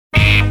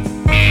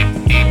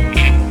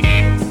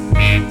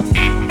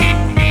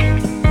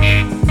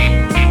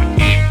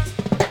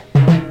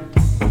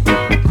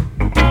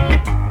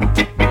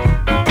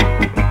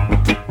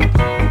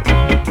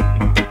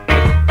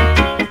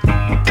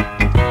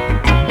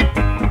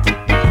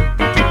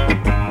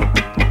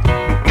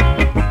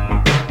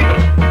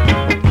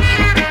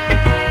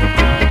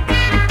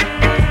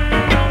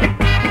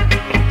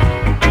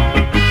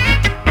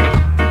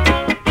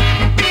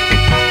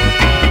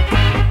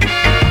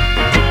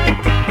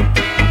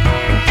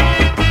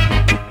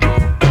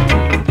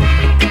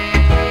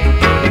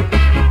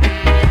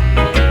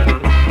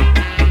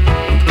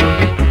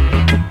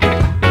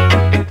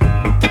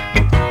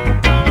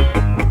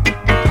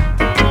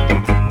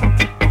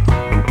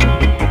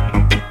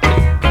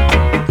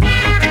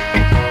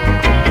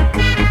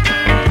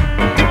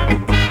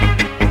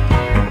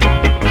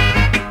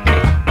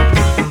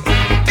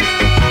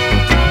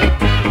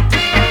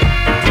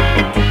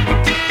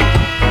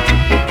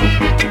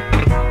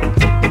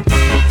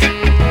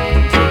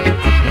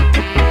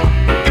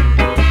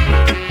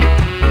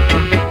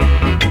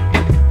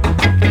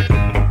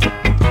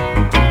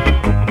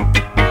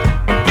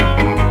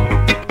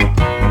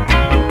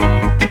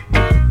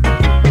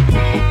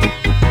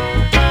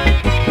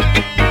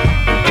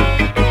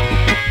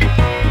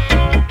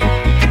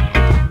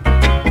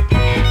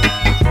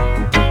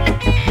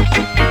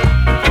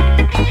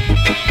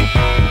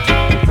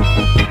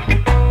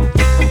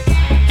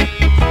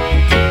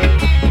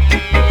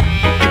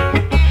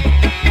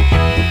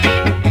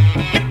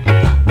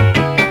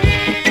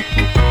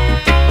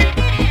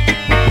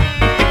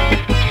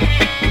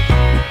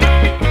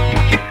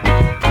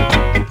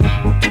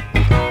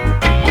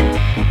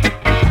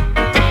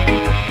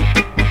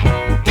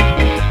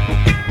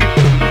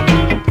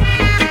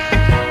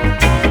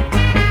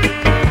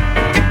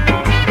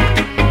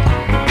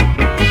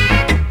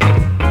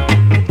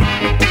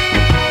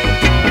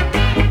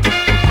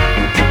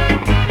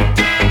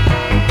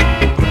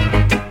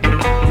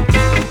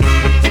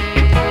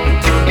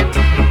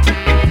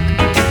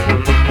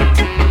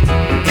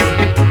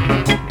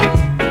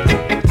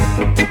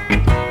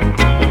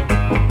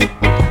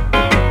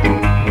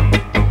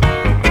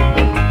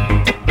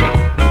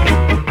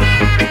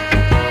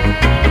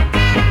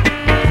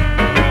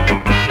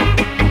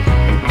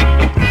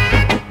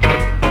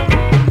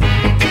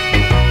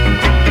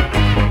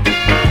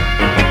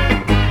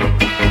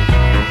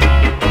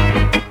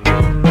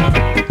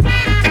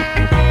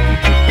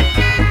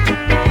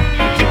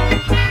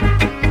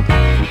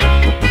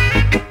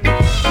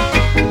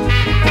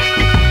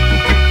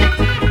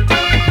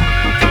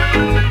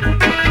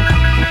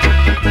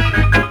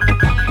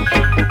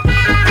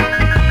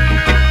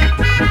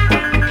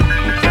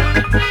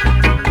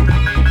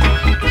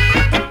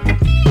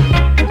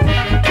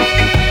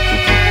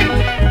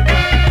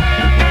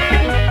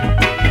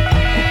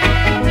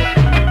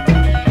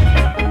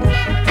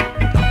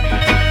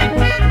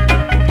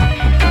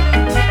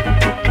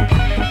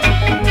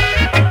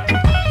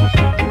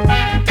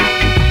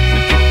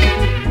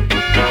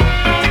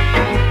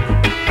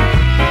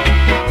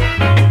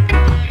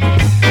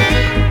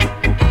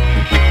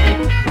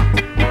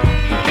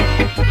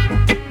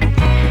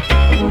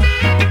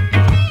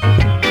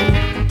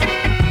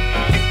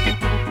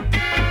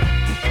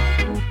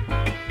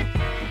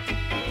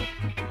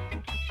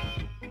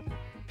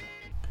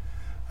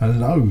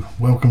Hello,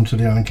 welcome to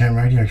the Alan Cam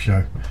Radio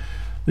Show.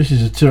 This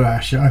is a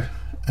 2-hour show,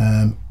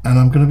 and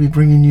I'm going to be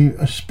bringing you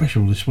a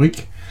special this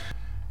week.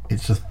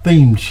 It's a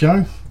themed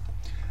show,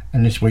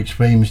 and this week's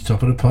theme is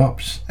Top of the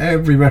Pops.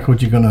 Every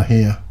record you're going to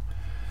hear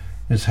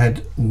has had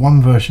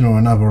one version or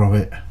another of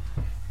it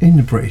in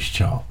the British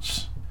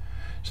charts.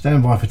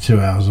 Stand by for 2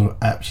 hours of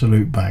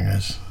absolute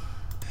bangers.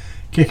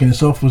 Kicking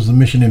us off was the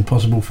Mission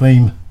Impossible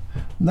theme.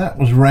 That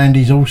was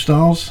Randy's All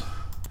Stars.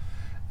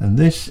 And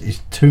this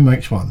is Two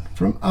Makes One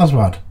from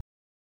Aswad.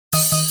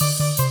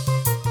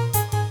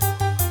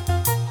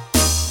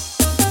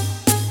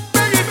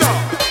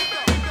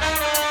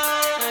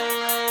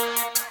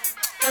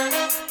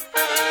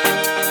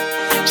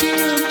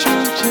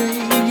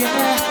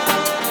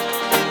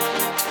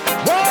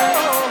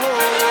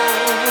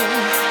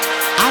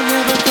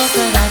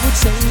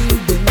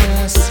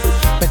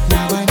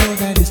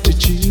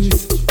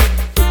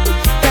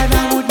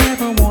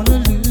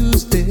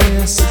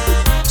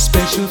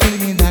 Special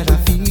feeling that I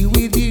feel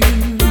with you,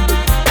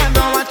 and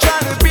though I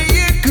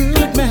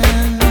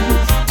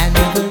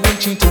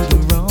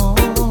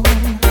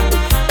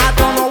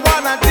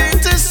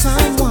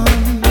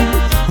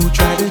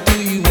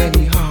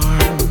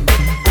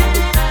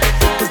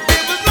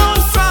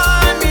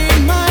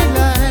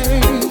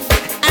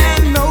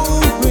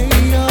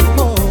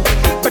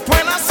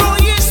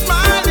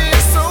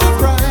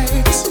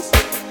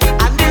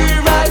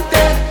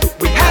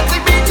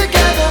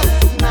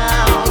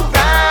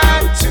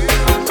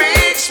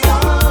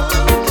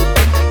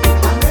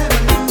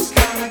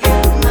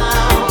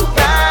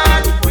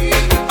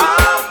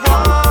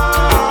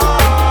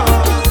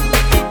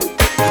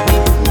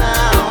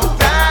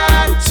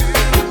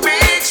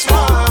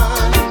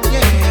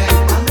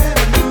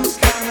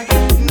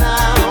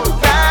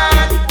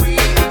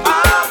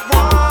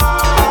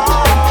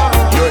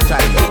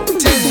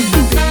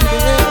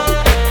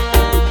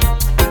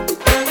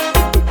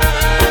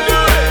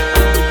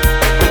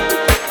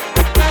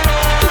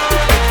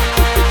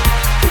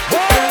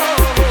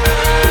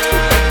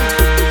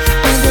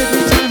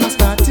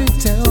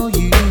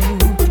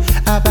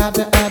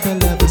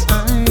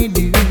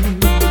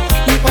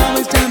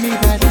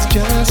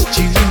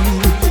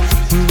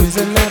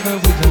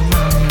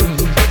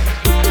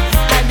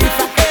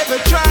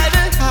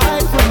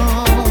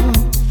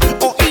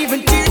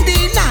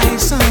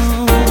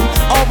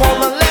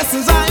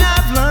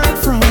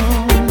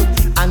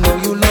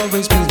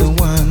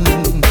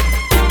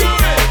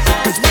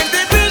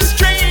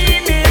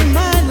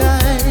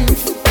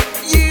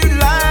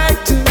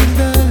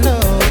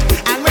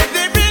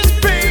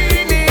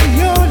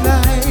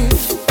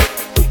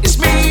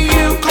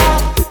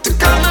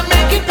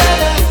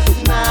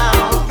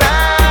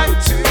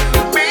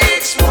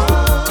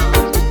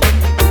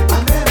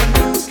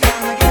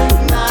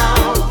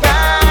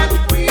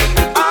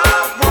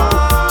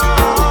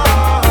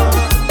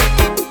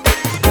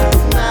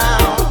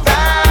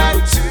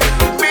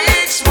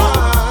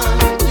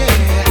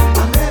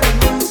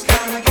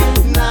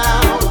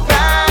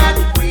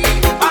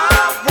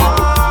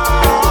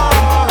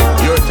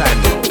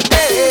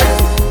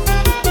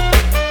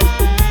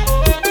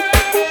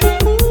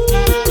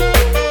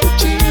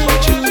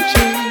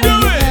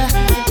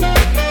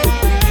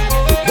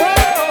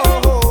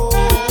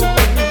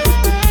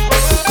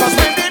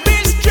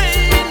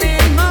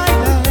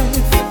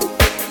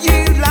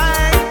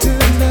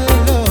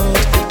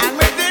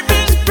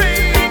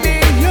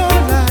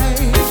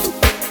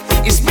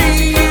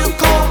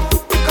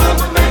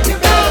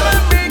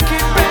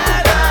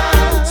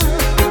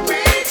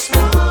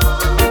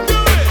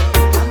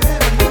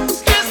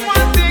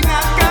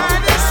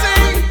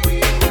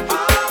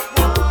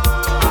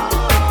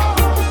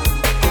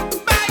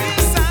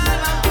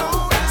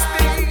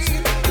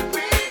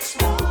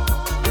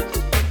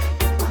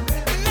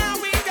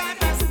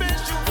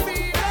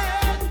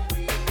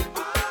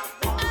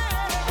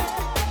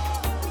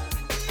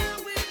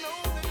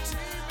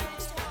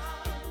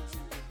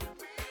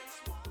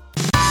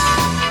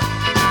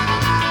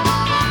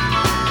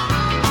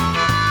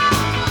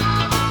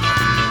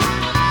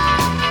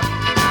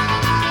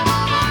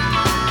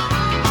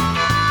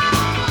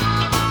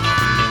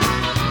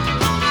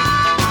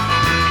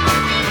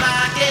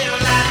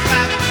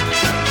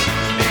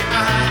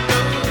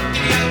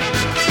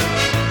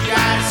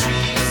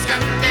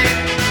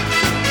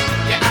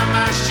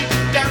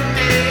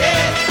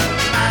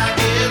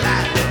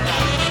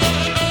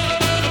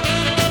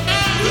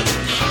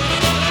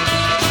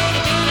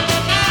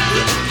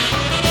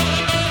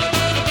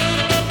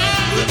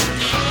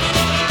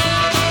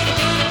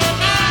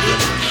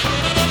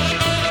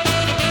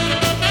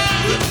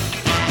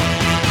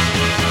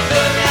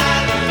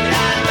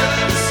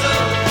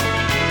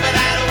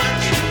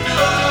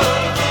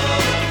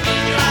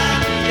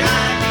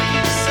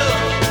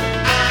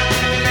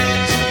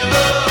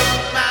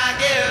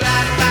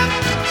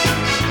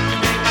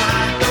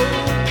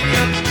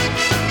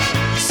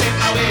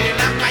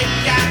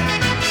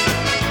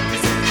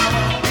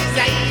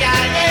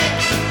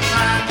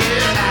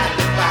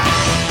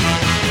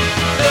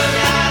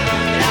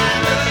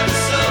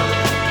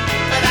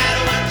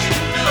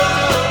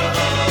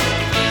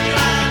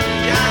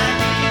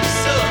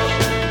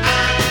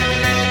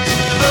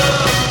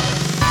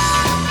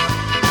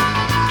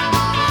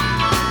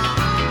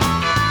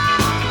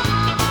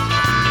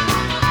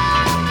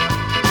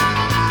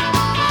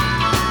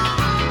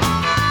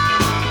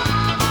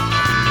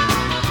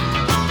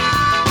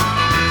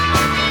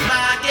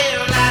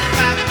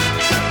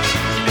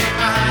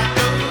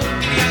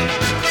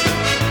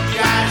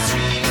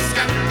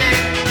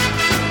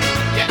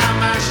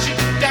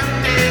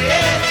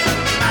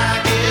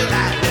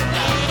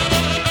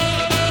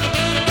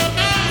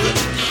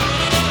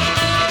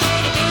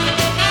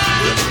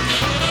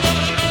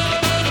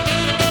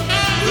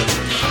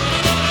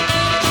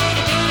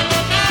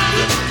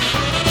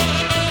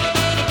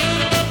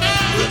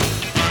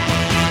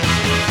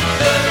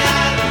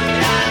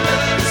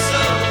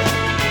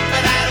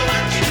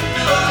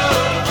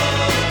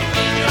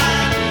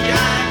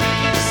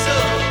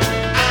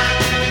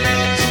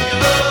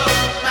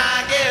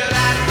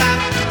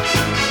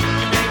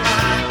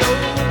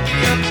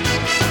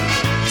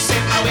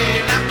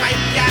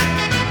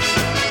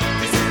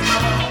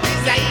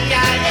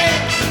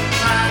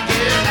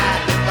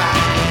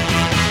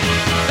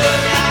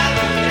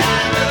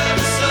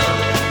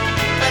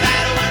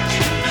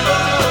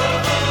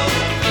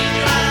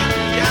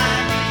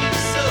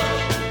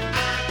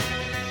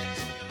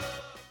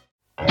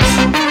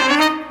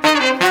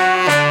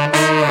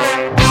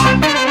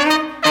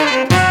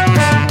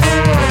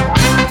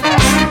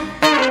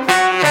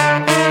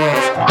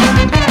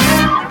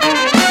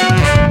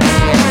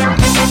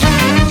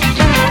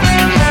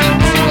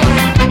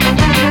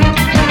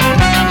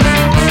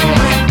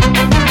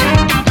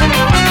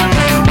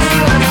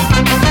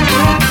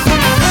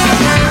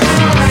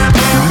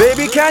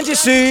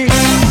see,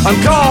 I'm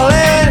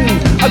calling.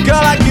 A girl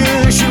like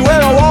you should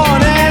wear a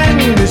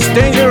warning. It's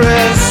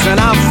dangerous and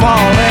I'm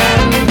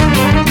falling.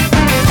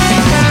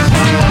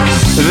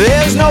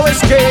 There's no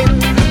escape,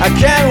 I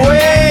can't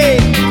wait.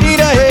 Need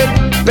a hit,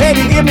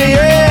 baby give me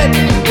it.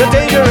 You're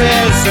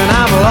dangerous and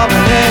I'm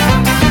loving it.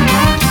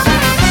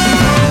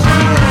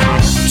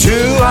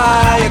 Too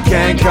high, you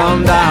can't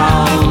come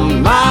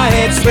down. My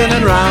head's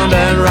spinning round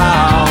and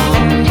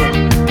round.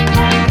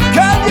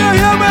 Can you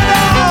hear me now?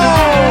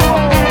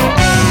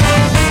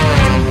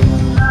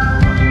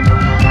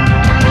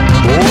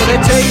 Oh, the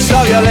taste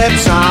of your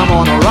lips, I'm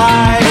on a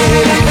ride.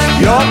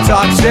 You're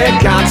toxic,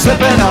 I'm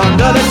slipping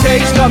under the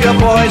taste of your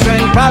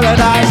poison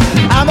paradise.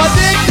 I'm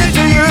addicted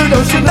to you,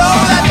 don't you know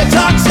that you're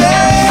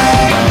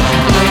toxic?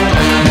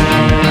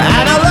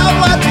 And I love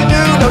what you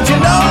do, don't you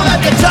know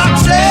that you're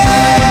toxic?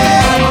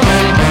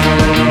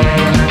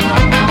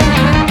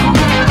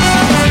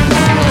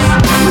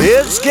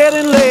 It's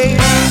getting late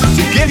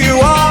to give you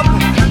up.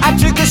 I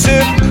took a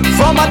sip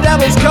from my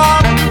devil's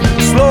cup.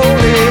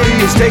 Slowly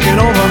it's taking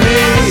over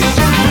me.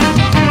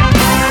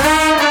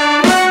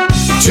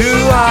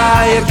 Too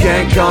high, you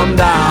can't come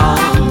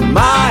down.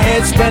 My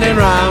head's spinning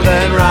round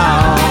and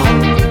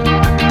round.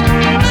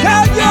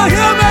 Can you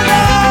hear me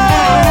now?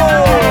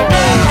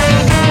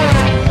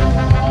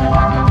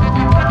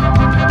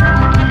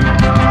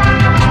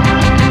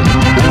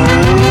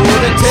 Oh,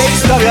 the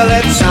taste of your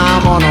lips,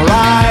 I'm on a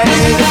ride.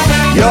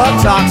 You're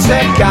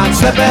toxic, I'm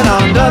slipping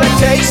under the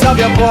taste of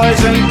your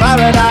poison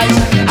paradise.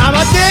 I'm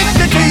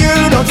addicted to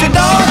you, don't you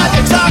know that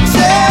you're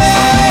toxic?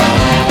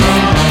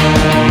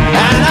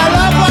 And I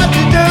love what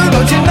you do,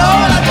 don't you know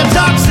that you're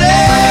toxic?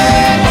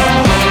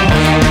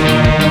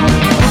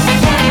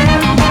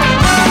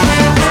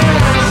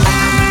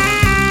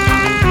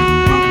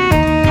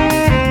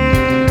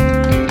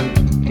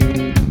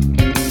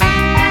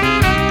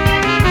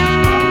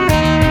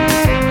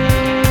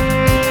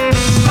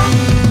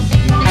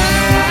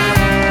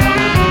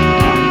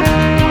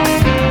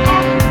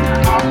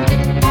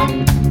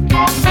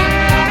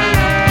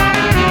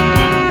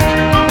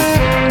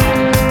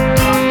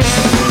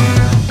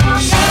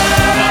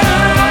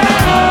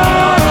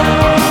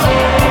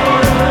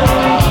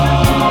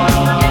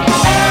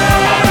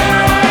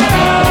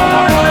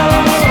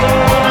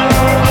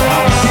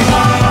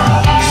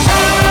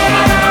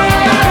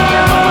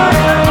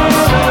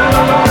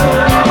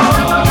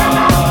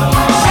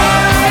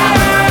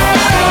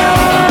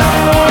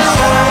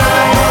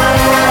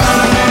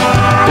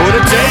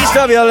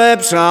 Of your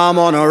lips, I'm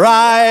on a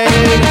ride.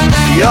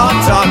 You're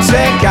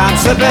toxic, I'm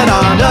slipping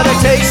under the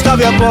taste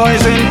of your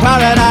poison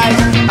paradise.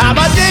 I'm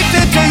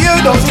addicted to you,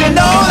 don't you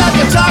know that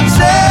you're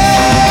toxic?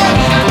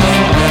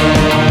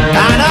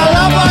 And I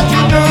love what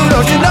you do,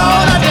 don't you know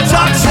that you're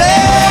toxic?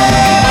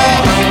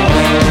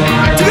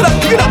 Take it up,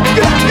 take it up, take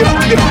it up, take it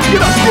up, take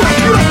it up, take it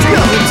up, take it up, take it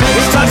up, take it up.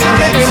 It's touching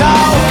baby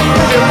now,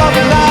 if you're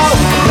loving now,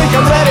 think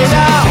I'm ready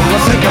now, I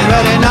think I'm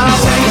ready now.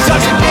 It's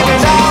touching baby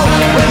now,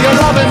 if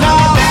you're loving now,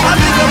 I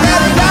think I'm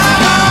ready now.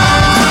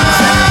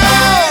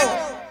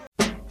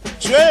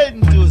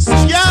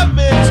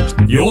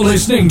 You're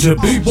listening to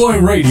Boot Boy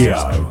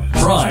Radio.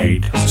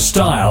 Pride,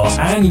 style,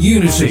 and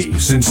unity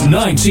since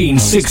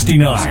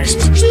 1969.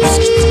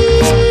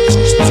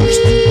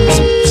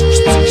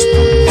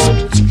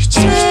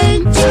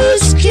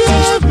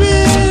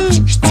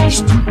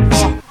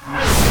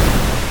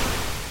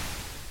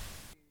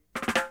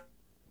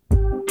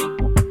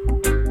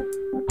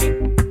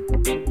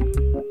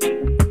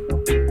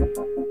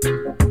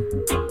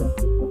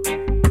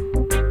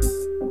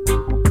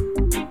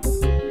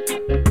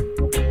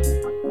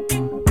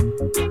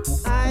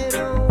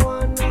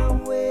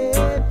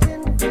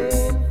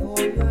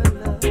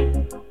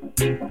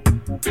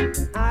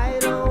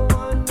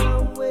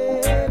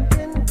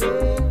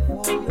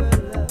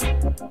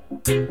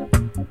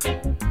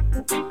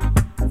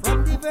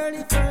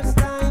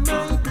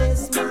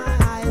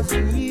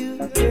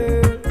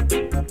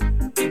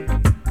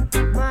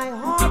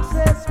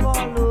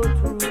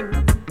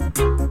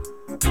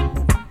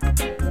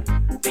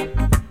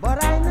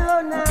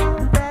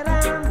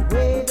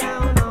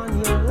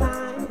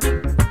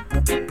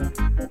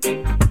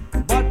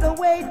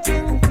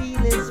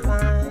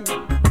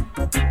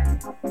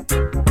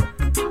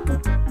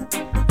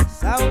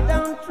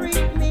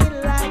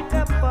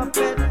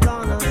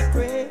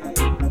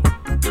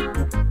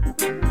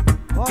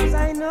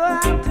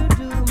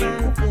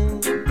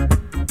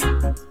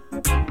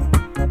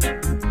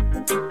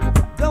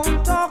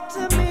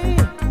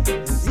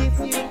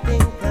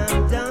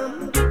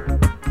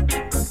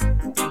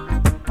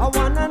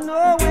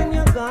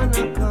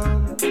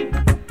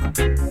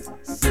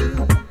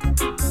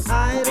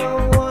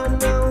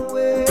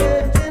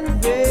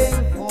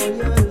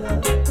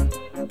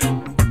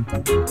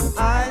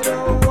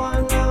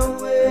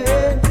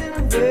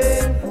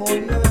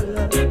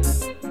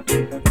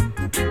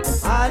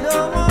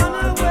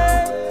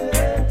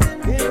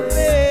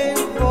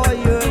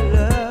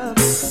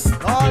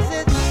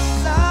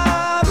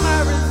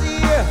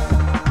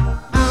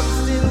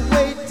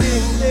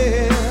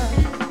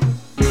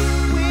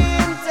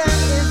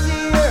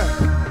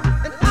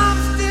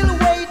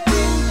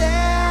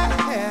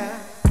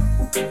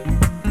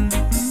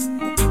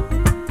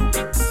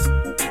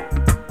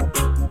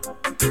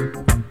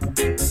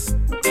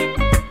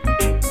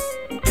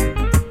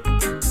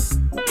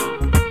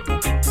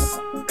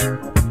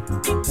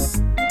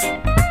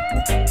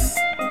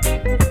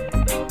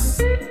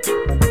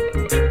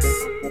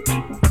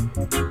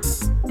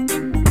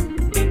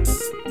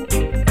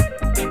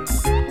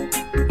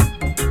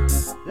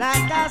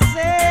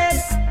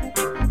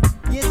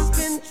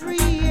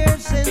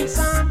 morning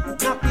sun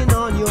knocking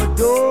on your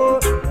door,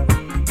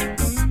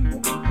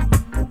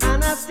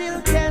 and I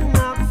still can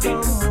knock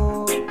some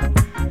more.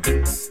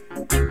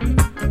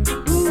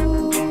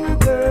 Ooh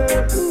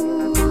girl,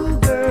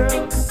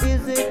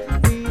 is it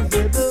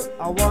feasible?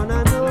 I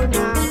wanna know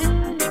now,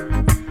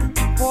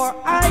 for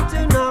I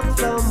to knock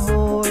some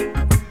more.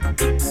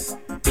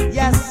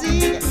 You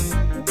see,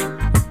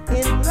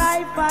 in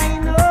life I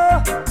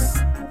know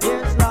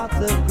there's lots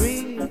of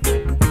grief,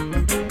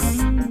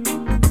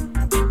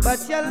 but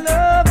your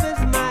love is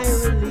my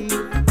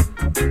relief.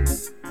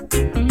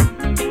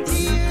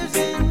 Tears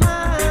in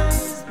my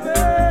eyes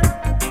burn,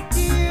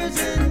 tears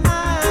in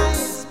my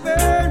eyes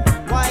burn,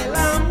 while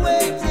I'm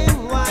waiting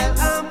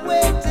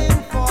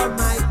for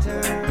my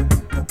turn.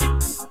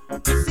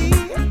 See,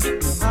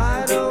 I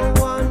don't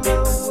wanna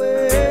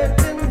wait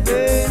in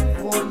vain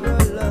for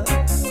your love.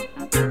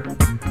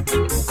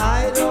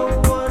 I don't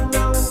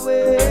wanna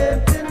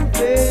wait in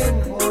vain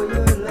for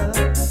your love.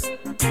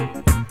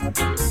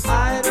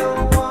 I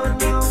don't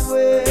wanna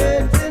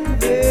wait in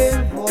vain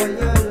for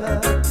your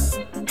love.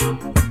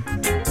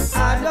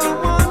 I don't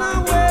wanna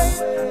wait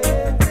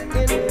in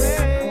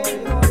vain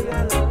for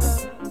your love.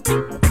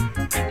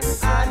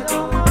 I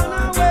don't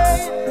wanna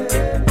wait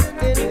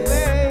in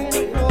vain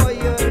for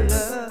your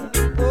love.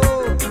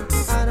 Oh,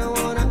 I don't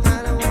wanna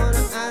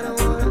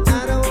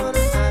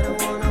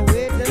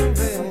wait in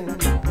vain.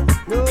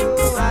 No,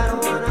 I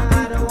don't wanna wait in vain. No,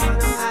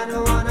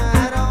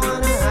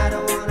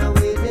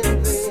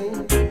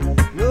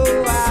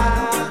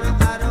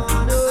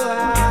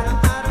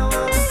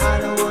 I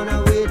don't wanna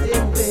wait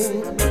in vain.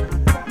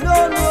 No,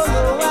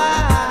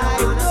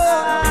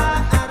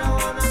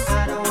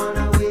 I don't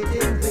wanna wait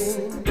in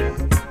vain.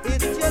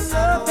 It's your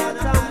love that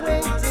I'm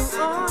waiting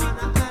on.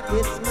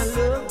 It's my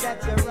love that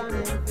you're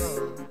running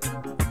from.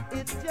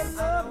 It's your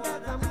love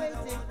that I'm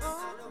waiting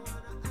on.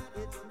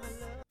 It's my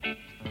love.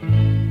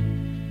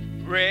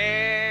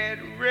 Red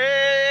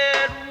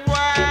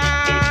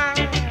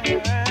wine,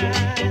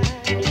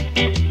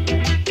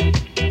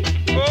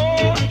 go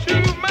to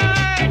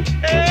my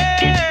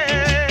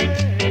head,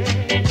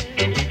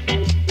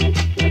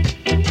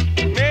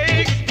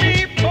 makes me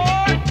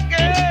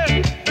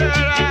forget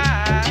that I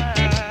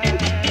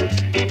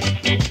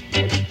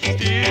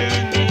still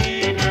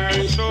need her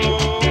so.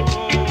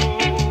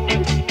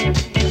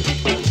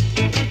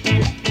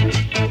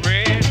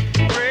 Red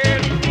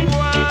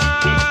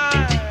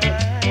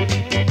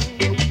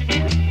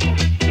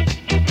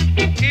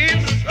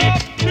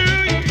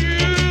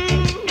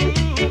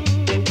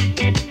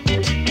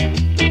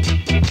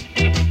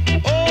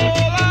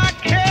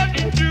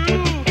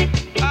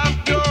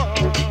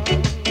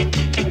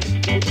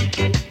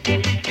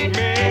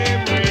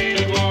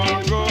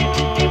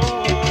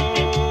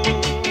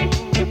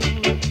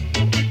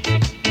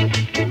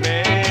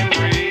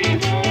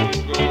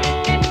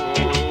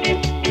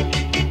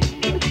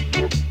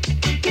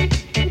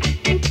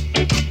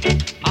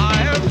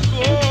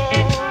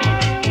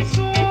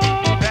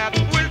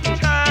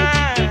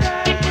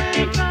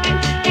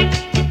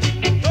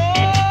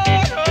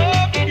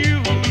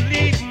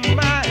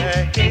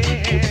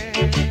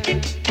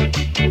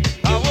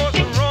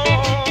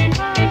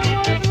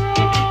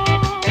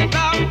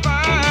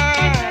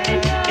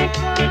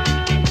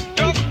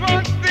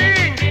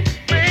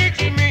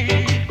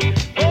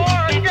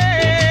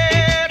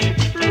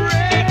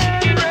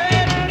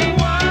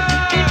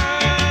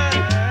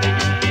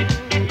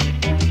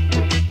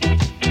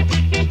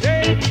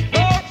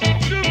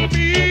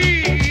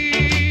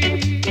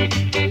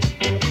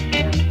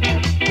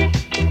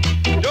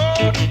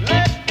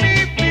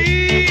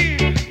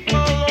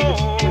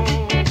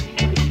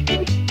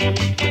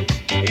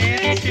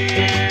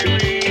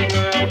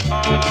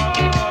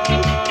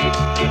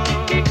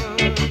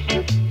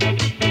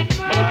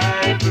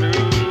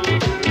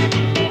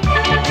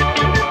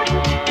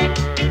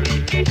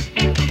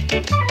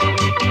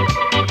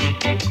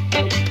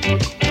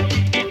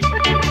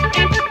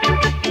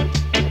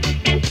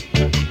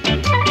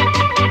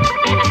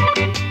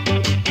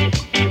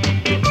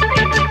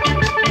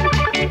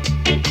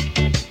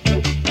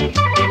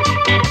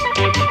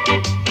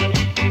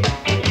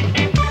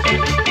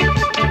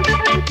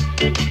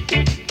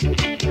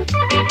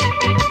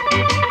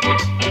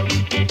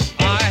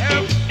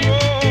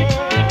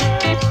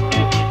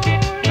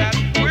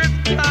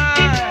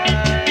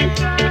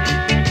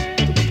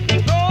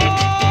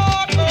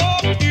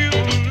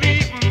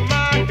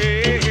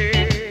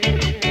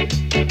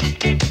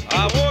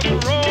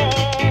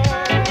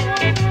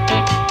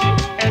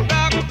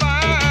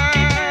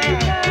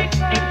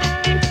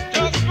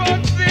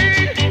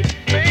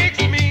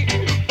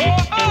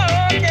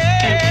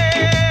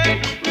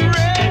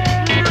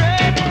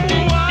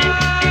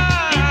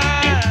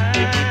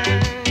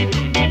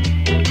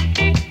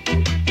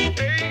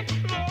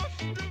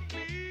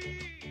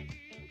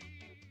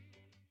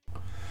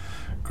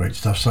Great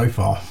stuff so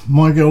far.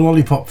 My Girl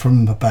Lollipop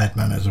from the Bad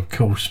Manners, of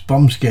course.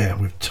 Bomb Scare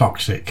with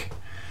Toxic.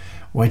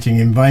 Waiting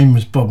in Vain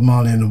was Bob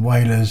Marley and the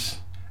Wailers,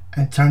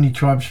 and Tony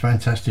Tribe's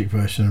fantastic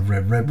version of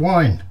Red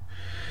Wine.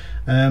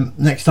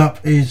 Next up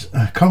is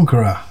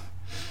Conqueror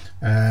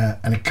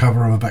and a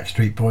cover of a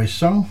Backstreet Boys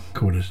song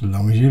called As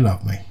Long As You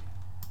Love Me.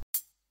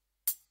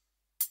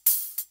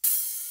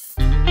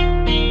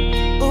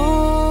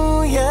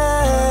 Ooh, yeah,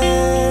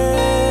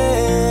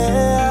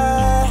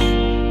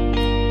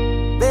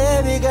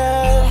 baby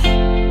girl.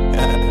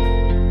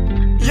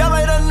 Yeah,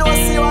 I don't know,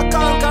 see you a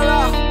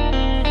conqueror.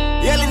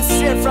 Yelling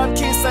straight from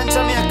Kingston,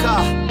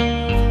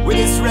 Jamaica, with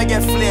this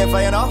reggae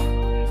flavor, you know.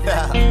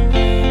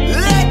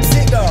 Let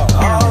it go.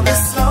 All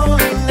this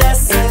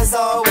loneliness has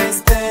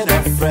always been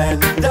a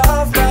friend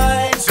of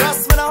mine.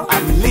 Trust me now,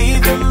 I'm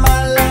leaving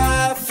my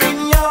life in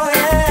your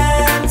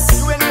hands.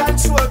 You in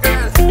control,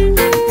 girl.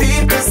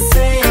 People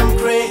say I'm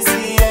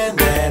crazy and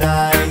that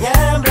I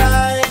am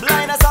blind.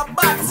 Blind as a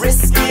bat,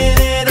 risking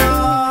it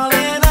all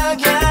in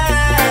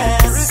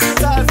again. Risk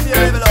it all for your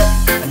level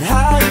up. And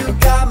how you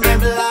got me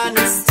blind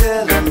is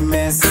still a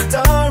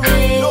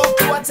mystery. No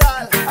clue at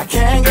all. I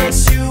can't get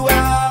you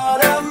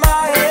out of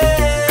my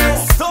head.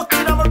 Stuck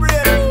in my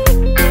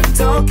brain.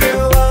 Don't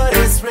care what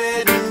is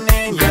written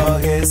in your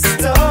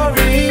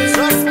history.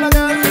 Trust me,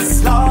 girl.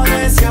 As long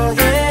as you're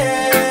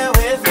here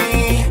with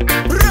me,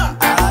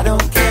 I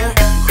don't care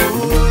who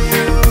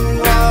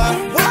you are,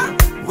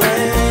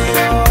 where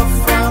you're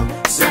from.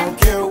 Don't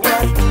care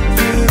what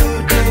you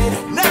did.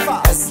 Never.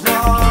 As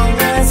long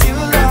as you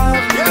love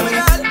me,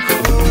 who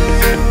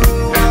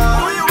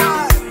you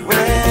are,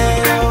 where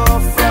you're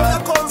from.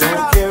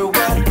 Don't care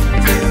what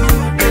you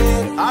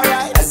did.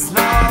 Alright. As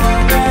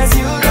long as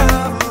you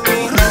love me,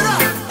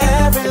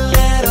 every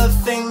little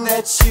thing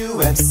that you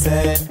have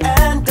said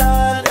and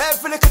done,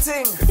 every little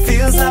thing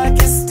feels like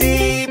it's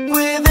deep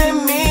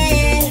within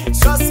me.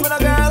 Trust me, now,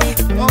 girl.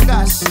 Oh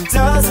gosh,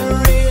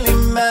 doesn't really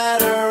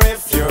matter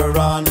if you're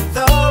on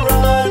the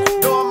run.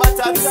 No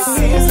matter,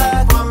 seems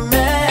like we're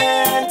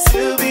meant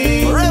to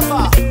be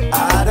forever.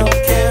 I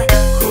don't care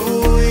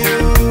who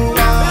you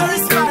are,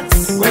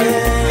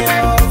 where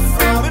you're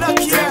from. We don't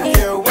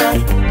care what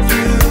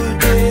you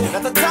did.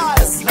 Not at all.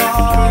 As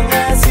long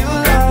as you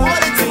love me,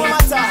 what it do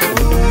matter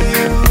who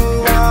you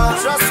are.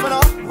 Trust me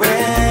now,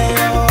 where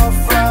you're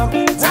from.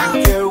 Don't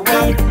care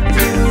what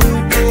you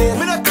did.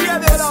 We don't care,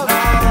 baby, love. As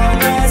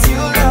long as you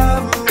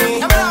love me,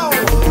 who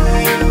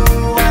you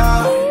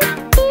are,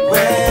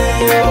 where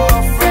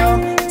you're from.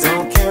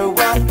 Don't care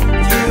what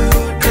you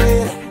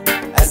did.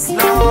 As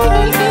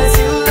long as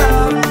you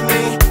love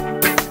me.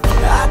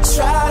 I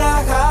try the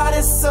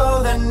hardest so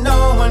that no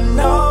one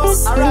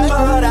knows,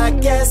 but I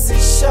guess it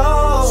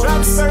shows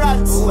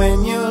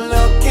when you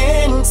look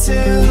into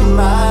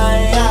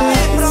my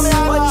eyes.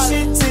 What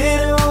you did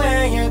and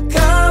where you're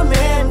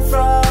coming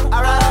from,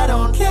 I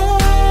don't care.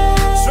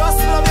 Trust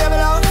me, baby,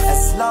 love.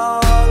 As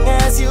long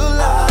as you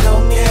love, I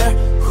don't care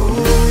who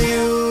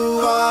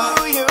you are,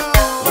 where you're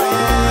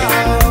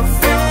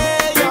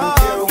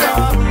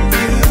from.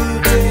 You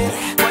did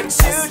what you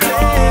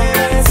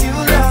did. As you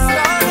love,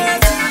 as long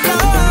as you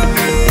love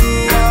me,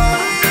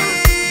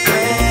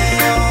 where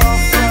you're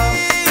from.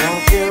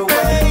 Don't care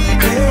what you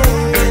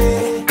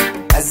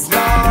did. As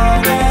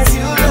long as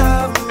you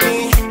love me,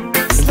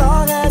 as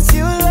long as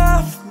you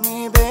love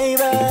me,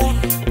 baby.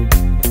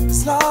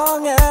 As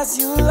long as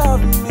you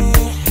love me.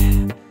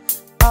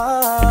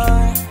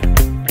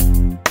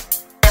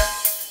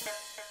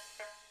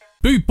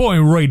 Boot Boy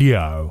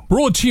Radio,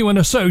 brought to you in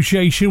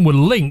association with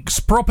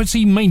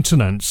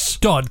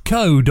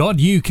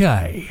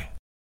linkspropertymaintenance.co.uk.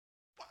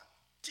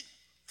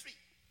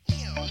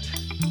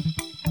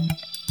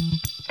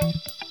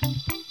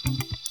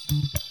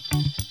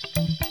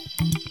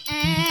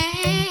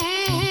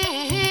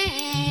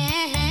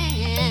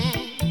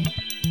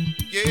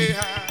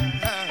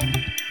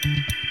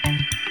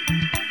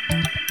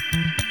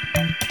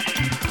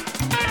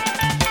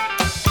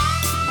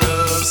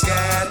 Love's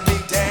got me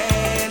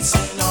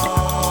dancing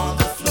on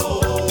the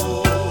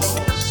floor.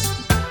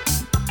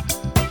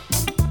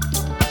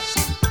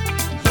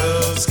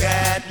 Love's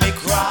got me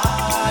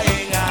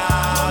crying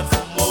out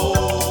for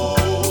more.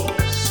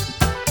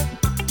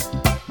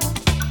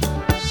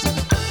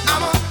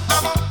 I'm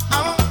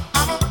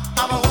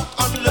a hook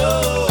on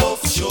love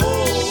for sure.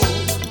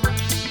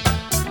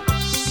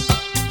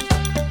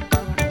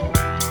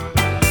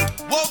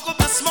 Woke up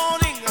this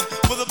morning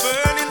with a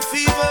burning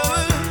fever.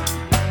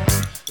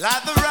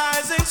 Like the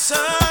rising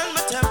sun,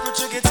 my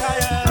temperature gets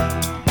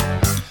higher.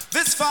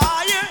 This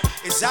fire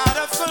is out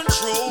of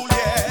control,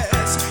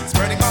 yes. It's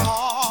burning my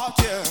heart,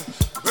 yeah.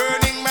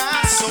 Burning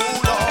my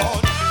soul,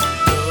 Lord.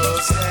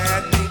 Love's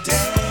had me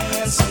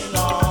dancing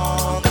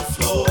on the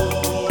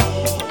floor.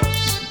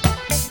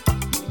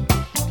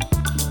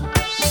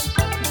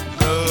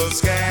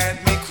 Love's got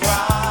me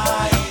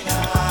crying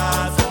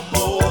out for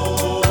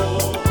more.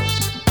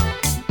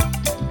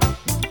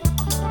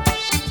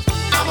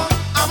 I'm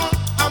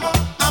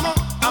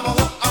a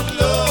hook on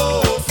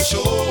love for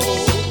sure.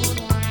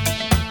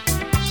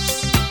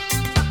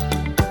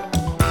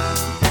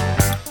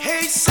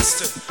 Hey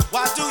sister,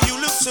 why do you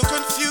look so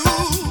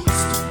confused?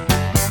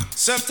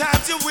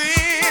 Sometimes you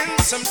win,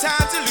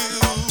 sometimes you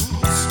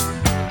lose.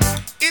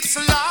 It's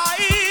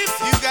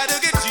life you gotta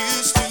get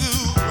used to.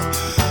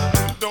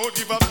 Don't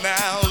give up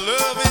now,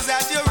 love is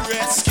at your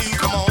rescue.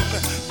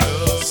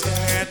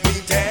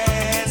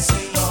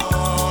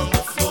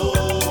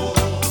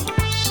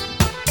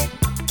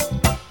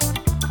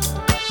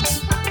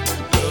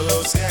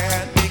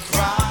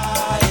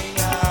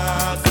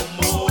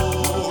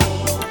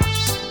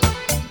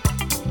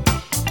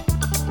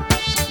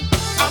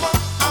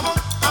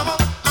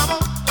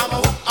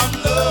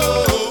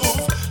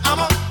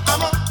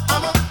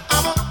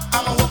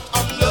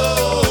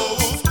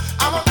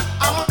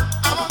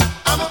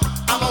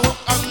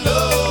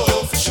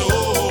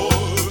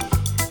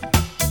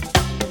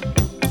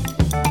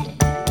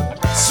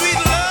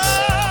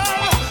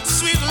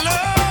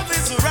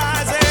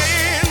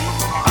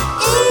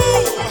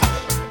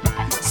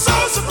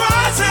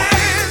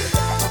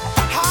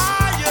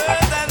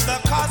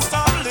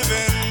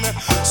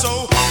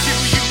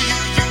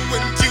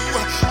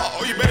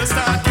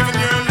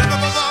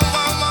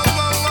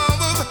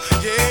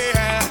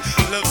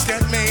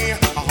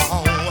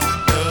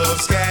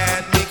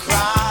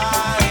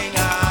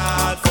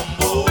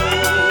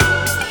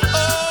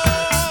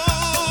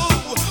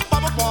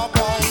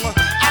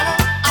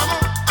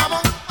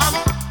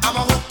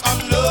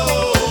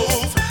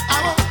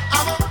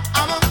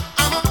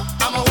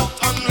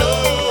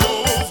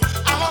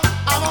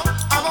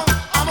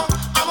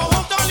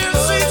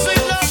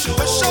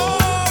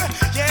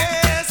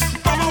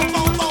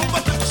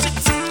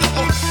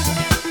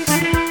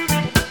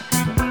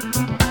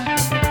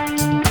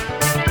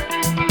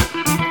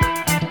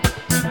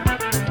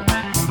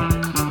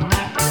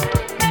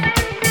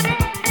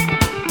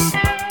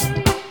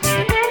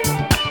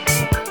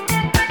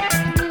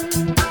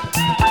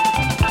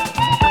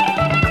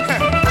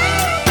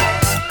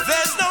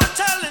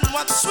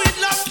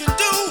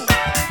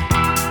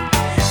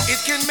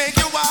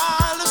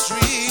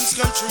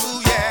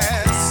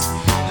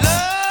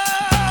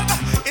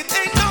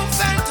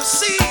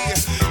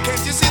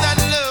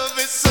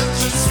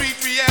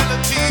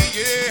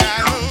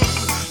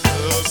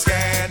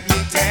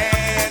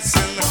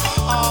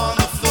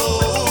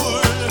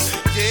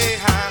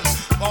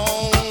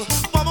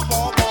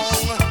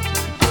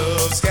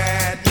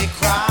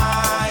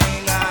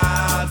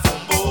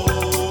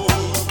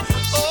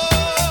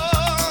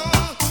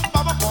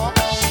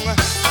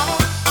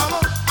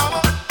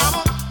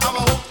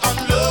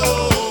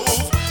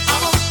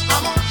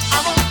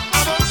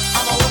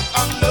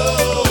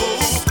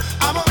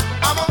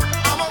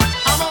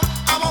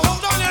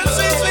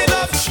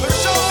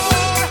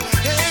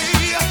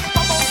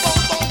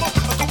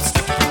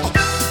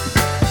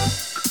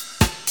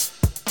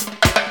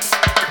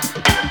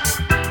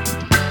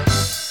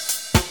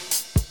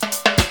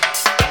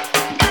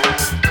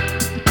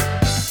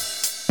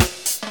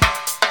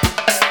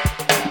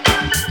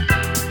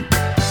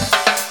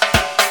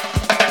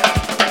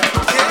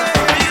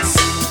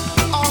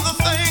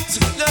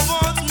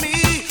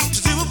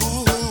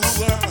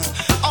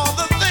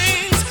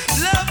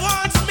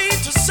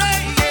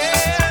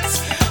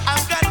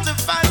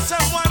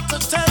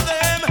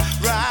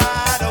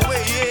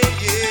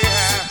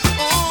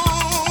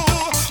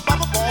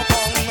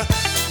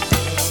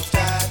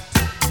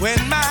 When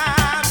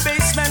my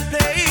bassman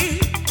play,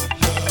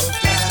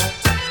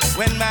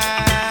 when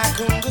my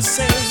conga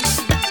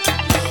sing,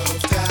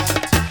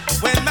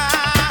 when my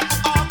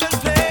organ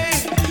play,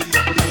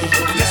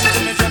 listen to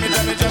me, drum me,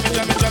 drum me, drum me,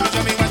 drum me, drum me,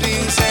 drum me, what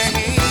they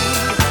say.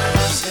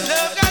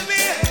 Love got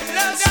me,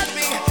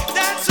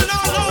 dancing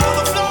all over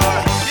the floor.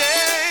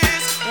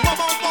 Yes, whoa,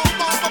 whoa, whoa,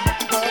 whoa,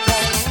 whoa,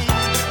 whoa.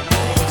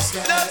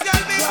 Love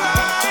got me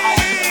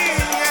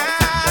crying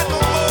and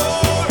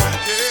more.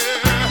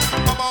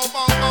 Yeah, whoa, whoa, whoa,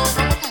 whoa,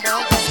 whoa.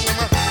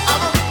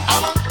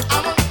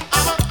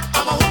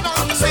 I'm a hold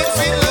on to sweet,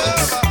 sweet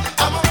love.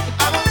 I'm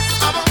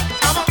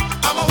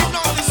a hold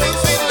on to sweet,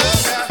 sweet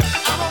love.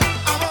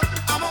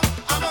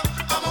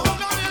 I'm a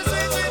hold on to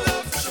sweet, sweet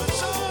love for sure.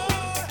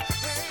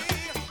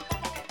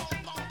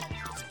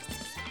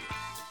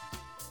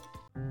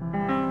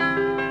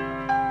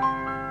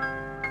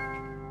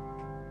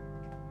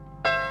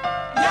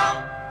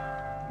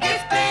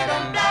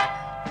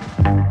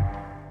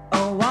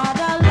 Oh, what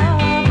a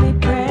lovely,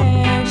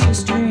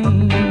 precious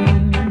dream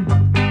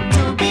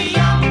to be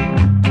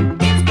young,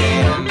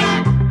 gifted and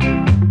black.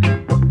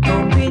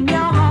 Open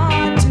your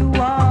heart to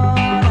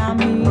what I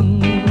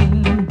mean.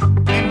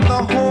 In the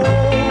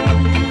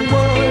whole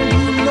world,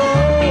 you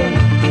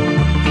know,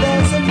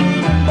 there's a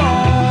million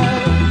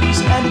boys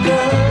and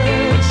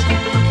girls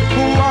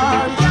who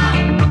are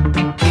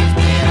young,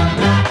 Gifted and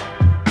black,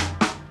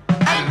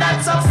 and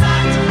that's a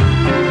fact.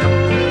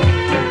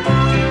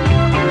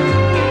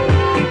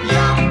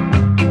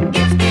 young,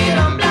 gifted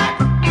and black.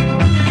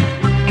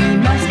 We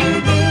must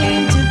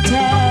begin to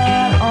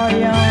tell our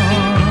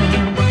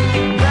young.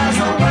 There's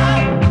a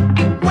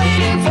world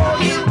waiting for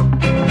you.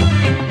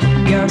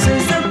 Yours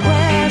is the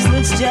quest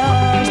that's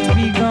just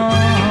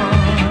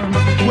begun.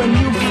 When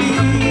you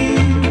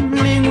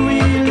feeling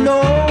real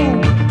low,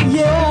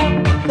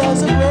 yeah,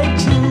 there's a great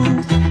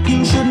truth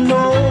you should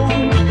know.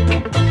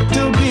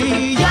 To be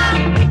young,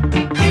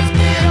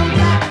 Gifted and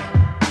black,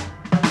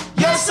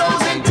 your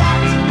soul's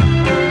intact.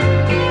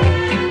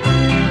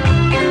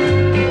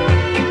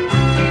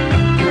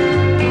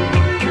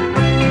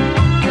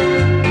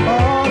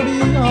 Oh, be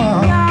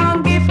young.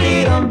 young,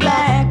 gifted and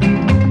black.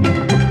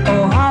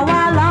 Oh, how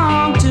I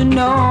long to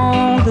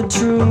know the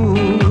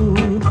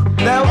truth.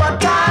 There were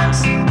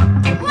times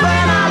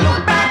when I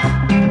look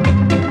back,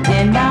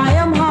 And I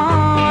am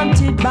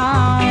haunted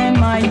by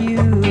my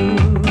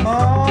youth.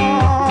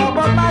 oh,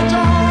 but my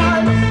joy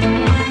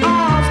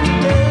of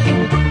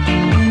today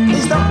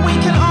is that we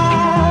can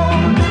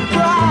all be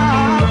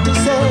proud to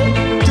say,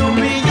 to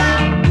be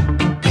young,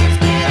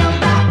 Gifted and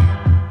black,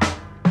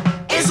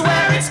 is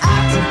where it's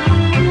at.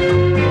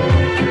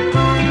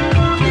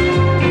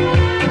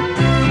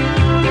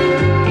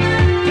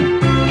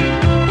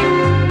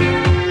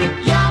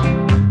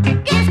 young,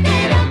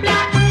 gifted and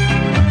black.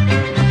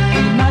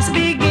 We must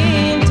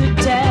begin to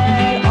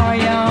tell our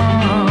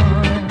young.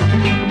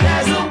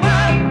 There's a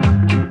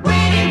world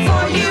Waiting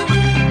for you.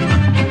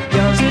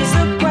 Yours is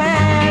a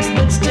quest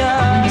that's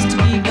just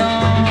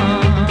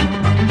begun.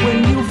 when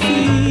you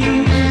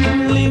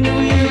feeling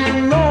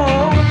real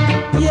low,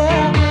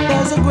 yeah,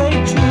 there's a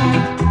great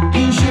truth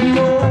you should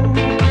know.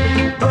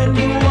 When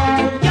you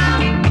are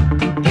young,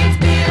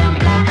 Gifted and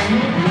black,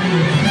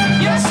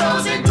 your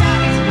soul's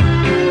intact.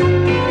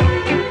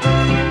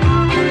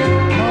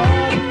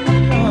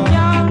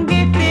 young,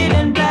 gifted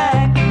and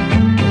black.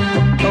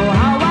 Oh,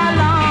 how I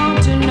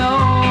long to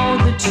know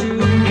the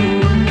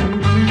truth.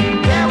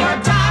 There were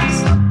times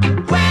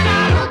when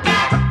I look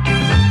back,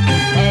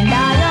 And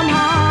I am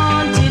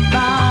haunted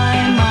by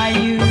my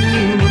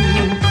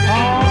youth.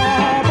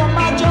 oh, but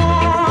my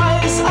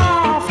joys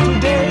of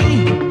today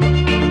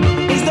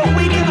is that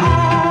we can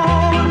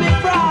all be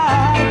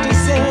proud to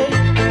say,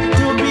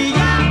 to be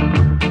young,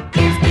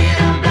 Gifted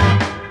and black,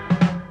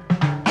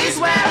 is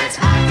where it's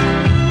at.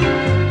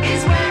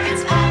 is where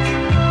it's at.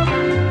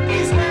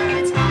 Is where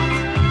it's at.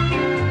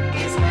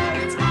 Is where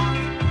it's at.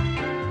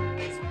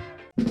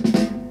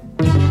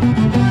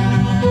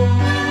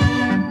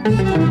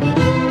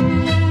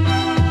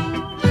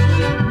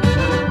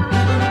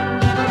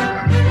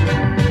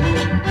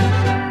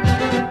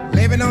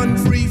 Living on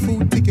free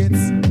food tickets,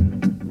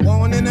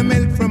 wanting a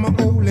milk from a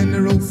hole in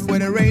the roof where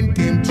the rain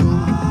came through.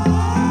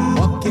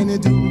 What can you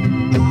do?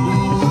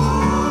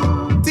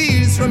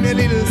 Tears from your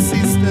little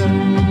sister,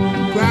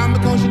 crying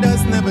because she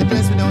doesn't have a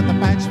dress without a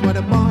patch for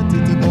the party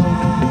to go.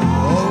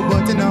 Oh,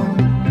 but you know,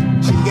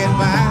 she get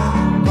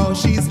by, cause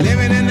she's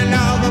living in the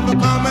love of the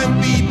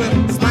common people.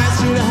 Smiles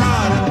through the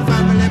heart of a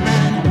family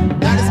man.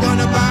 That is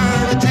gonna buy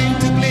her a drink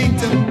to cling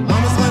to.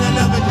 Mama's gonna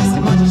love her just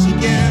as much as she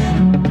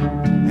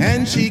can.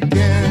 And she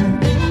can.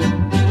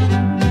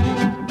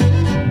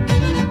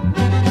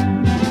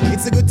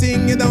 It's a good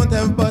thing you don't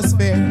have bus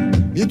fare.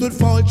 It would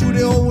fall through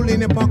the hole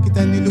in your pocket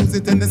and you lose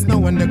it in the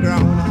snow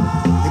underground.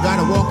 You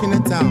gotta walk in the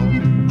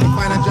town to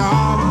find a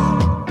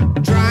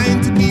job,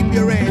 trying to keep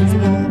your hands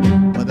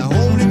warm. But the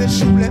hole in the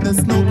shoe let the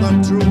snow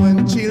come through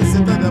and chills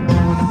you to the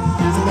bone.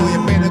 So now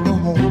you better go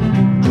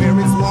home where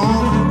it's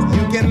warm.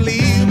 You can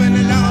live in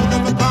the love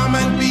of the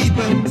common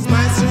people.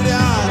 Smiles through the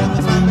heart of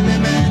the family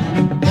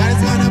man. That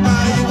is gonna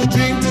buy you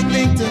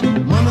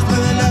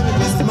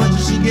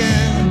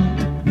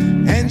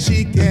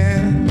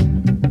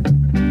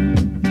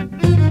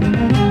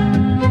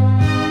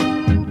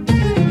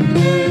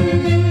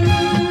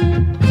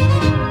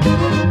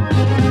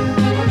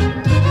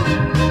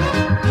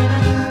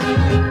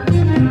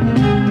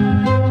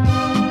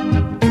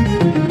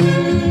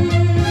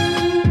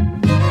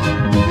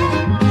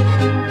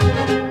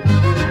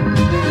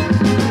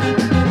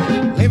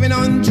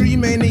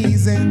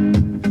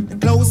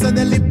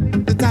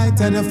The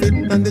tighter the fit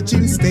and the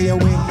chill stay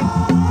away.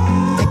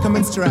 Take 'em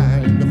in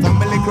stride, the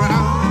family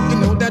ground. You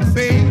know that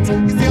faith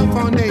is your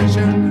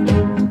foundation.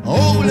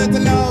 Oh, let the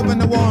love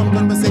and the warm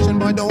conversation,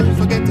 boy, don't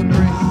forget to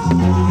pray.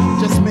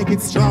 Just make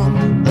it strong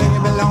where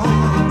you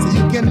belong, so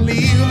you can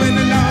live in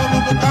the love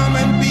of the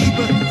common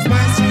people.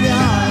 Smile through the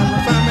heart of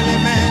a family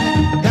man.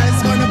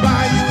 Daddy's gonna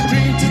buy you a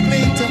dream to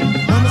cling to.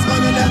 Mama's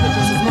gonna love you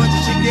just as much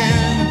as she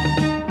can,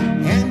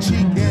 and she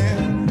can.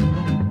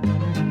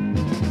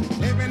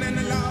 Living in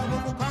the love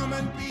of the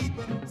common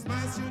people.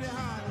 Smile through the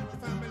heart of a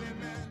family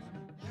man.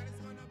 Daddy's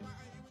gonna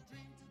buy you a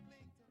dream to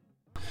cling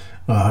to.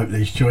 Well, I hope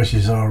these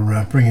choices are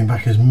bringing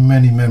back as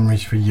many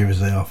memories for you as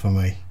they are for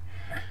me.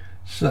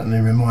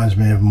 Certainly reminds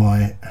me of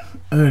my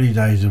early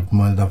days of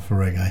my love for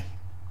reggae.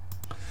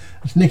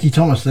 It's Nicky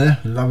Thomas there,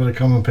 Love of the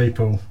Common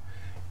People,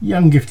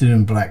 Young, Gifted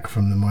and Black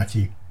from the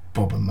mighty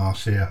Bob and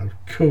Marcia, of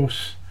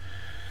course,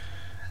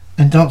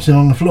 and Dancing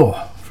on the Floor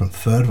from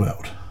Third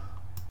World.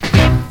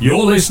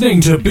 You're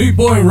listening to Boot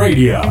Boy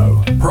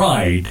Radio.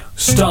 Pride,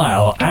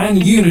 style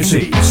and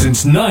unity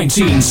since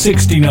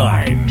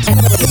 1969.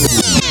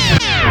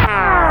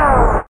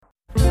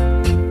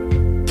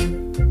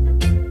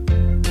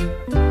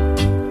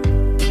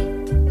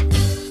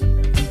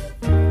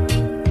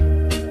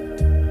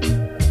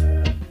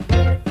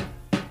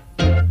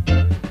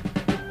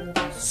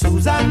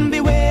 Susan,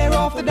 beware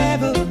of the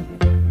devil.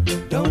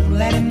 Don't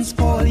let him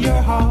spoil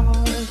your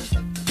heart.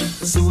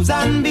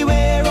 Susan,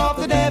 beware of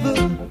the devil.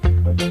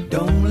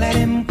 Don't let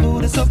him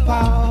put us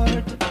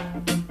apart.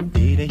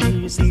 Did I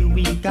hear you say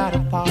we got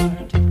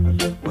apart?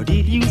 Or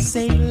did you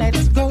say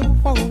let's go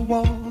for a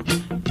walk?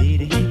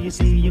 Did I hear you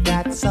say you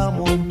got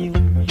someone new?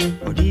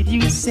 Or did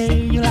you say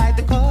you like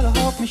the color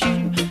of my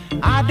shoe?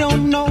 I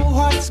don't know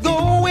what's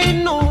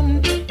going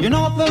on. You're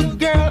not the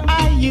girl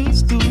I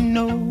used to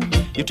know.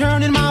 You're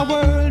turning my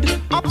world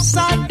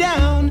upside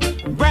down,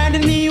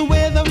 branding me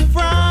with a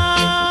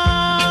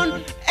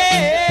frown.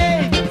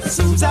 Hey,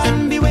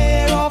 Susan,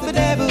 beware of the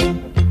devil.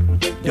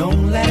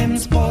 Don't let him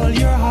spoil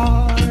your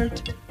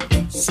heart.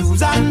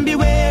 Susan,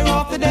 beware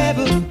of the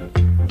devil.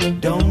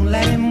 Don't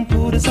let him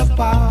put us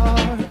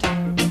apart.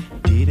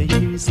 Did I hear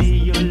you say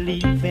you're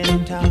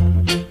leaving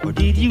town? Or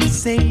did you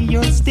say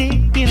you're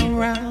sticking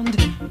around?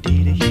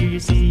 Did I hear you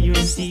say you're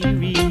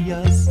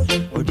serious?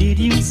 Or did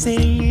you say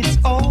it's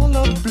all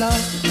a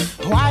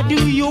bluff? Why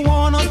do you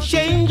wanna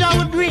change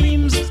our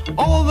dreams?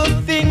 All the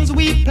things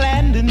we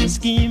planned and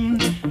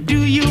schemed. Do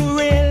you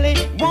really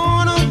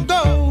wanna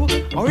go?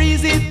 Or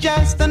is it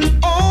just an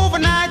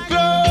overnight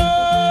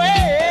glow?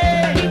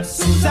 Hey,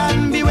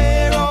 Susan,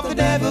 beware of the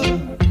devil.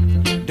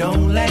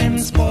 Don't let him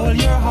spoil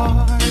your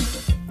heart.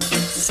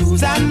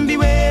 Susan,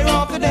 beware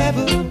of the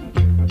devil.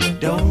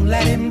 Don't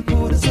let him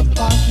put us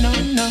apart, no,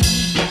 no.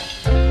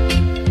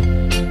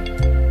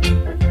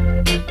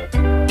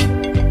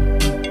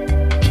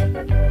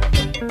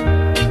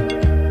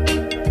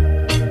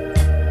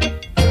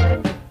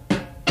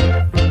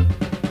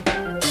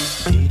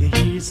 Did I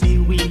hear you say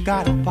we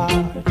got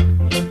apart?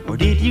 Or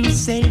did you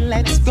say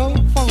let's go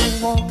for a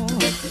walk?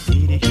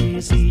 Did I hear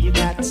you say you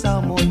got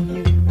someone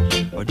new?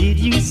 Or did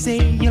you say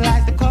you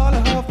like the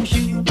color of my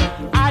shoe?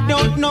 I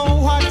don't know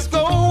what's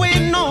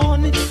going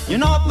on. You're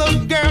not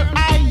the girl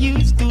I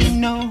used to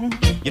know.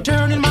 You're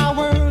turning my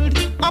world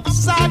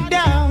upside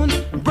down,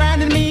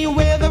 branding me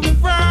with a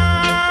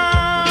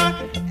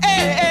frown.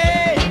 Hey,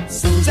 hey,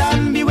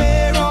 Susan,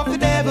 beware of the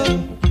devil.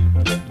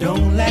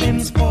 Don't let him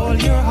spoil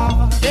your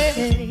heart.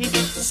 Hey,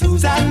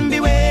 Susan,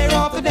 beware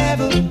of the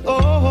devil.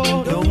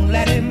 Oh, don't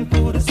let him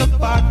put us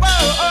apart.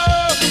 Whoa,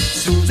 oh,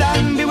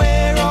 Susan,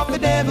 beware of the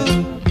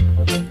devil.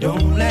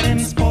 Don't let him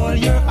spoil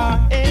your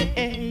heart. Hey,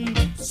 hey,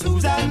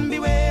 Susan,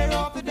 beware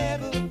of the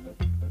devil.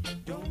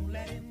 Don't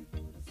let him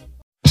put us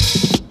apart.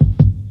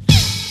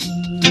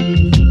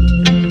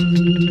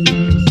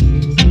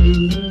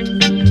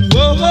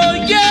 Oh,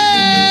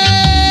 yeah,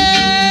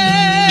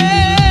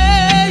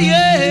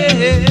 yeah.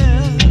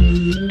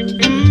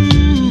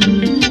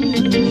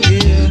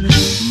 Yeah.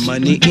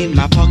 Money in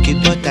my pocket,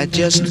 but I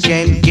just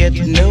can't get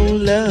no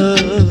love.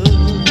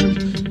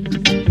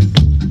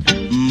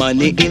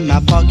 Money in my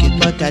pocket,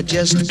 but I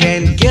just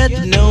can't get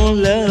no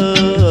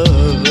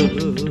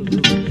love.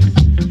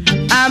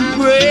 I'm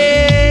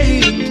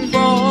praying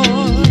for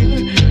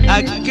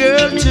a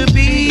girl to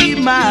be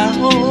my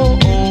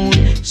own.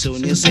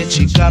 Sonia said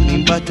she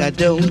coming, but I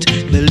don't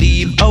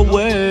believe a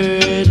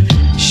word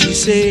she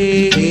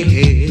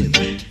said.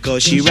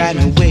 'Cause she ran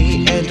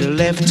away and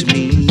left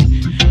me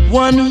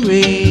one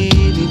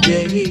rainy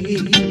day.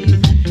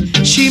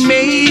 She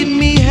made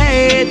me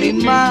had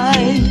in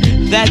mind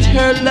that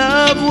her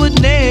love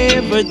would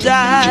never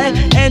die.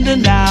 And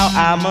now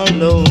I'm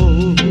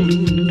alone,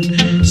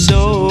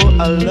 so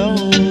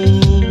alone,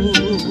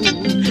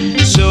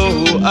 so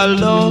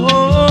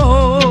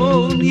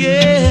alone,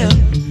 yeah.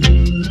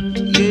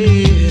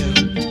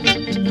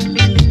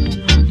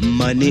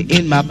 Money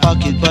in my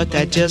pocket, but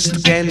I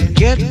just can't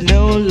get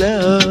no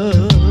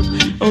love.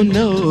 Oh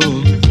no.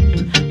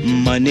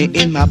 Money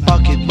in my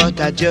pocket, but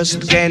I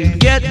just can't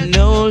get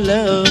no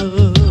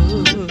love.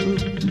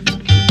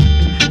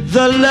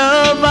 The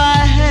love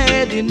I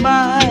had in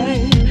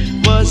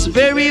mind was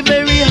very,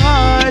 very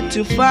hard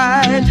to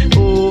find.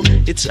 Oh,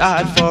 it's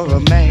hard for a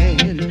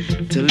man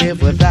to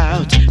live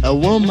without a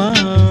woman.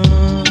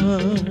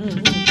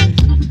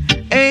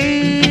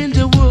 And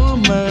a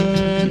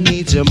woman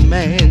needs a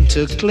man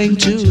to cling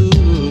to.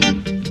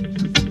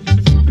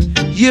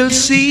 You'll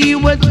see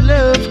what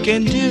love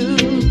can do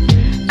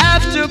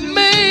after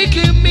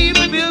making me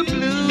feel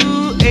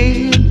blue.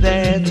 Ain't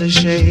that a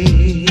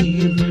shame?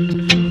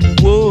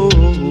 Whoa,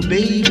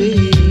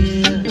 baby,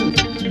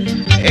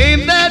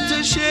 ain't that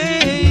a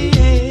shame?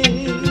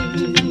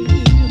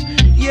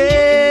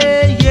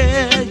 Yeah,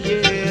 yeah,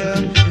 yeah,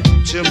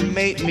 to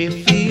make me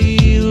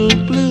feel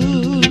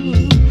blue.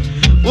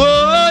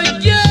 Whoa,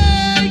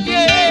 yeah,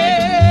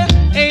 yeah,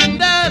 ain't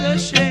that a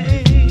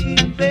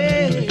shame,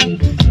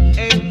 babe?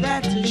 Ain't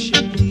that a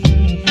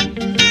shame?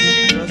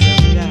 'Cause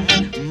I've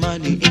got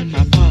money in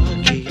my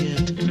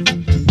pocket.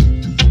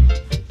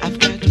 I've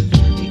got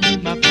money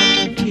in my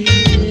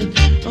pocket.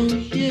 Oh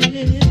yeah.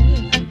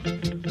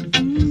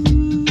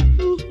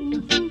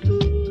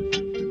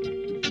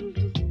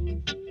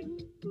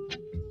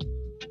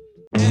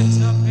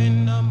 Gets up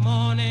in the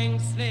morning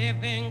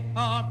slaving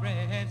for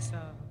bread,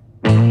 sir,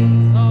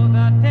 so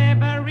that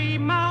every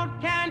mouth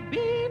can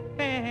be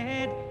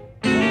fed.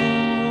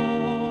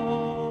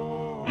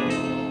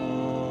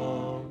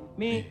 Oh,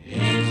 me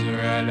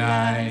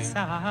Israelites,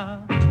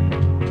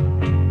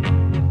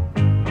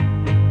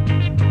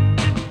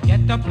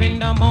 get up in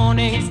the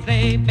morning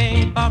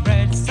slaving for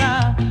bread,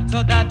 sir,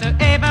 so that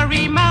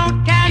every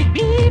mouth can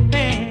be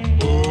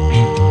fed.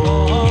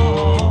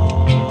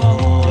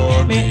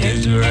 Oh, me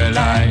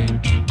Israelite.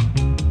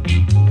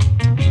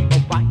 My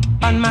wife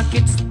and my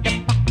kids,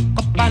 they pack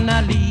up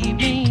and leave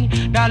me.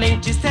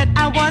 Darling, she said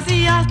I was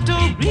yours to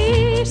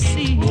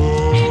receive. Oh,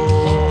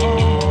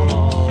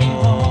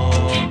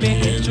 me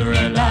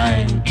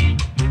Israelite.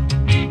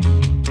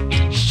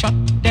 Shut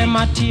them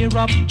a tear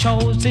up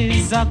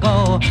choices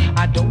ago.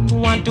 I don't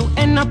want to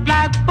end up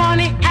like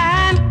Bonnie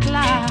and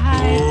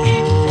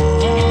Clyde.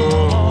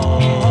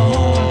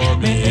 Oh,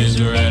 me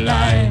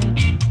Israelite.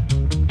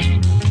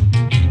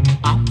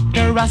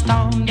 After a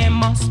storm, there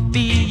must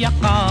be a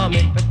calm.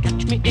 If you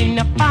catch me in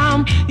the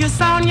palm, you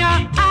sound your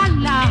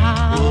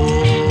alarm.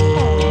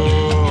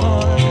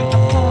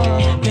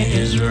 Oh, me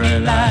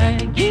Israelite.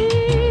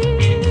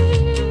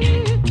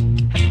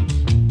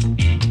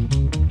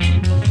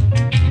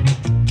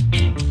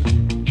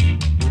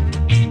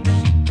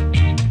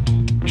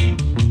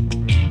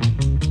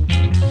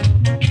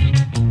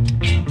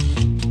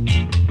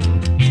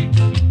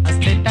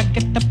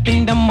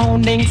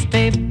 Morning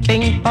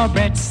stepping for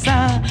bread,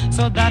 sir,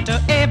 so that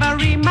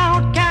every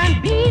mouth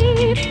can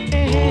be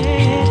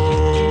fed.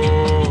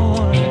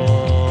 Oh,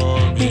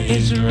 the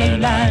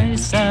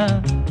Israelites,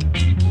 sir.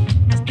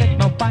 I said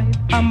my wife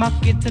and my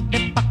kids at the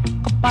back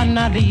up and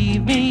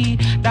leave me.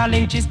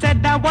 Darling, she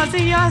said I was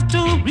yours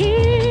to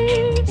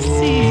receive.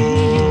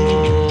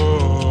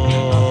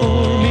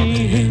 Oh, me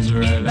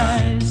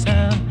Israelites,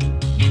 sir.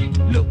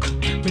 Look,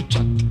 me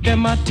chuck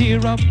them a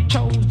tear up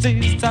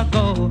choices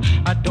ago.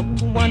 I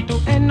don't want to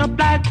end up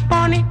like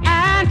Bonnie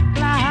and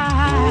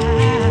Clyde.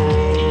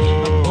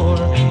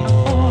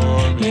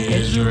 Oh, the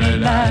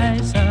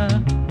Israelites.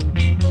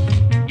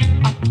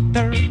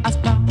 After a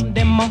storm,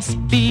 there must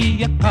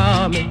be a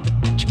calm. If you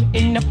catch me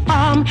in the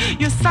palm,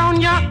 you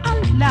sound your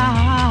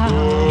alarm.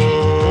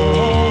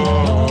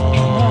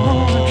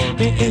 Oh,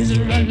 the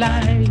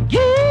Israelites.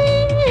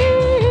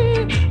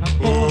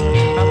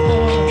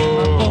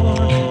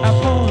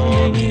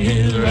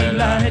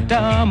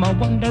 I'm a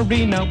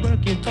wandering, I'm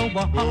working so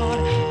hard.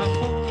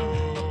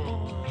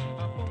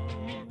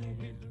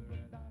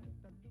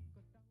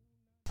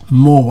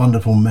 More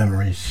wonderful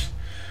memories.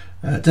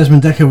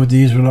 Desmond Dekker with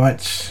the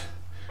Israelites.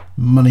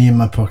 Money in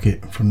My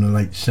Pocket from the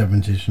late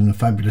 70s from the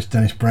fabulous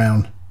Dennis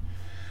Brown.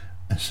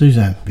 And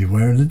Suzanne,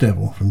 Beware of the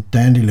Devil from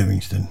Dandy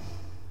Livingstone.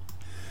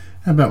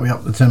 How about we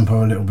up the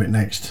tempo a little bit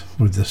next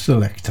with the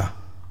Selector.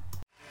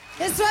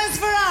 This one's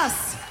for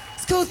us.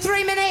 It's called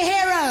 3 Minute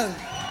Hero.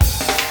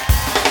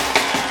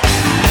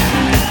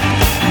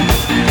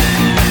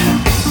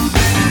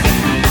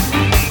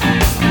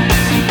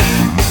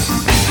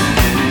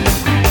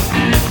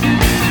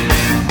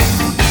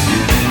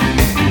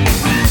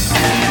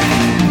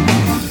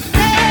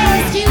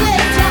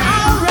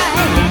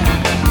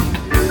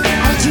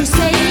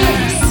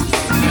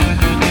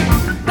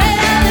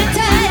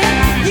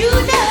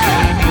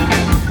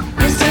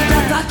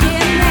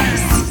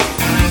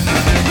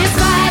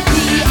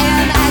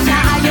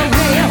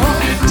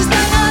 Just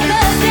don't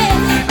understand.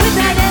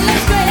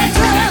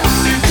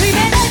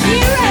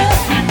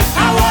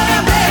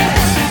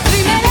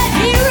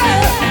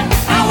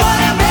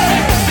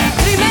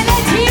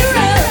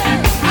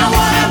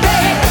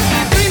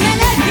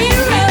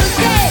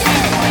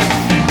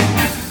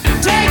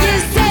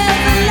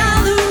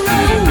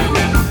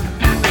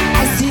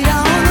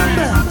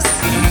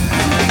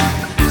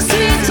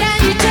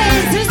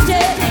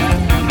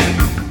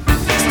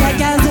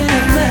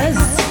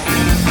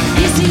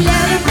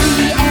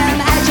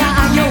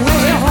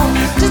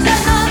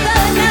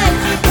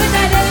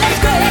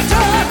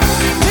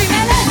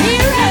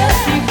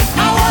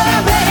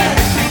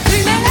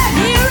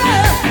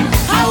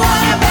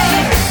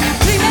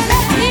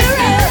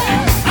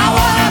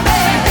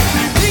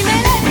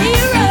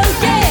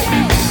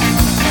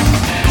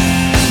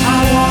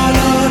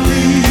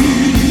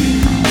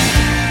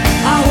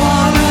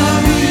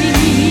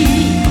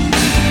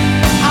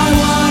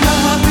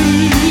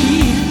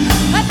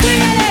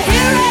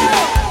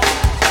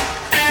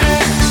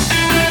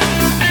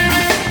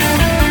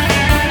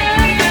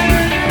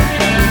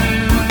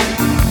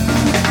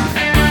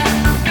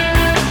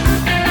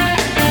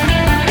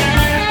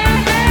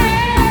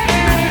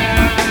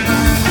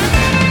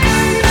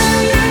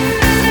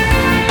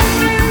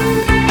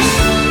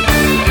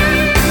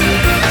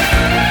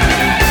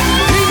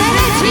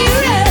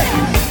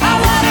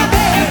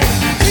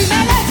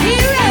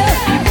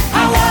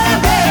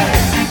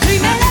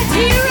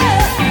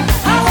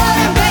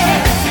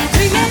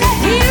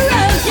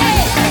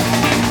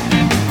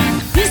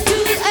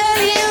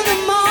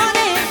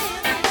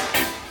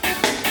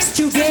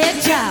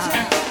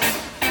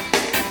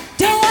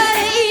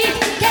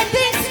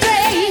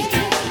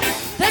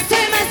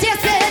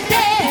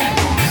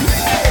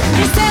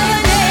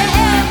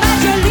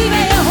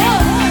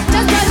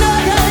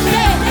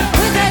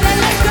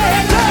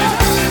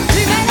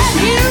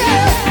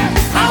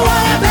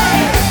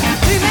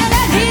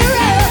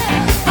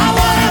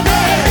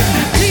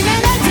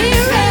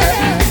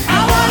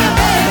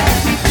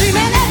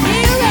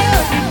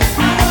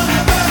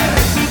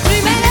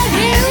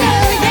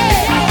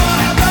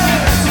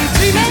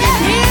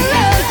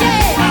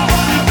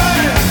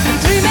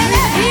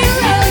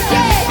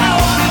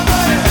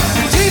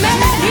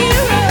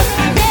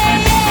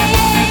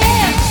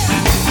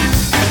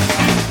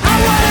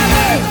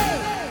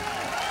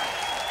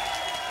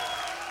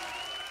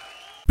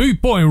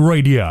 Boot Boy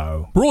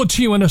Radio, brought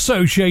to you in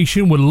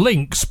association with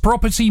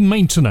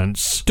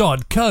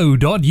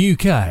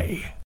linkspropertymaintenance.co.uk.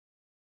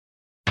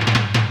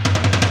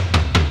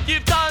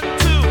 You've done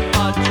too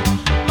much,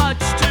 much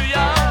too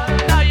young.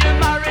 Now you're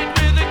married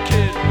with a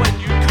kid when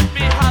you could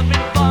be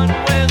having fun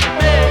with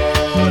me.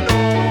 Oh no,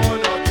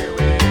 no, give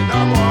me no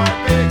more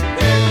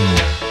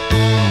picnic.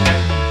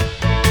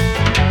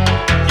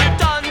 You've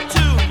done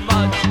too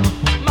much,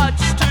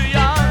 much too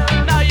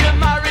young. Now you're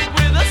married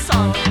with a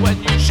son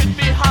when you should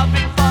be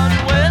having fun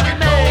with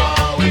me.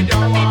 We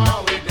don't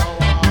want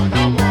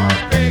no more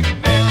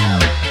picnic.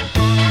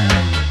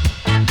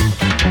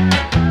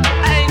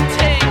 Ain't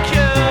take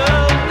you,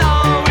 no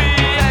we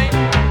ain't.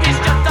 He's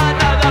just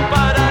another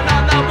burden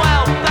on the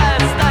welfare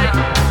state.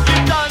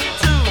 You've done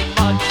too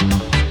much,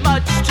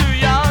 much too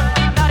young.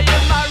 Now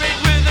you're married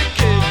with a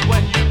kid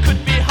when you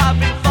could be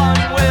having fun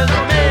with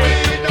me.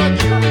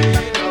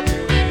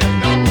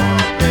 No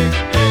more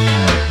picnic.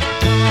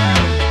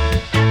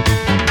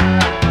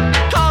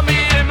 Call me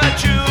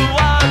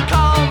immature,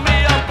 call me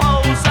a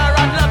poser.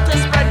 I'd love to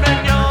spread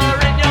manure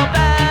in your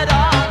bed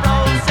of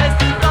roses.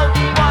 Don't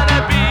wanna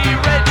be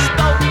rich,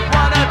 don't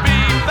wanna be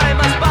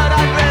famous, but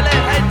I'd really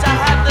hate to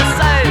have the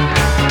same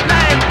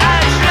name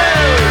as you.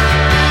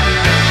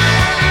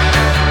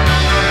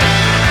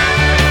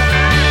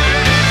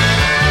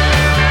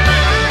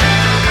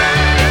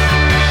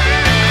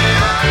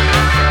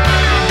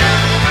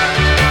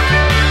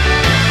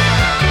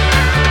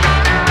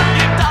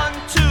 You've done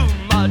too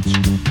much,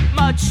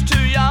 much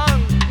too young.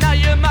 Now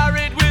you're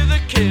married with a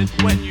kid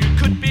when you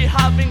could be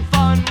having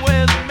fun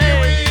with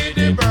me.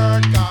 The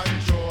bird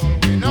control,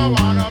 we don't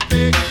want a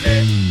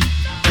picnic.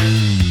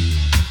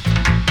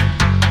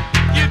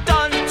 You've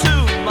done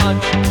too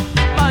much,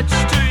 much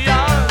too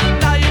young.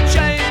 Now you're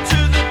chained to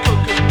the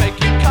cooker,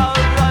 making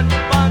currant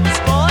buns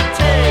for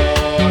tea.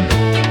 Oh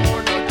no,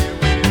 no,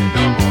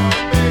 no more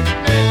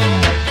picnic.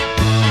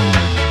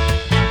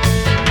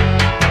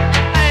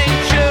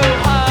 Ain't you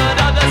heard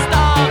of the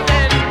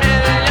starving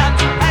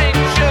millions?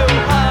 Ain't you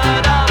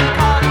heard of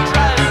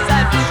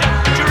contraception?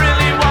 Do you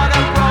really want a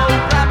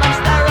program of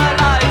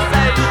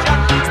sterilization?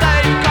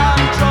 State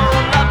control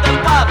of the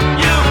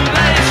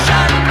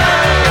population. No,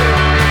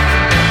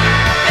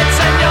 it's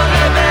in your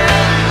living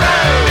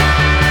room.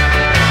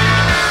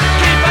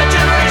 Keep a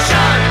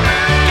generation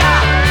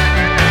gap.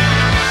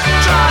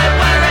 Try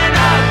wearing a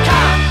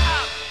cap.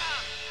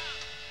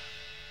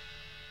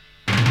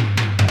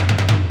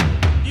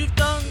 You've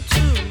done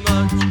too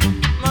much,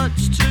 much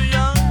too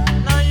young.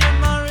 Now you're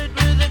married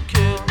with a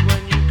kid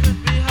when you could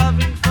be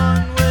having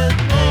fun with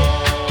me. Oh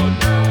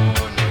no,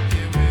 no,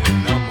 give me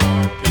no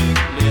more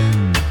picnic.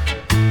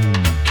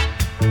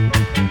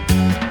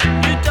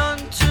 You've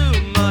done too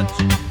much,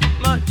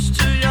 much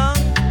too young.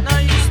 Now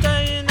you're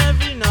staying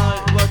every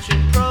night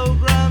watching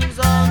programs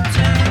on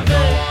TV.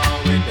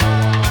 We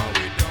don't want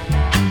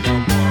no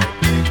more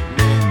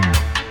picnic.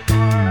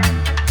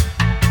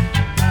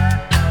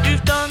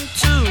 You've done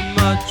too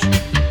much,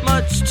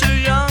 much too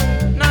young.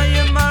 Now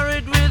you're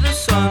married with a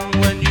son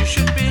when you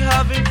should be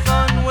having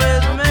fun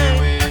with me.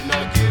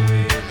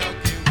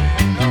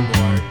 No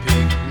more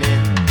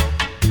picnic.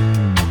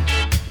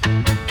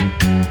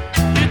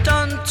 You've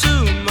done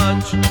too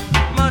much,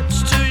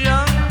 much too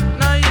young.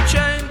 Now you're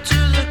chained to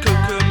the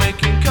cooker,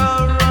 making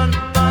currant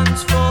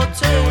buns for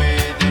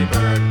tea. The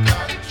bird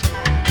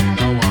control, we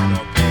don't want no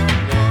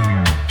picnic.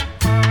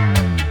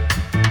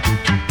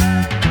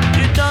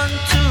 You've done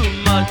too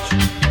much,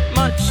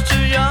 much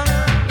too young.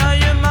 Now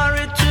you're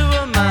married to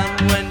a man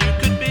when you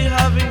could be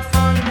having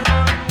fun.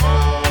 Oh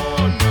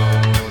no, no,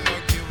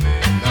 give me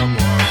no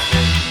more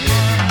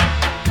picnic.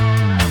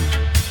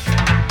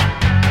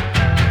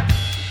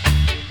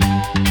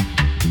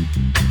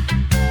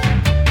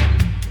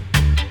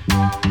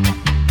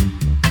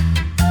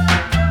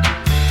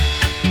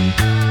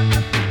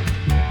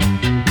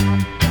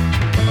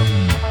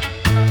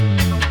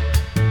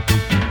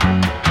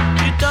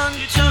 You've done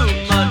too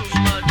much.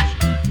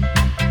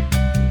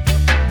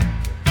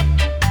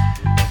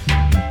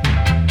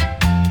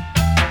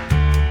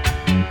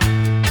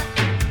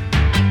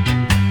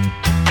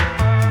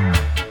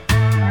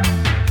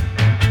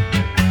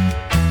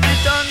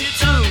 You've done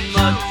too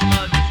much,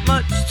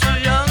 much too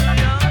young.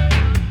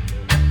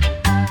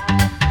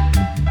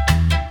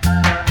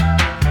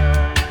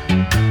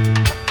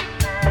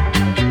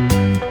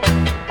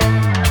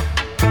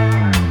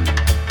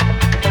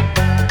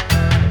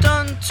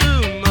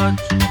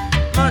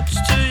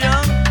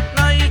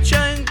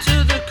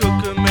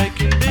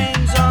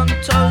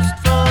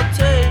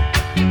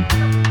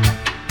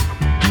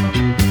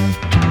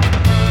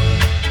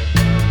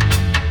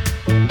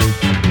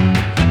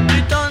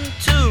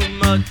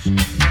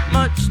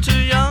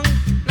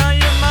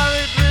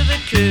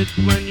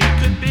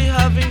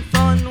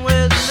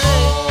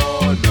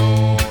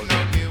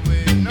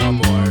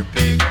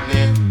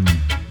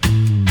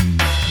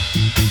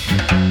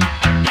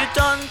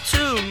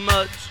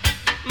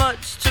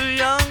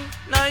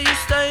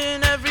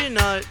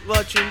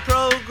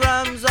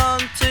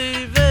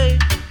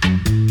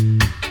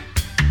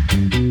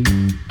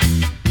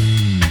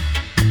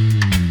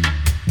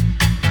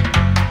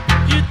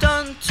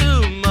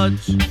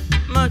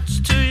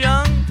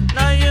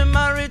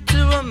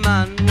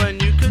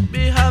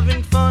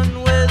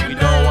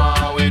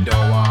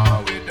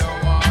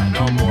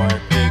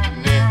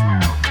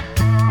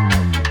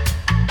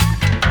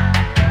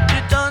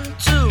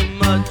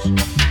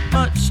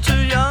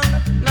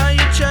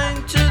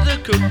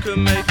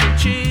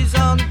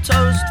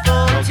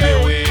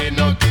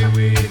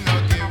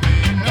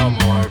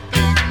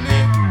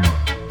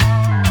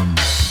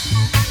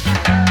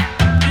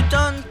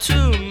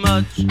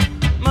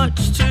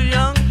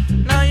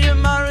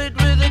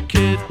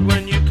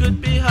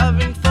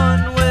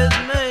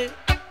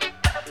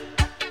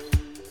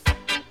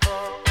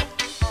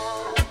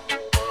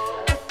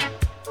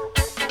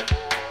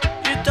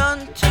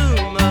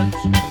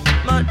 much,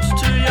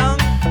 much too young.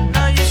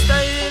 Now you're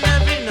staying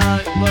every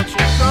night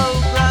watching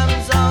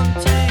programs on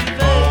TV.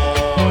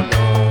 Oh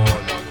no,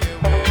 don't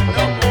give me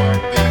no more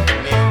big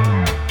men.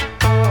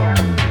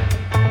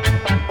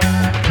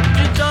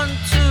 You've done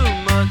too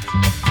much,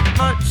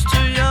 much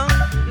too young.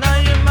 Now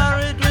you're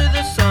married with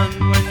a son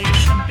when you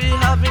should be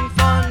having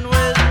fun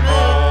with me.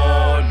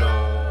 Oh no,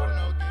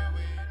 don't give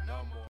me no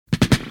more.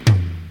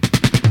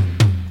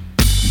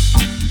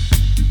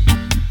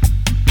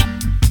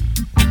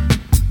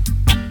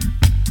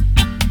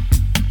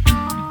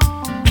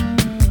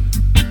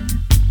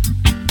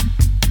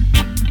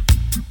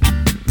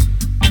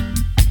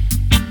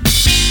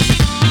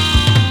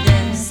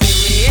 Them say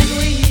we in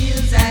we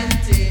heels and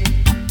ting.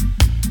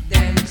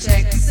 Them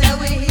check say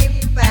we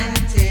hip and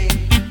ting.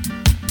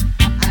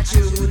 I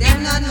true them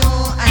not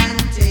know and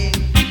ting.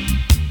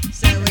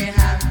 So we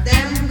have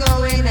them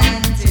going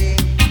and ting.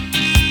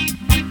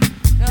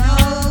 No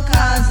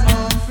Cosmo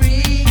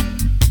free.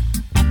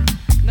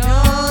 No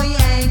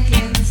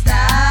yanking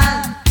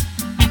style.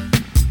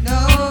 No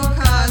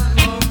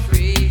Cosmo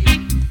free.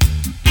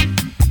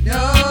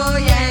 No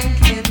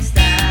yanking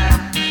style.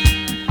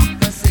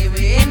 Cause say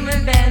we in we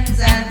Benz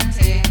and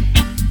ting.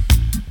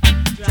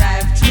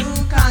 Drive through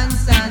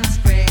Constant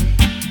Spring.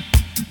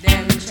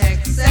 Them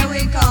checks say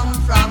we come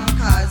from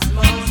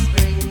Cosmo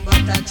Spring.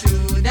 But I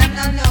true them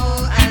no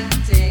know and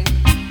ting.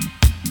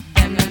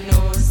 Them no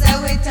know say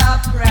we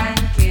top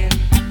ranking.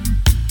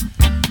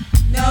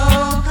 No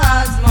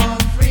Cosmo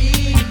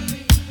free.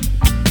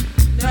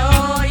 No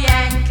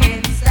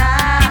yanking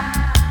style.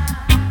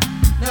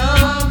 No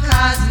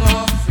Cosmo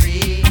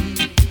free.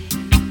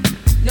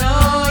 No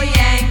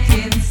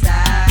yanking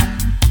style.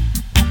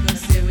 Cause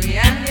say we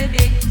and the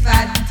big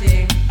fat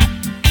thing.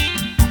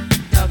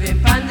 Dubbing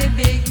pon the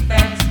big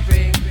bed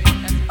spring.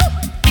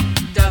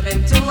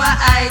 Dubbing to a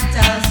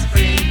ital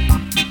spring.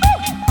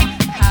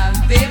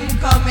 Have him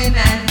coming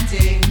and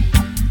ting.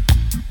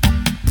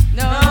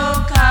 No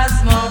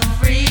Cosmo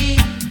free.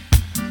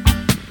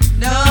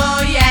 No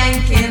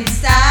yanking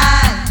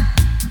style.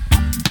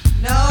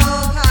 No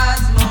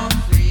Cosmo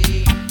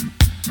free.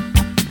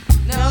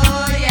 No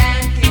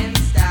yanking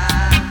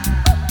style.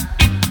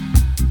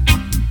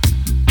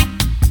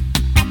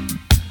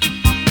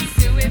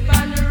 See we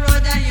on the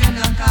road and you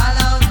no call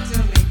out to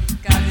me.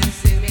 Cause you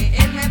see me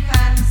in my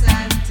pants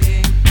and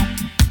ting.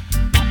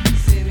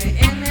 See me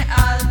in my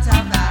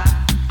altar back.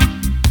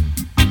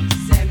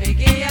 Say me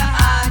give you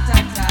heart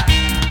attack.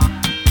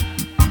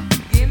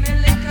 Give me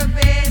little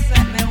bass,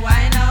 let me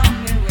wind up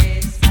my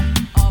waist.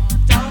 Up,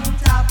 down,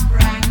 top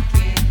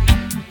ranking.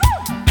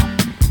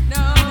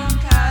 No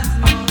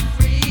Cosmo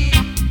free.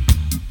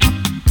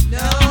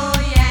 No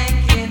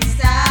yanking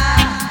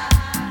style.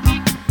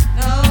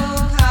 No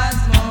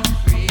Cosmo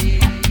free.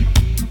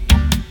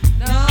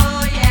 No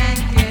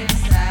yanking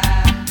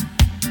style.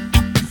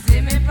 See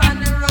me on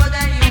the road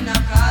and you no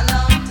call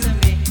out to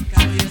me.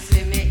 Cause you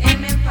see me in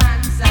my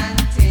pants and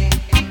ting.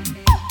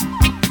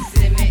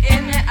 See me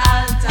in my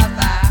altar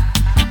back.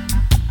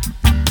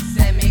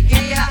 Say me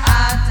give you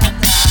heart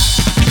attack.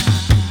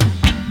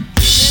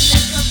 Give me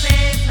little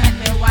bass, make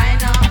me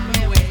wind up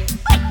my waist.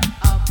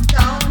 Up,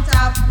 down,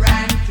 top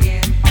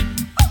ranking.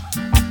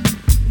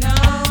 No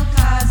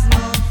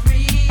Cosmo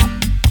free.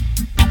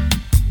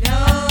 No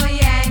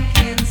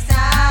yanking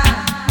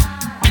style.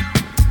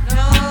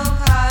 No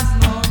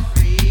Cosmo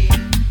free.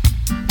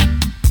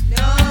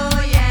 No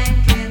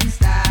yanking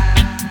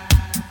style.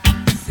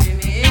 See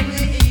me in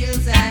the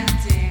heels and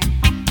ting.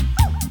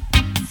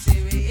 See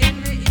me in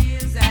the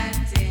heels and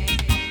ting.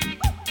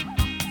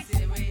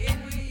 See me in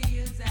the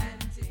heels and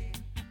ting.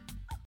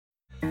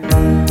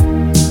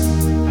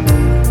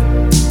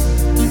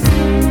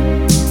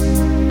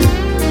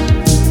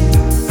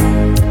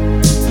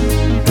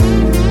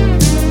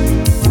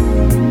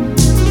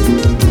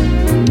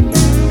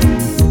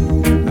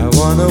 I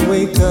wanna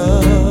wake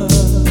up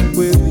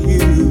with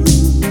you.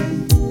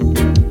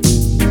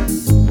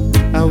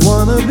 I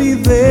wanna be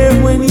there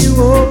when you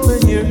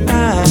open your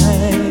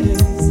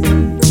eyes.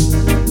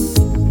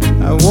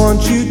 I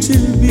want you to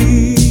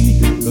be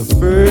the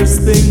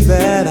first thing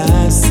that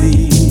I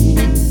see.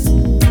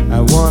 I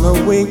wanna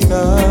wake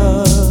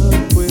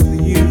up with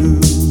you.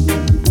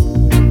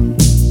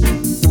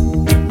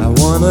 I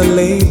wanna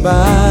lay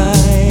by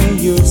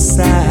your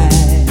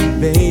side,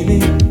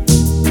 baby.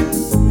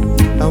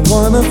 I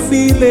wanna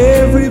feel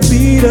every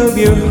beat of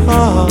your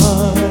heart.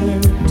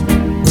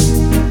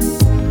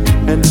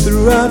 And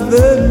throughout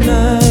the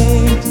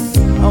night,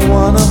 I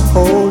wanna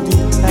hold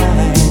you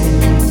tight.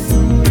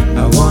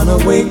 I wanna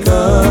wake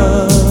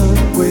up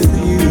with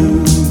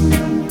you.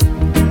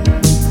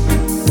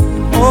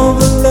 All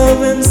the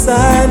love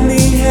inside me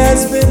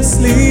has been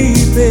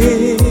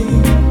sleeping,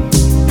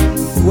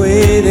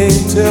 waiting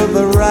till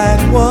the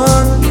right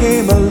one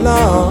came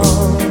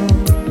along.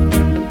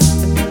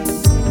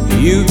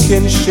 You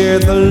can share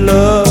the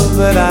love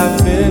that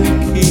I've been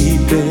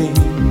keeping,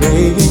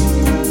 baby.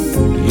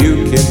 You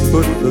can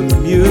put the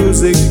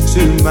music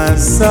to my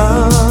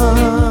song.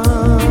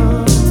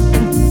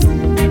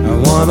 I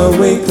wanna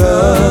wake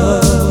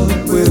up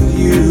with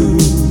you.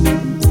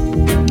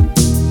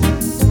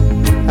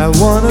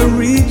 wanna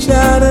reach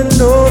out and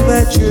know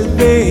that you're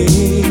there.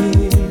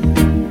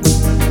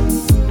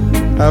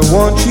 I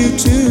want you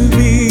to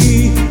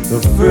be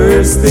the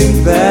first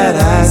thing that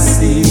I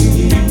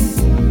see.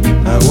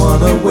 I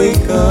wanna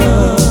wake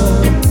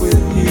up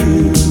with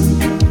you.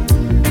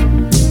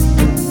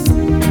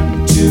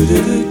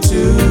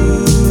 Do-do-do-do-do-do.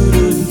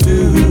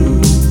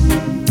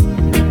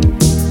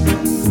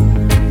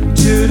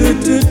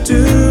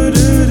 Do-do-do-do-do-do-do.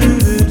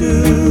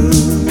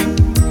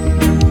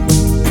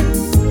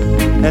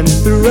 And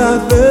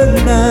throughout the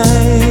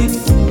night,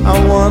 I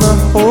wanna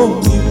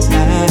hold you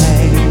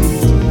tight.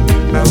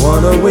 I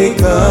wanna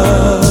wake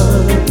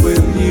up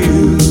with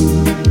you.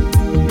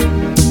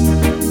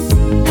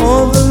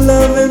 All the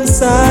love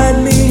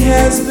inside me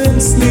has been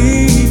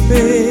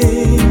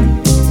sleeping,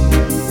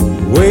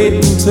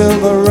 waiting till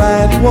the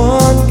right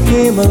one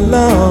came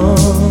along.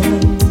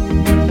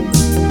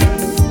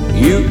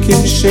 You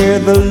can share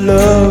the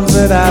love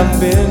that I've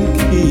been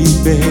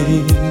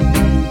keeping.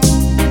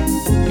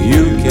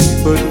 You can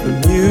put the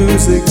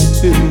music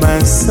to my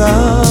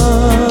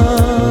song.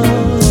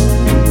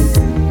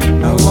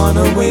 I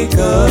wanna wake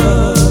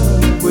up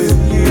with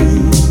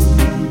you.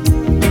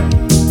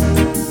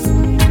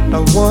 I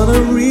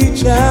wanna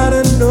reach out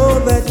and know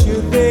that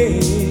you're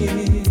there.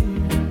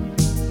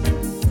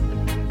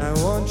 I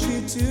want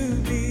you to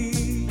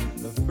be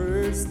the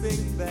first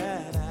thing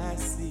that I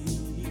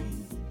see.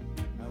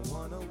 I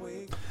wanna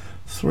wake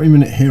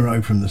 3-minute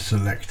hero from the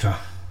Selector.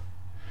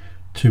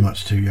 Too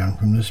Much Too Young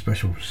from the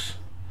Specials.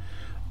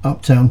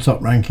 Uptown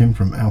Top Ranking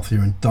from Althea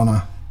and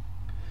Donna.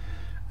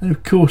 And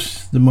of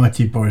course the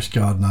mighty Boris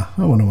Gardner,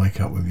 I Want to Wake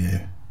Up With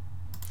You.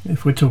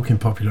 If we're talking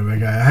popular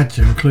reggae, I had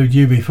to include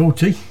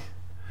UB40.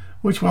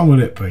 Which one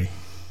will it be?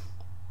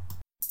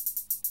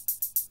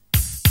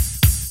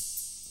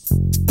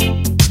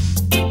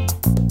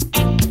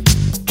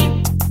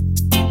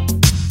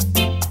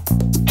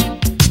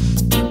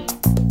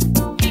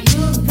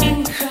 You've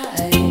been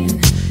crying,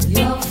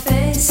 your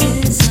face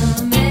is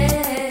a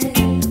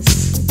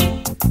mess.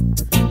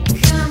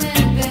 Come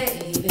in,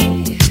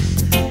 baby,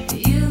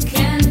 you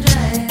can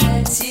dry the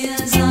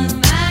tears on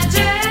my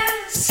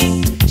dress.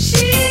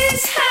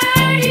 She's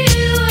hurt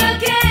you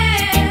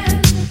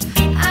again,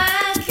 I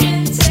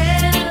can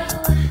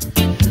tell.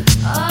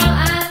 Oh,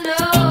 I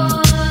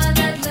know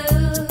that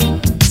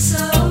looks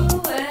so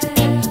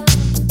well.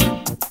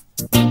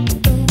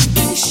 Don't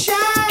be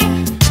shy,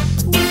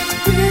 we've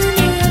been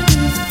here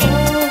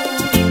before.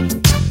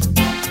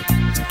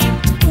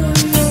 Pull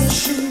your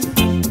shoe,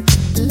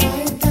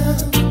 lie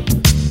down,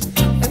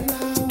 and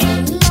I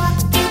will lock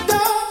the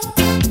door.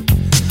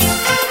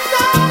 And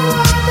no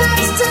one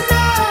has to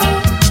know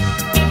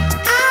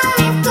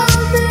I've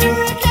come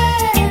here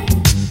again.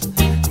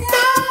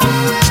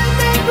 Knowing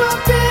it will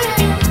be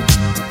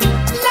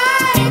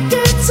like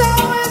it's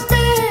always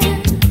been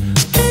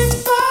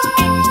before.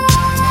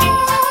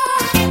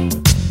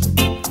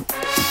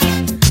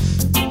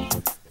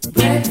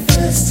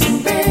 Breakfast in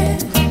bed,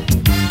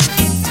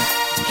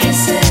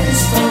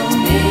 kisses from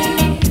me.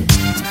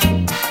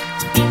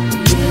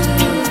 You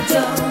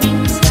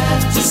don't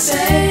have to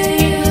say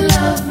you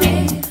love me.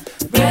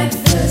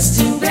 Breakfast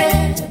in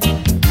bed,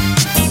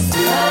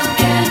 love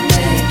can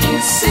make you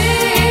sing.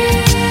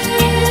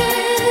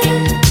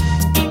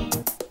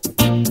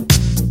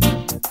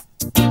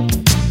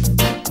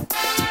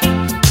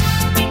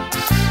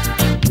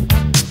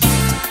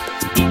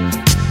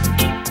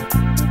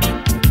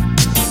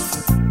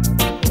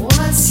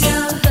 What's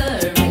your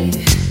hurry?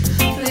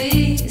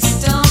 Please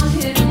don't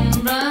hit and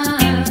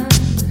run.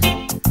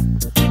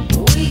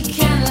 We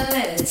can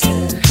let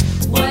her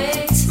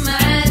wait,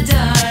 my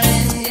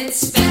darling.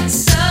 It's been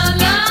so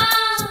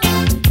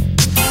long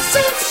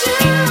since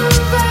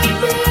you've been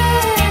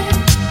here.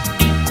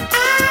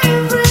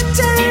 I've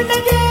returned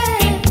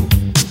again.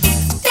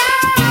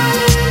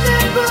 Darling,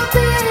 it will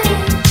be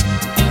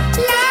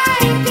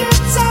like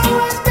it's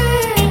always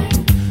been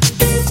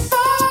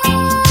before.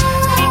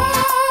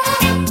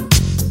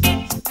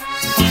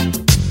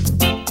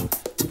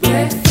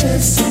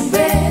 Breakfast in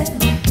bed,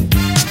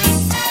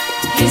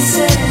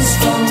 kisses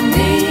from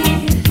me.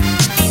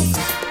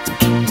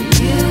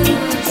 You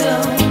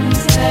don't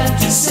have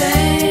to say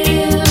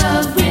you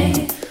love me.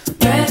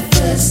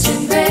 Breakfast in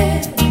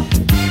bed,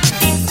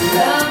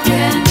 love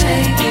can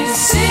make you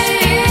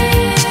sing.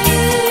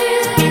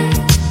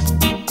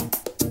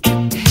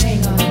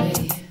 Hang on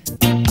me.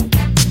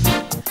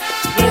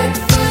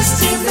 Breakfast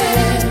in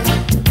bed,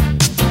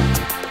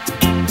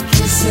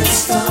 kisses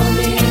from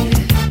me.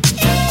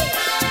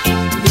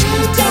 You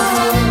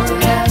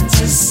don't have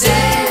to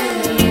say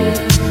you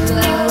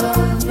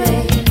love me.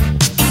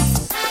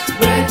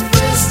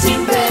 Breakfast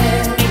in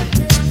bed,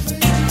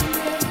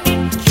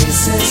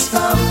 kisses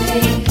from me.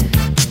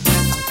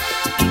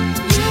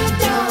 You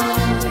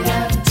don't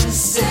have to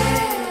say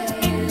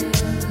you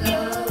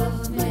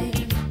love me.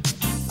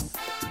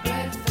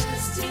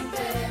 Breakfast in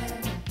bed,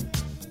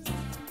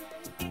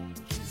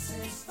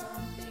 kisses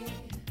from me.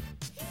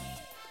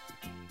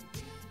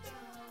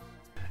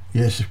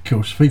 Yes, of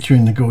course,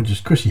 featuring the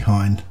gorgeous Chrissie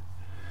Hynde.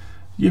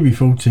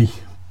 UB40,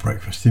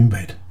 Breakfast in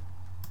Bed.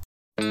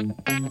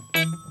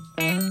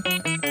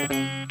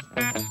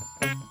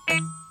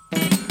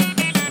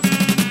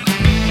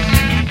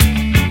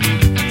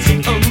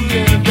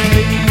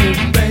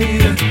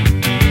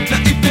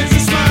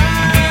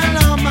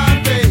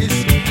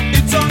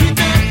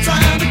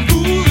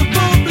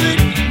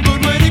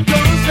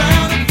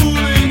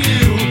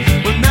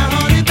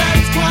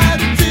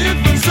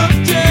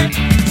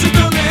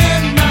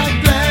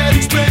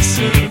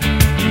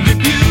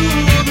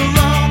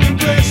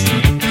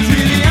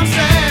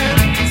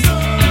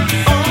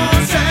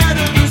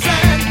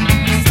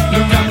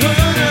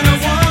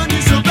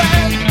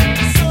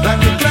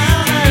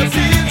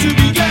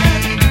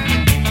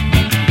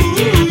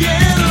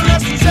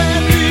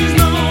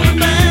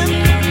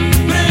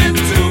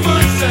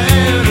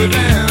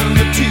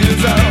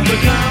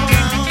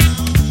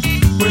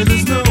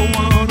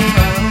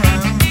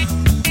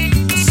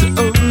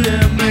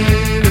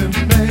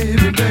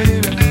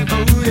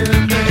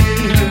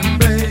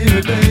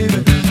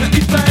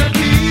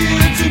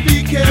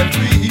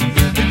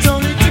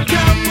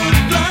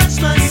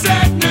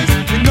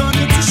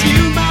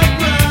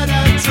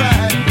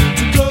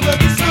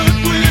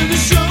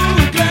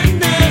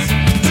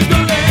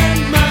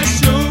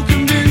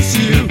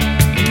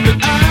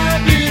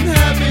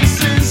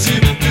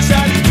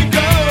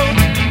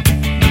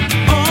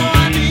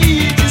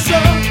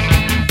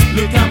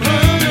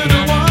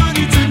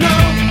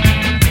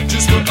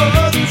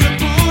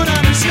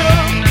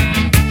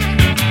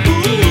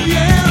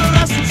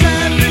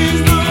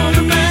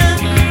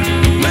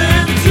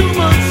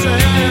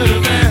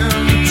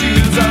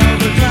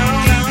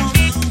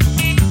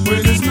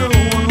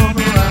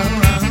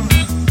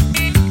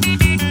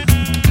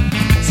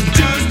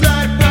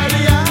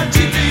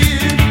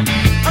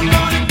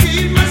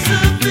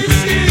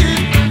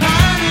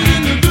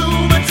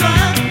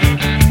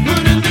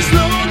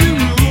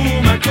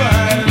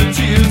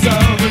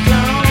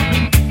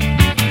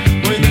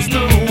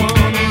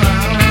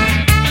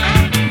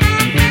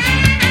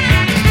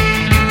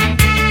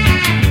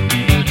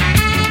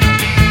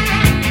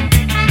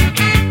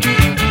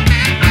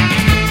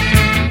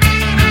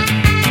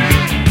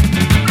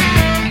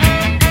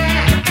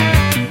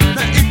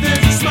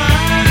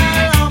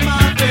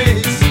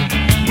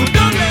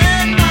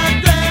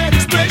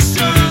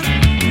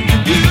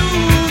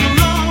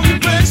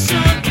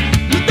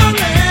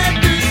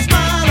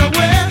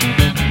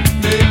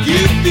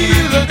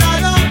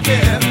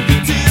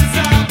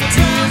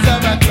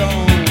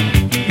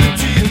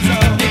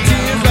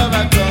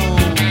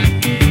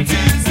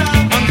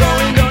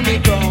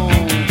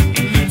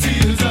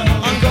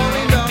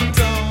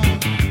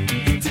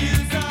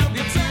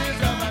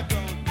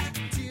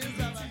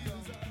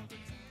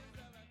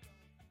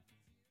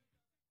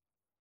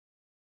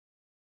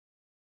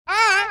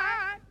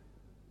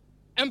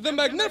 and the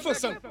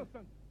magnificent.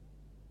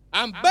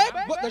 I'm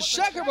back with the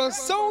shaker of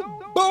soul,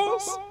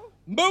 boss,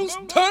 most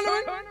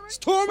thundering,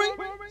 storming,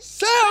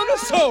 sound of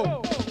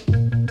soul.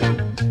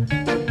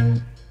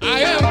 I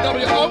am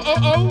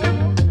W-O-O-O,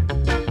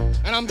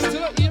 and I'm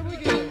still here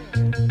again.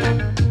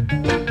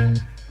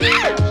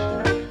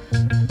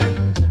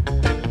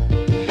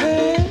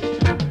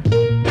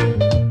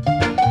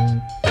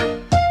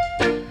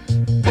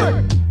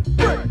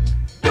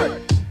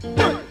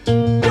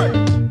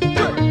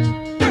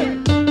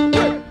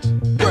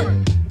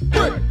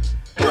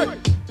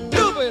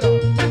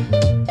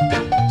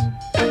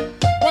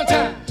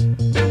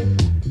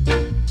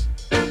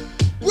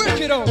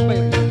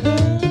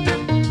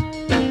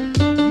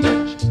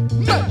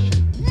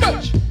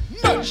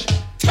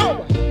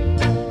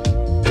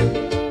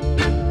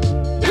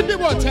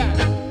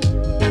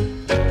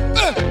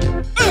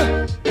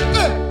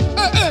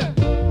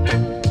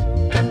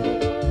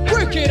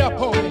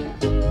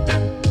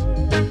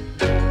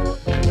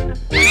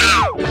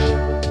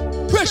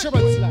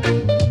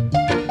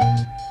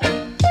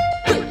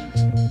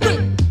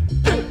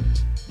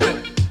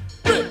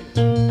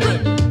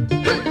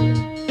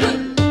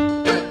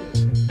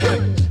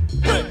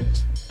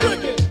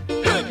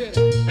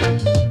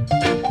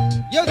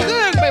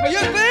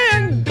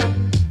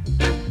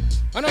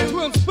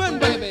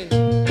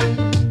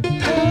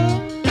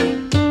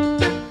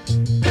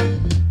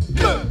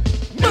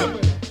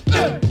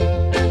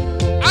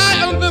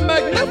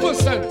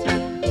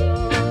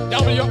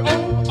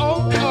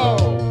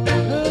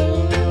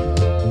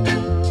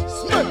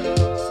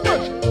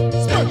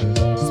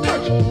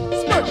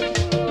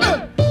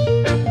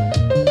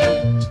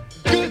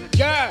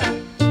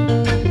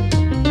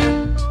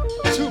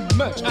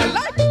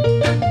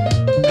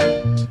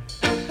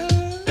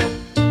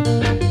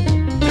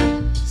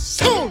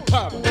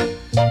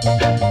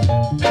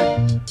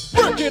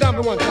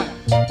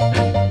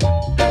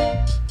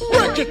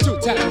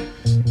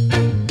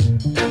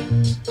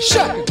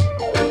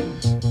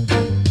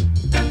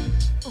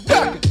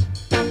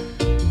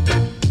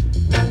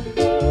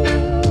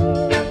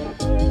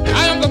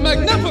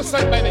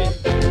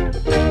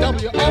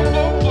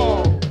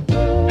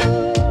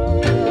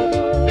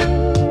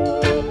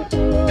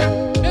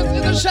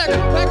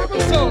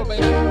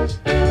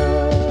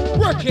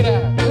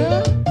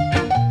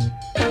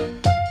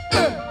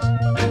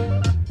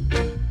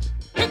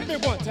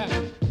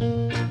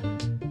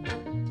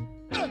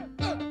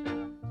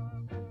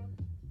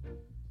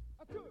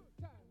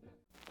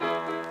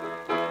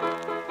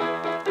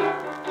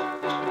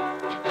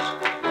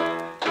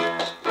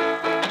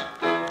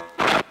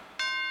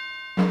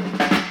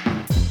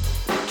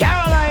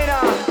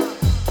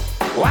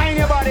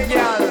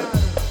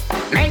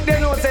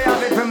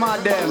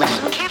 with them. Oh,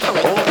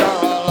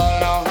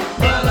 Carolina.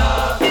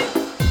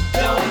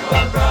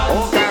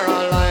 Oh,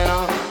 Carolina.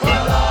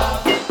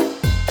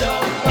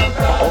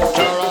 Oh,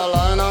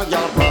 Carolina,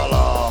 girl, pull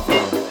off.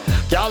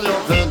 Girl, you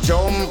feel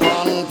jump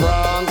and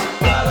prance.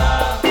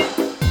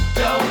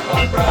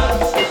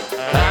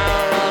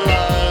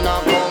 Carolina,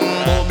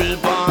 come bubble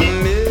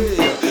pon me.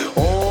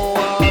 Oh,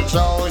 watch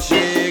how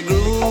she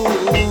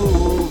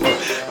groove.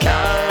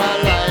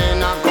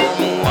 Carolina,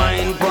 come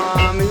wine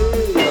pon me.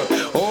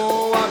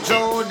 Oh, watch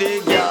how the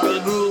girl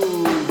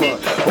groove.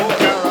 Oh,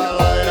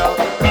 Carolina.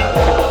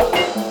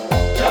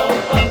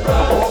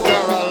 Oh,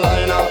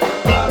 Carolina.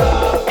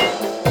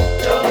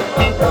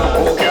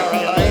 Oh,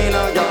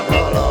 Carolina, girl,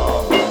 pull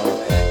off.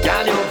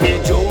 Girl, you feel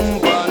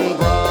jump and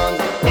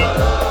prance.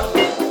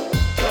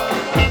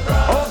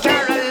 Oh,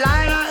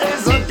 Carolina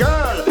is a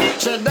girl.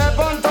 She dead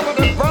on top of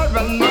the world,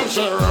 but now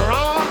she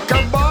rock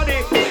her body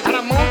and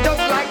I move just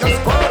like a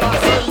squirrel. I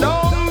said,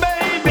 "Don't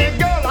baby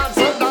girl," I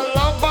said, "I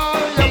love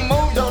how you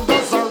move. You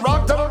just a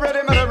rock to the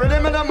rhythm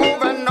and the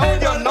move, and know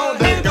you know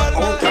they got."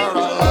 Oh,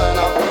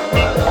 Carolina.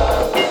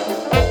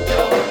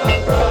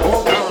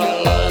 Oh,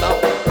 Carolina.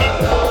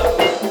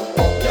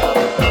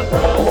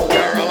 Oh,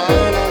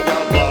 Carolina,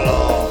 girl, pull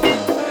off.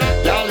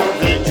 Girl, you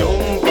feel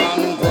jump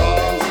and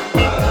prance.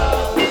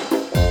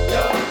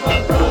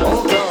 Oh,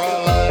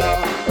 Carolina.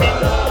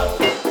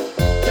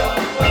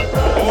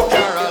 Oh,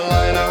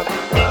 Carolina.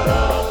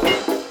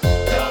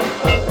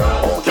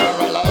 Oh,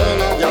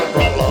 Carolina, girl,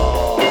 pull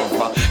off.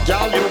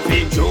 Girl, you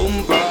feel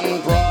jump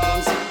and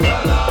prance.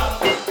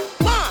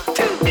 1,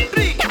 2,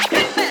 3,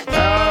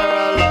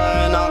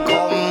 Carolina,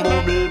 come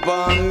bubble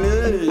pon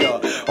me.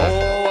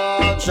 Oh,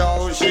 watch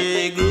how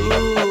she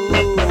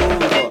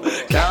groove.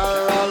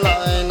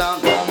 Carolina,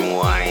 come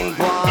wine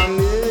pon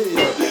me.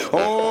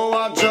 Oh,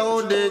 watch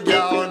how the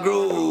girl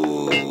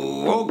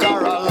groove. Oh,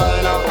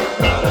 Carolina.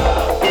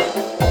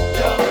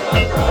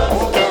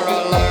 Oh,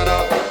 Carolina.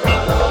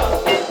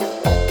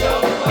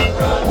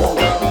 Oh,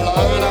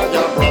 Carolina,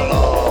 girl, pull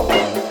off.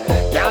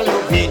 Girl, you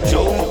feel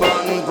jump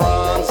and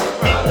prance.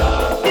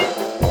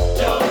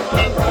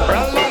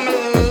 Well, me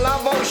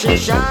love how she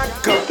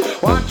shack.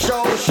 Watch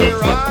how she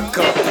rock.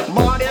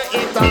 Body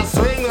it a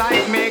swing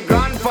like me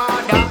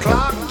grandfather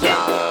clock.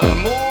 Girl,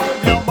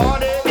 move your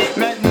body,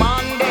 make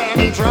man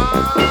them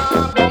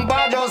drop.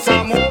 Bumper just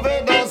a move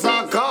it, does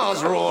a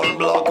cause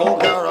roadblock. Oh,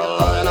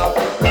 Carolina.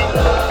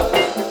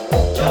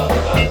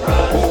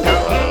 Oh,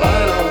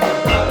 Carolina.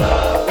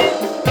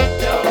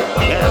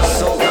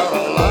 Yes, oh,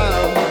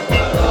 Carolina.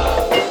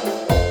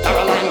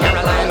 Caroline,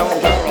 Caroline, oh,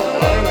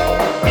 Carolina.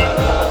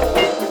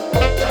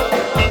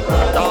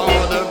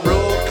 Down the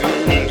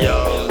Brooklyn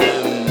girl,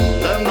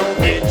 them no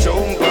fit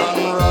jump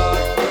and rock.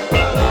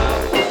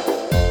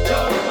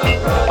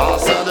 I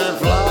said the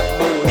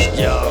Flatbush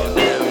girl,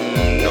 them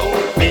no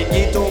fit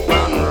get up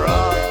and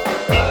rock.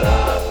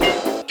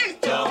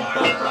 Jump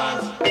and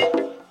rock.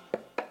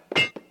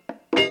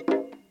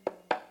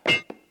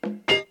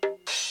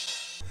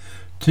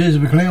 Tears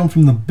of a Clown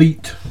from the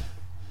Beat.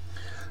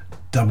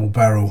 Double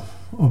Barrel,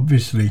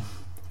 obviously,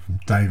 from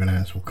Dave and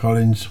Ansel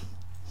Collins.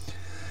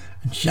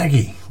 And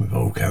Shaggy with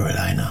Old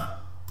Carolina.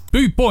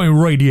 Boot Boy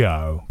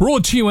Radio,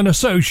 brought to you in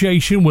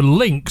association with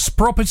Links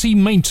Property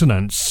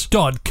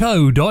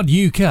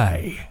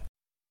Maintenance.co.uk.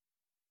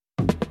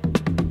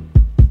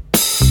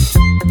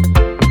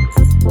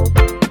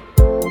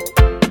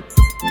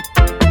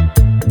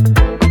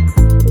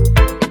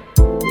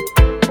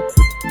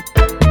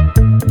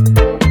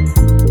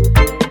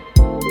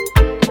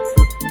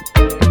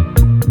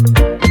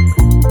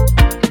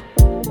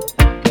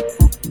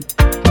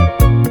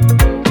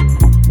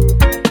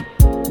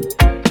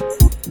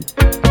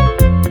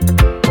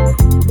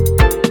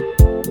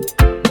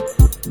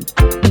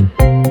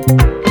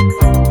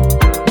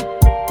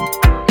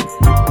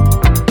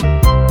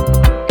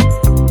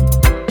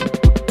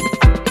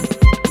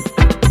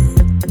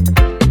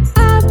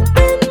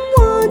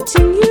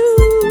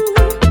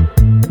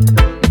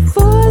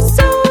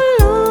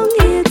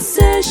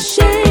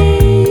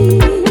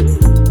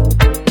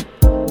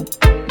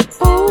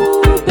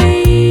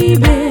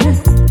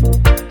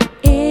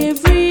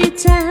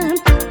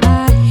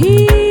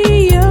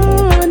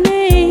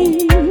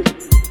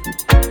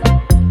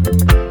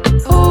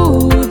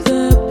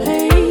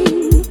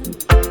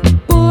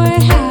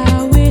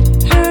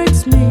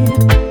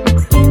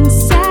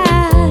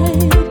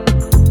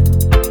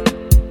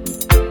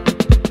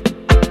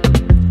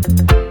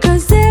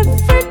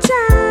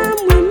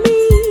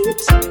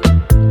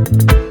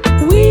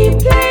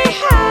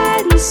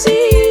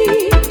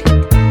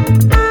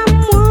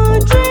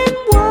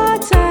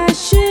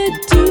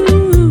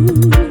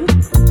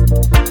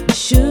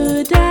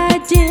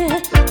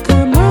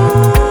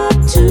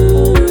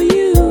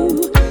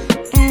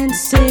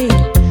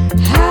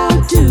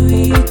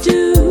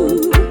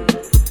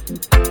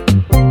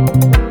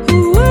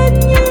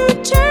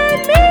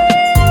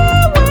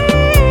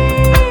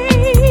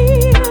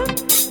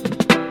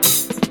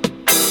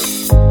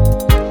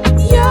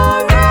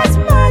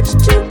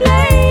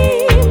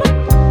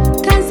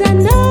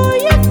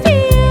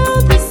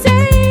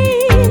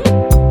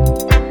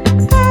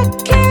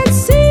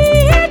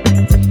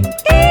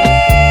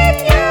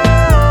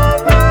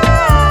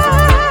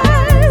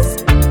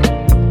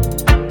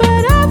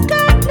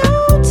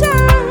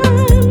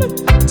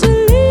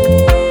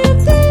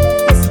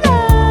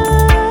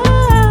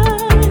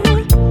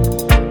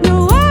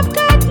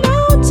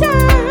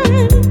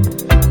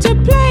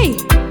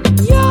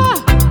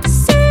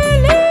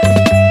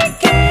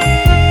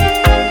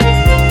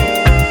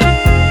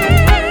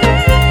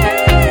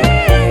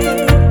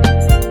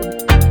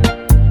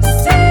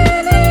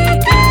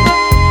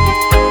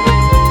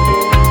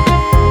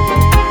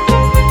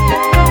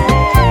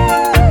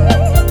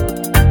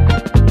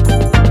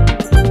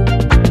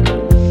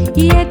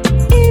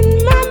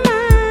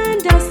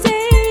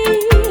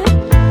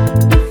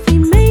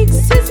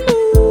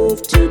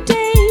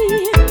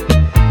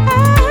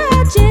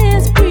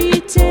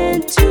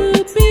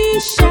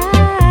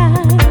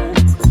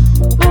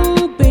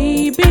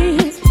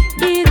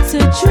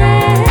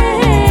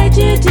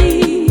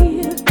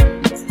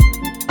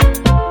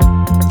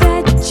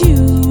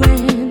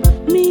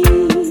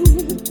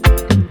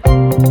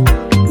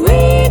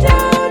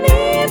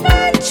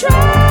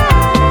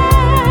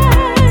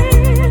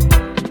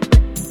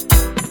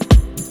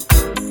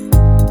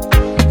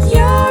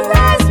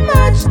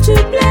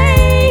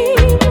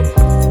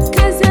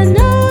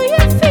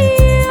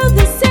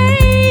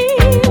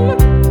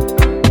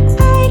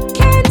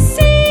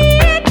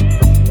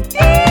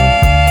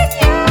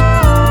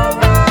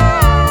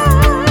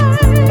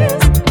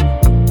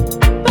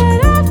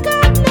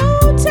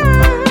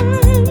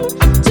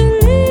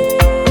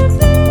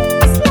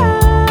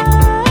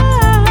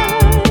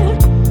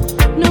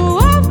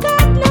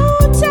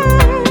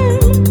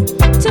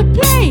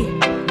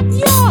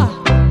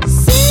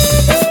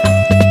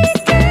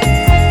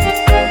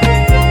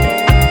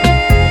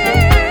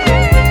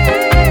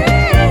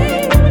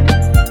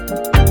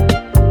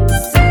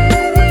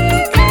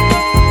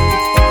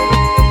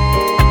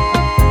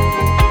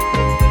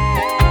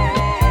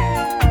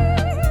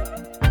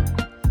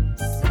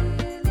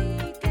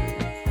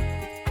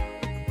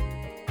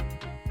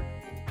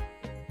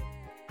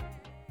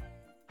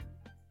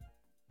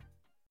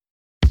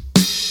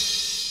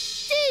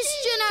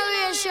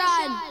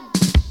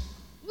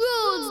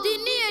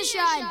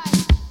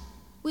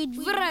 with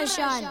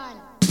version.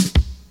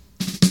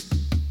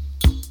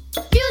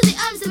 Music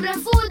and simple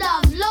food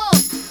of love.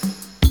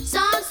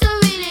 Songs to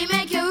really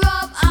make you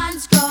rub and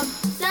scrub.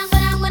 Sang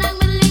badang badang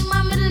biddly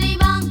bang biddly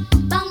bang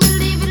bang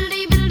biddly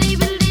biddly biddly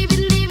biddly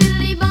biddly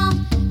biddly bang.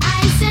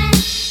 I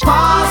say,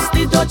 Pass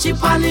the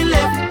dutchie on the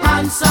left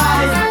hand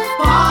side.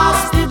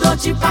 Pass the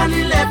dutchie on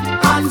the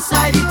left hand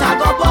side. It a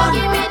go bun.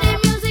 give me the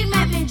music,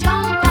 make me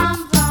jump and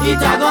from. It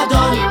a go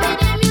done. Give me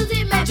the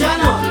music, make me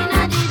Jano. looking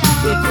at it down.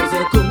 It was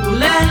a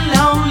cool and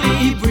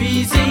lonely,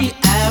 breezy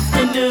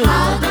afternoon.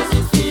 How does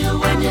it feel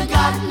when you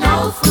got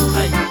no food?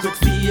 I could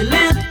feel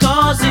it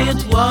cause it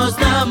was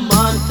the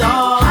month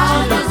of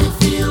How June. does it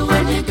feel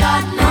when you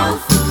got no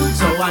food?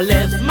 So I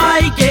left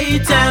my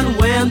gate and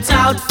went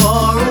out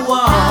for a How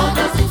walk.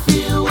 does it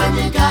feel when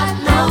you got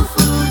no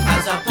food?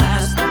 As I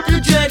passed the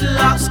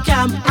dreadlocks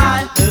camp,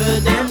 I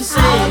heard them How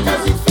say,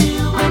 does it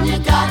feel when you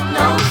got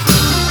no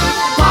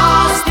food?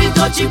 pass the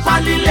dutchie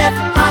on the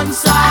left hand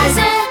side.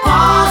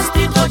 Pass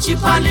the dutchie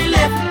on the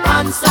left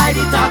hand side.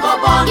 It a go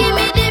bun. Give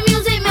me the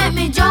music, make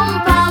me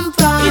jump and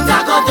from. It a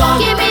go done.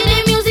 Give me the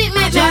music,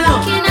 make me Jano.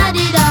 looking at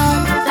it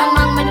down. Sang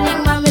bang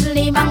middling bang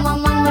middly bang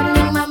bang bang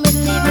middling bang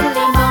middly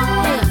middly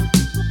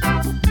bang.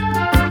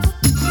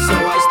 So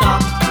I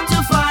stopped to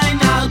find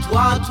out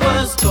what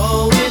was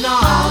going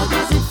How on.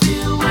 does it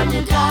feel when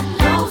you got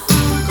no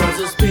food? Cause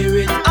the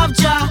spirit of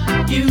Jah,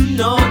 you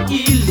know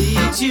he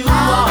leads you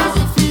How on.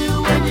 does it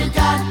feel when you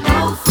got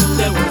no food?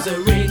 There was a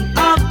ring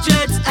of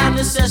jets and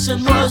the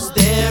session was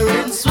there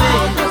in How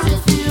swing. does it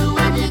feel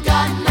when you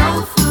got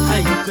no food?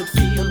 And you could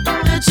feel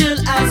the chill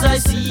as I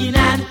seen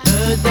and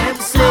heard them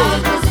How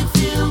say, does it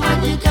feel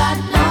when you got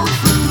no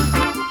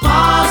food?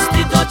 pass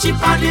the dutchie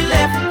on the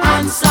left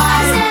hand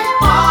side.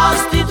 Pass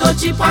the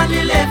dutchie on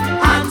the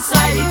left hand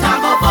side. It a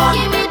go bun.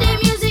 Give me the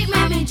music,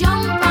 make me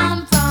jump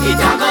and from. It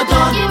a go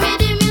done. Give me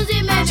the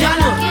music, make me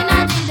Jano. looking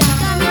at it down.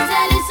 Come me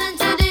say listen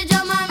to the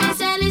drum and me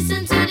say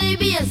listen to the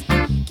bass.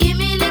 Give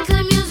me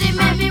little music,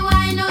 make me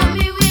wind up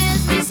me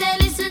waist. Me say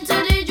listen to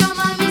the drum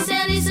and me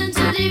say listen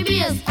to the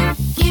bass.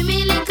 Give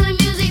me little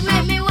music,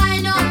 make me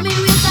wind up me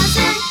waist. I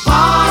say,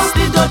 Pass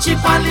the dutchie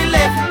on the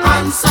left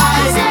hand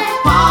side.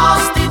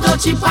 Pass the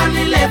dutchie on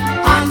the left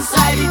hand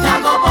side. It a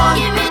go bun.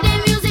 give me the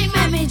music,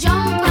 make me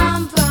jump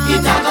and from.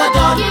 It a go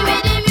done. Give me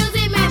the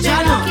music, make me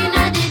Jano. looking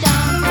at it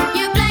down.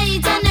 You play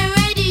it on the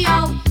radio,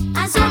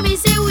 and so me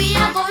say we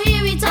a go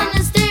hear it on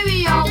the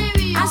stereo.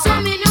 And so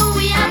me know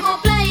we a go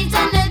play it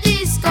on the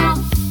disco.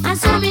 And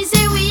so me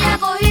say we a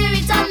go hear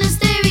it on the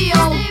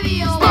stereo.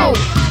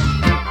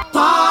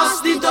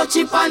 Pass the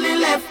dutchie on the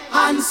left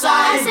hand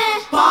side.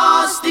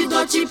 Pass the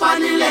dutchie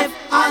on the left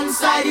hand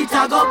side. It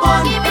a go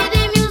bun. Give me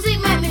the music,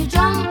 make me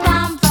jump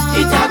and from.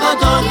 It a go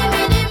done. Give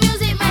me the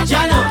music, make me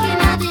Jano.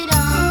 looking at it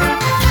down.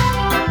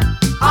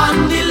 On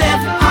the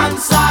left hand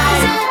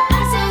side.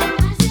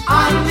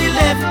 On the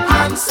left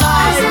hand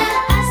side.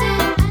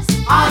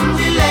 On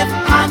the left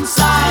hand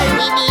side.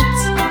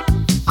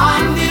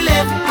 On the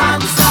left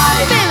hand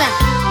side.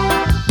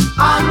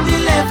 On the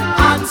left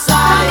hand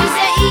side. We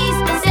say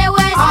east, say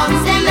west, On the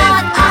say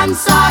left north hand and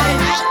side.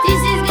 south.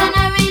 This is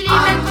gonna really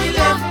On make the me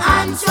left jump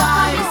hand and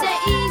side. shout. We say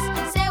east,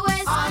 say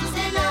west, On the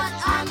say left north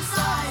hand and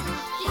south.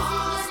 This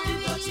is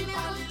gonna really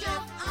make me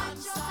jump and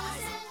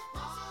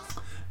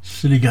shout.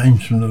 Silly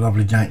Games from the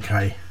lovely Jack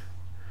Kay,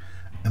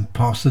 and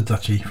Pass the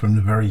Dutchie from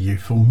the very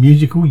youthful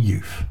Musical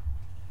Youth.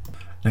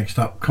 Next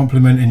up,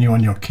 complimenting you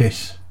on your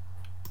kiss,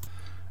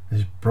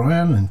 is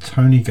Brian and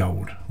Tony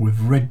Gold with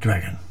Red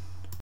Dragon.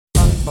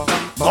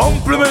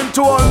 Compliment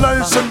to all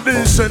nice and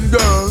decent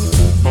girls,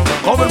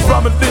 coming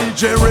from a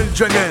DJ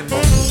Ridge again.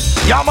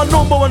 Yeah, I'm a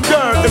 #1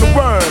 girl in the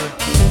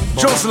world,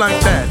 just like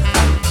that.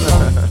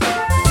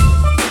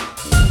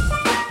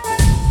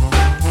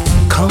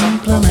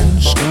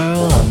 Compliments,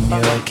 girl, on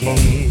your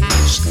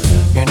kiss.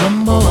 You're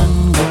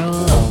 #1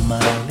 girl on my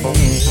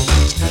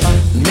list.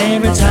 And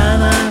every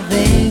time I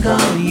think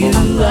of you,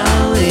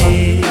 I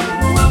wish.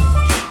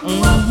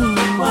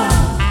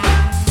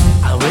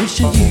 I wish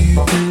that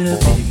you could have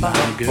been my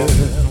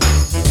girl.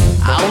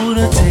 I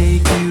wanna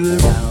take you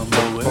around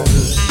the world.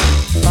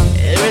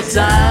 Every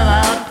time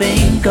I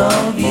think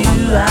of you,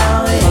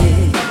 I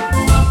wish.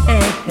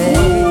 Hey, hey.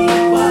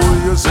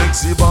 Oh, your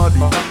sexy body,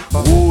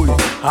 boy,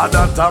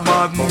 that a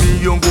mad me,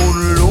 your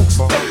good looks.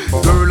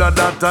 Girl,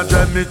 that a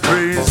drive me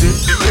crazy.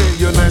 The way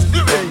you're nice,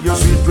 the way you're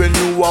sweet when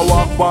you a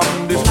walk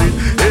on the street.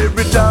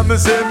 Every time I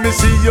say me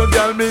see you,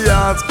 girl, me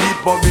heart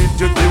keep on beat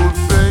your cute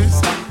face.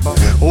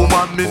 Oh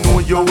man, me know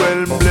you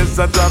well blessed,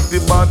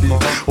 attractive body.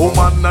 Oh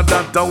man,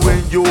 that the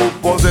way you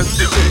possess,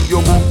 the way you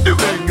move, the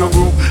way you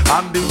groove,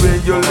 and the way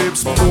your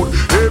lips smooth.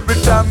 Every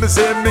time I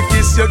say me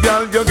kiss you,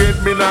 girl, you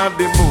get me in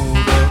the mood.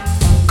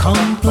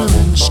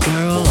 Compliments,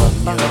 girl,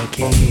 on your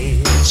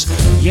kiss.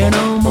 You're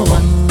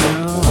 #1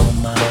 girl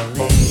on my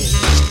list.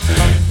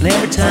 And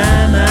every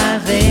time I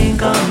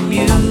think of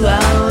you, I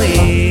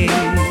wish.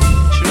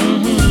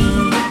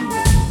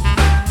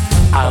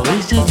 I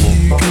wish that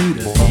you could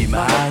be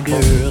my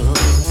girl.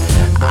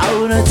 I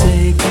wanna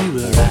take you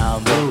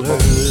around the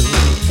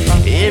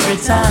world. Every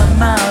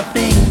time I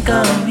think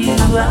of you,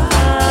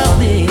 I'll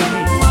be.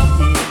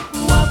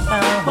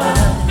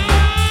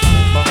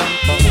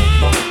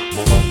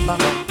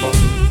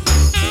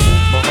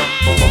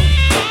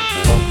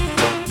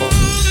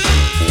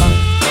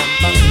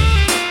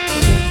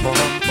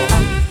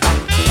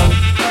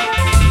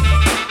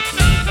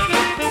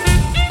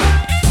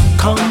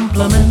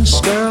 Compliments,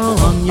 girl,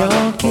 on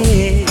your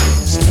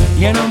kiss.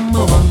 You're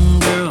number one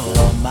girl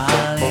on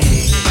my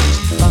list.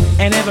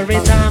 And every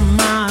time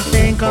I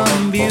think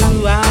of you,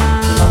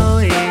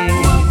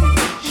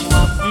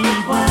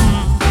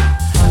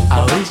 I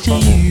wish you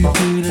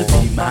could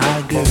be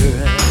my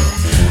girl.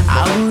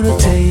 I would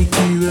take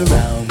you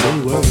around the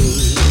world.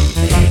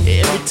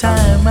 Every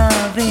time I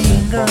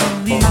think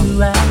of you,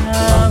 I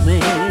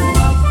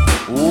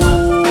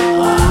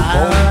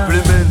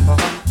Compliment,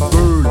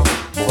 girl,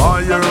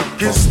 fire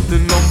kiss the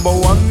number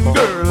one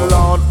girl,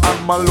 Lord,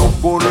 and my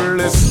love on the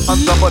list. And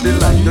somebody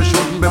like you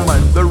should be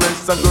mine. The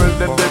rest of girl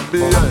that they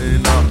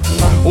behind.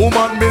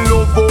 Woman, me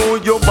love how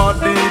your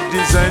body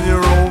design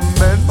your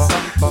romance.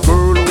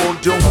 Girl,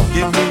 won't you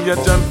give me a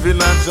chance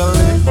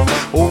financially?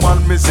 Woman,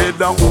 me say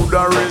that would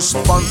a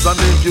response. And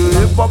if you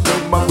ever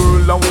beg my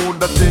girl, I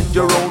would take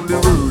you round the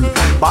world.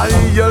 Buy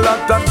a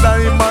lot of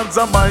diamonds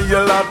and buy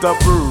a lot of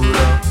pearl.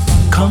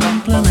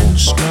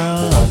 Compliments,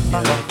 girl,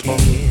 on your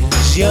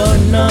kiss. You're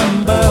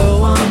number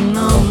one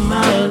on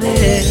my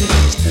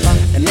list.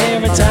 And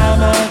every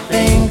time I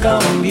think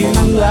of you,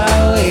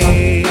 I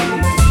wish.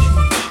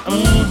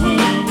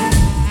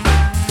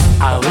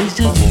 I wish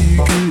that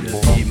you could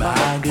be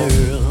my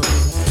girl.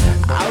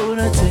 I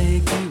wanna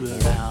take you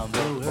around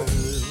the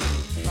world.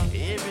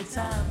 Every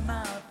time I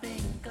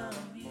think of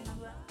you,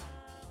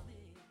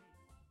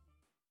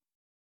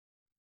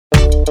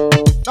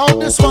 Now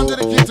this one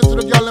dedicated to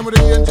the girl with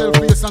the angel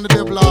face and the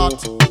devil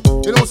heart.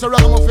 You know, so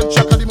Ragamuffin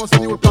Chaka, the most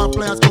new car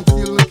players come to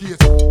deal with the case.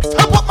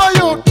 Step up my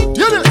youth,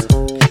 hear this.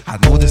 I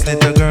know this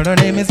little girl, her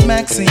name is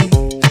Maxine.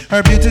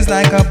 Her beauty's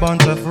like a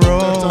bunch of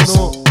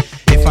roses.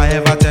 If I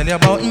ever tell you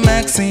about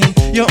Maxine,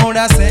 you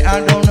older say I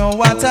don't know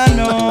what I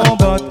know,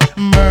 but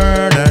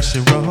murder she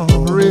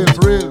wrote.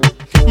 Real.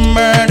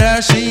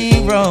 Murder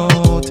she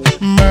wrote.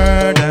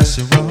 Murder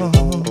she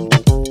wrote.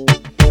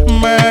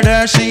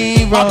 Murder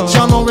she wrote.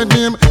 Action with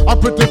him, a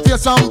pretty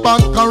face and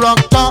bad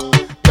character.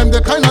 Them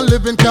the kind of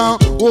living can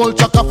hold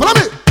Chaka. Follow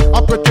me.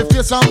 A pretty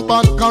face and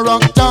bad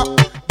character.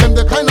 Them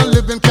the kind of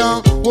living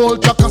can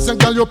hold Chaka. Say,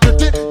 girl, you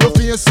pretty, your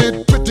face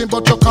it pretty,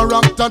 but your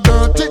character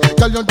dirty.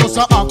 Girl, you just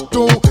a act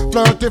too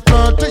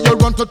flirty. You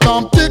run to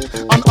Tom Dick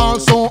and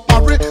also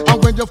hurry. And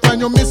when you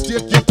find your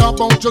mistake, you talk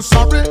about you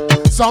sorry.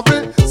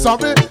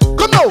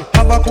 Come now.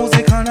 Have a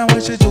cozy corner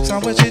where she jokes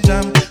and where she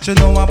jam. She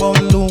know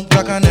about Luke,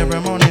 Jack and every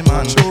money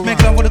man.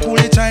 Make love with the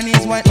coolie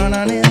Chinese, white man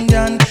and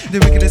Indian. The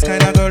wickedest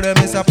kind of girl, them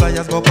is a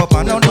flyers go up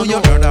and down. Know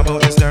you heard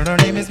about this girl, her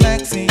name is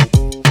Maxine.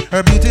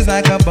 Her beauty's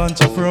like a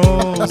bunch of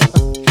roses.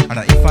 And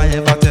if I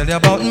ever tell you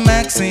about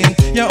Maxine,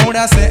 you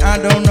older say I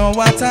don't know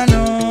what I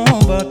know,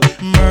 but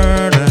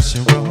murder she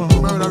wrote.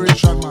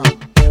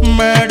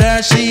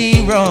 Murder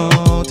she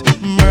wrote.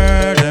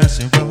 Murder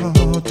she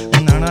wrote.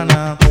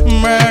 Na.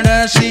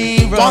 Murder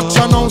she wrote. Watch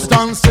you now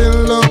stand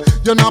still.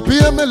 You not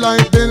pay me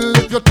like bill.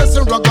 If you're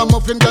testing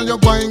Ragamuffin, girl, you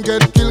go and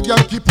get killed. Girl,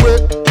 keep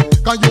wait.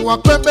 Cause you a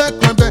crembe.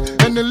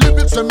 And the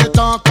lyrics when me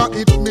talk,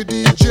 hit me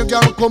DJ,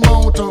 girl, come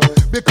out.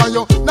 Because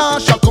you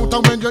not shock out.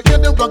 And when you hear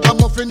the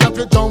Ragamuffin, you have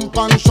to jump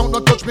and shout.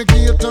 Don't touch me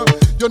gate.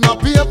 You not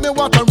pay me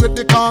what I read.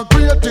 The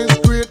concrete is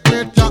great.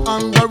 You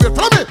underrate.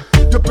 Follow me.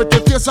 You pretty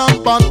face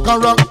and bad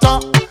character.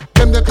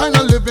 Them the kind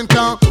of living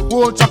can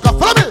hold Chaka.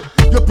 Follow me.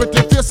 You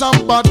pretty face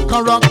and bad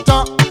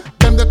character.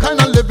 Them the kind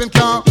of living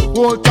can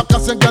hold Chaka.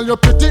 Say, girl, you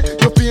pretty,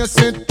 you face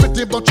it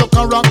pretty, but your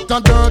character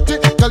dirty.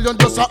 Girl, you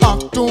just a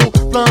act too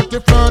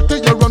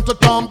flirty. You run to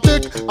Tom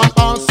Dick and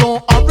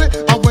also hurry.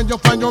 And when you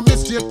find your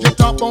mistake, you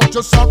talk about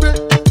you sorry.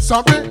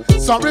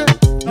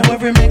 Now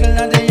every middle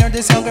of the year,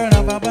 this young girl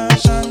have a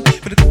passion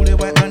for the coolie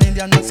white man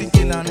Indian, Mexican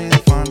kill and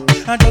infant.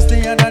 And just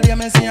the other day,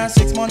 me see her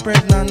 6 months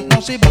pregnant. Now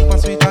she back for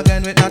sweet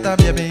again with not a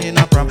baby in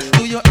a prom.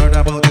 Do you heard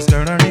about this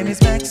girl? Her name is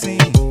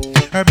Maxine.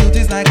 Her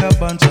beauty's like a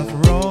bunch of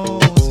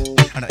roses.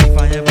 And if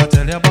I ever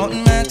tell you about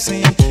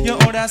Maxine, you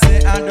older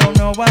say I don't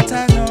know what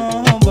I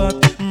know, but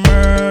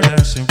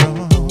murder she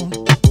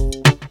wrote.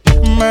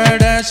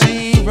 Murder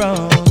she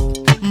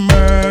wrote.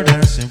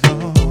 Murder she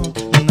wrote.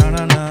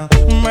 Na.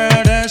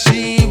 Murder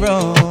she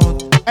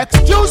wrote.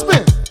 Excuse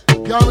me.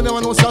 Y'all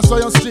never know so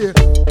you stay.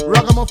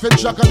 Ragamuffin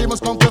Chaka, they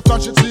must come to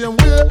flash it same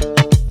way.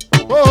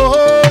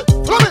 Oh,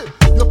 follow me.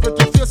 You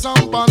pretty face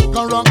and bad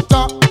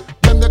character.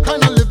 Them the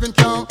kind of living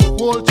can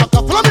hold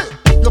Chaka. Follow me.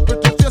 You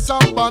pretty face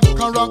and bad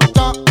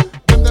character.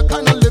 Them the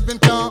kind of living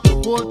can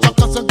hold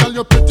Chaka. So girl,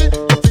 you pretty,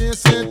 you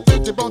face it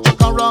pretty, but your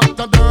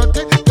character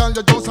dirty. Girl,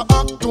 you just a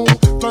act too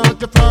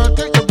flirty.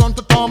 You run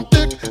to Tom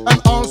Dick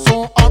and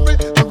also hurry.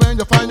 And when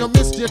you find your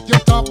mistake, you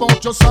talk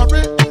about you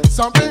sorry.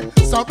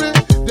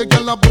 The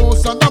girl a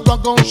boss and a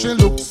brag out, she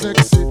look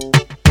sexy.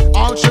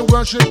 All she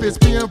worship is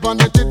pure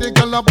vanity. The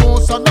girl a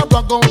boss and a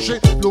brag out, she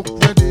look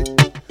ready.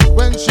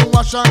 When she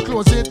wash her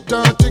clothes, it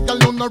dirty, girl,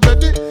 you not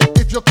ready.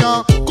 If you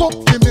can't cook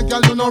for me,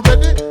 girl, you not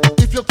ready.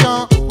 If you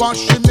can't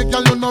wash for me,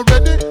 girl, you not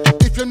ready.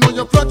 If you know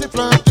you're flirty,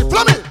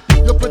 flummy.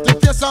 Your pretty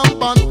face and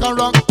bad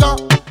character.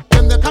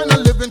 Then the kind of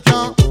living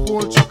can't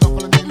hold you.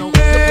 Follow me now.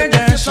 Your pretty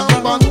face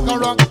and bad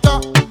character.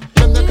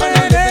 Then the kind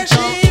of living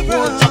can't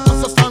hold you.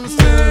 So stand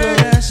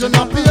still. You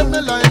not pay me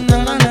like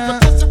then and if you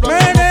test it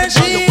right,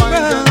 you find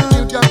them.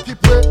 You can't keep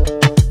way.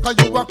 Cause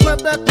you are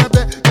clever.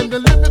 And the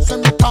lyrics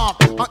when you talk.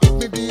 And if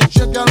me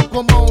DJ girl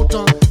come out.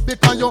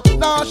 Because you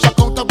now shock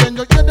out when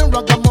you hear the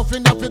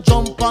ragamuffin. If you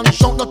jump and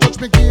shout, not touch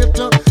me gate.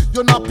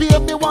 You not pay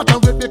me water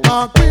with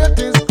because great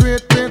is great.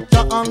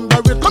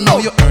 Under it. Come now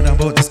you heard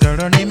about this girl,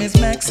 her name is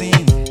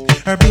Maxine.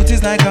 Her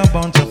beauty's like a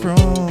bunch of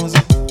roses.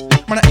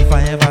 Man, if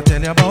I ever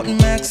tell you about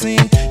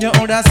Maxine, you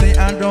older say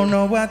I don't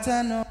know what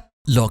I know.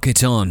 Lock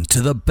it on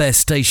to the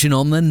best station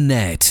on the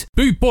net.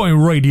 Boot Boy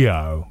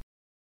Radio.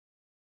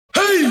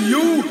 Hey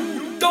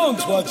you!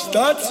 Don't watch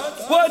that!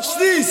 Watch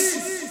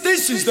this!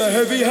 This is the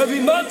heavy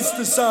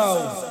monster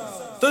sound.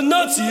 The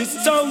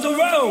nuttiest sound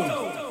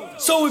around.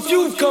 So if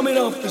you're coming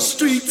off the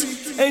street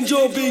and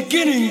you're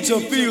beginning to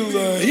feel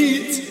the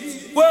heat,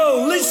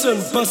 well, listen,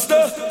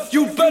 Buster,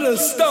 you better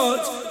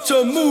start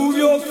to move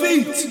your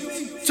feet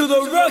to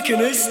the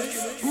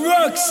rockinest,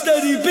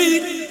 rock-steady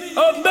beat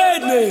of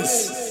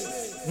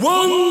madness.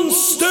 One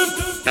step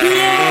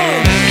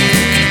beyond.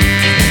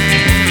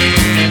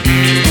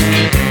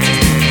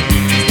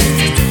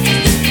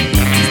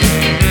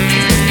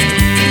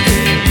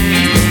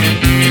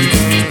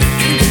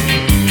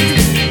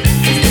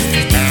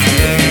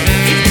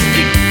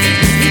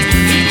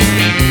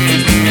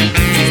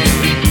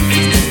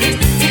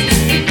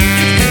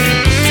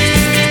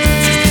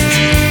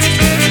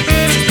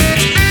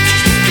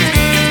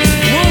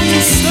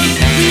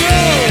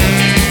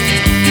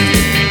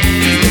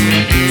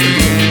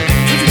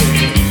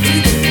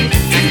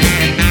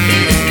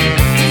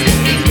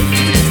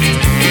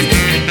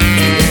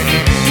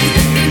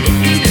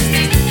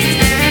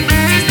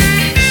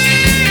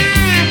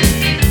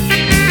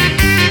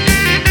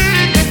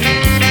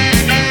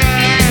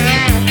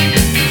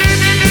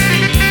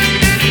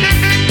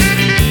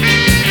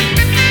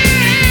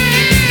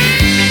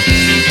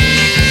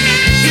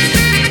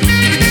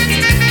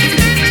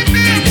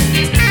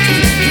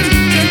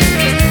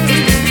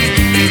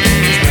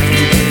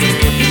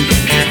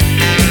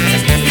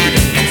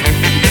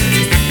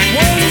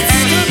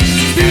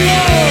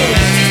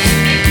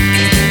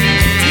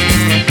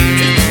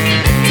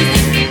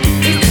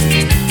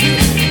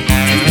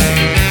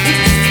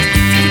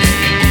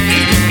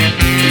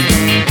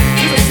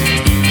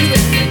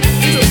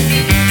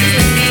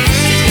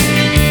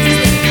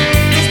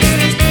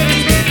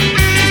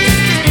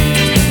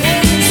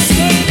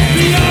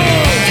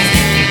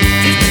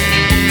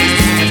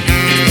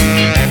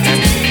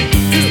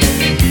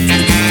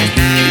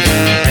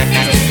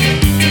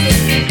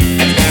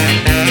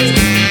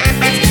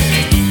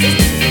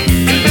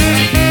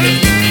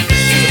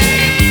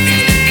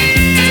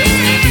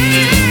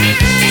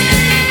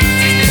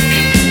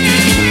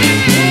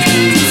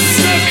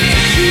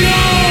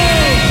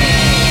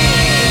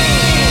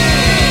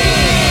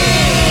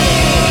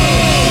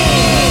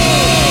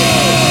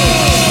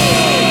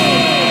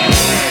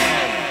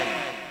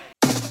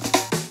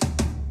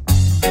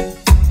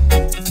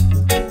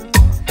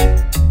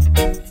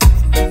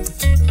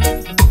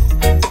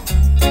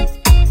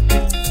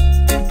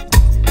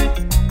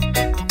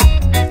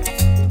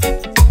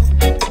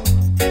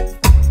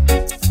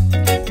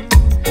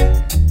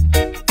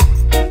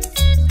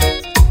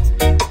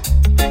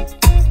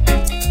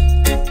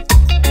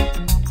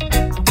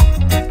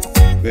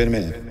 Wait a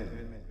minute.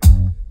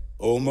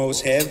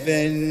 Almost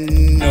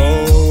heaven,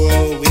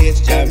 oh,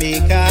 it's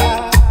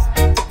Jamaica.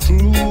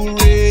 True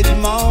Red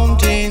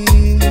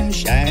Mountain,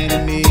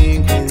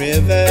 shining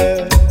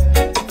River.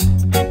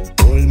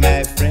 All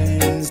my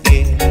friends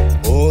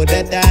there,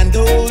 older than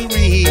those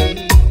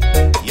reeds,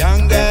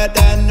 younger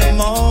than the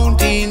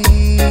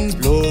mountains,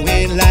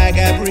 blowing like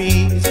a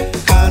breeze.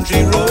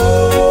 Country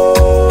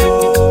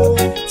road,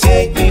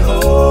 take me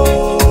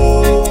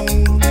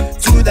home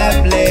to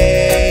that place.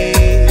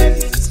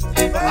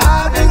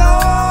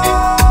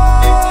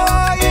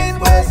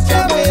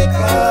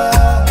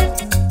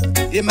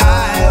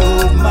 My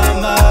old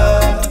mama,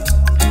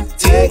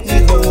 take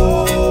me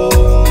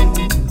home,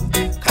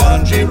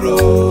 country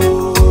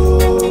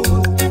road.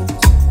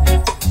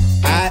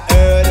 I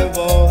heard a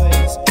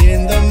voice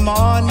in the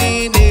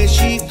morning as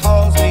she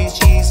calls me.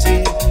 She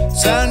said,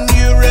 son,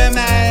 you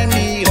remind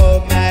me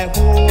of my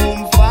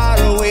home far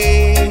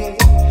away.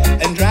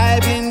 And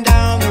driving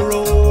down the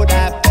road,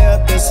 I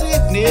felt the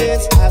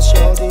sickness. I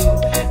shouted,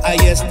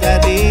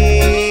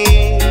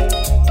 yesterday,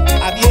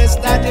 of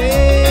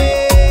yesterday.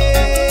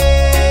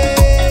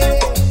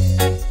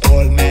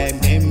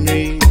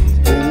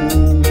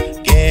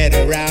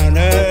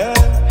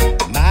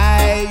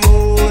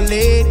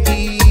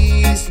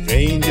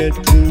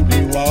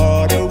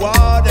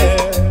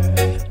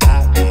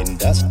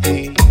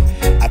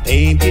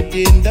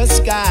 In the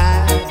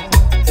sky,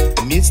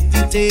 misty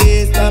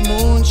taste the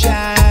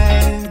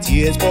moonshine,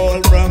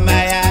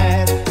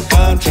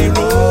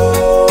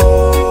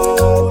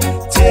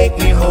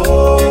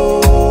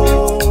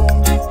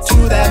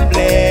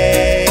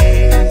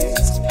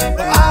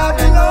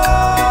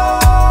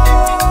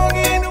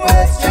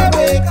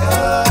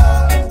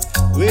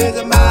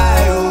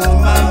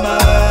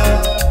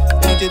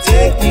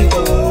 take me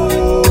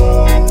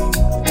home,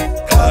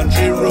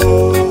 country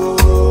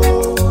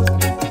road.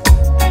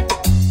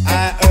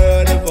 I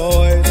heard a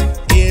voice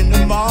in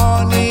the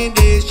morning,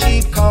 then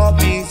she called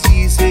me,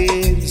 she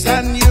said,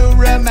 son, you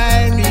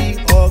remind me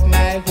of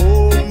my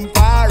home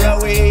far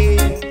away.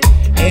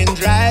 And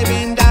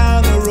driving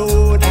down the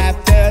road, I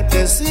felt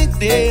the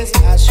sickness,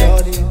 I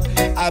shot it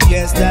of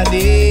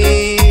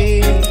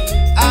yesterday,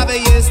 of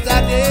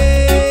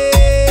yesterday.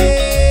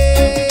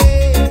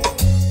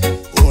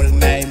 All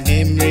my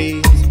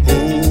memories,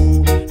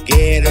 oh,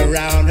 get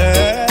around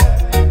her.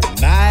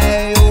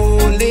 My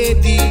old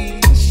lady,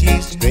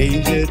 she's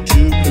stranger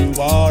to blue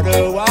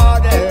water,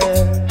 water.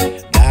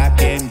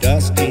 Dark and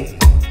dusty,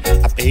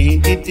 I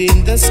painted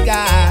in the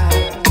sky.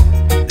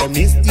 The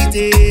misty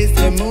days,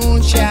 the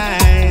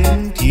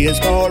moonshine, tears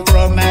fall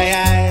from my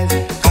eyes.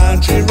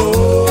 Country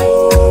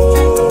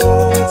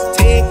roads,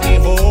 take me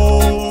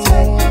home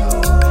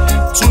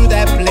to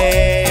that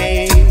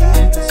place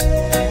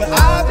where I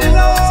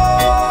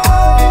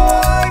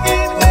belong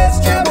in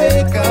West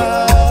Jamaica.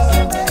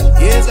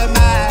 Yes,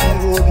 my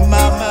old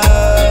mama,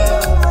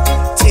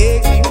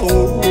 take me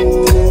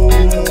home,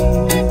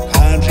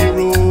 country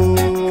road.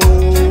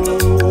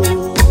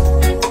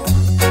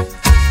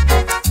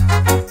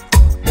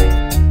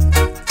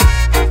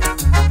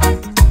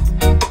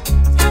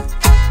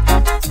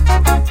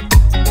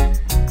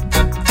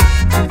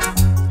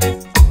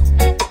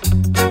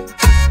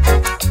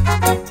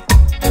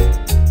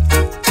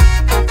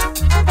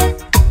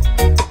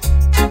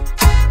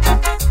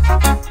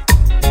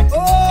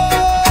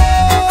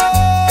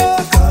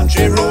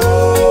 Country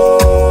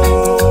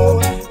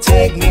road,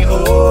 take me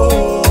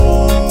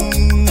home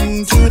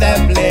to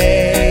that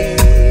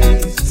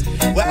place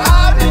where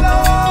I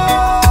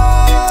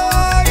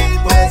belong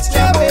in West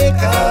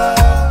Jamaica.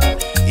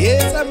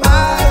 Yes,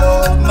 my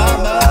old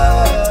mama,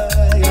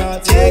 you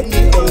take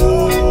me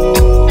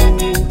home.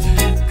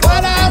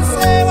 What I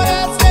say, what I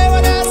say,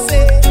 what I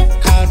say.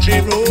 Country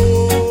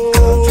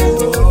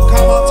road,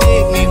 come on,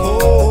 take me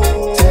home.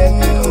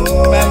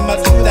 Remember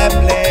to that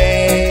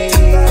place.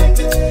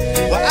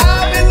 Where I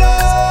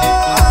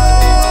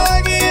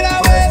belong in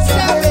West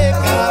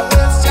Jamaica,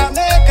 West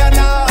Jamaica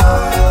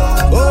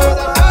now. Oh,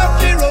 the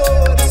country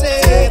road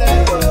said,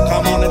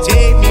 come on and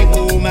take me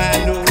home, I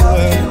know.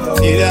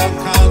 Yeah, the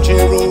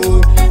country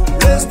road.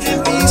 Rest in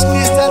peace,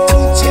 Mr.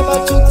 Tucci,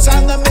 but Toots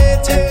and the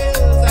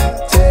Maytails.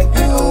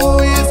 Oh,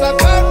 it's a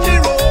country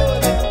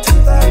road.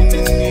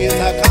 It's a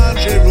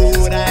country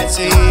road, I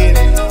said.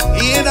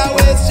 In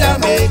West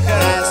Jamaica, I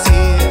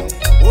said.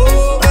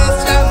 Oh,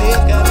 West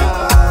Jamaica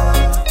now.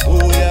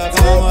 Oh, yeah,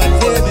 come on,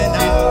 hear me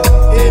now.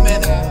 Hear me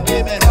now,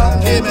 hear me now,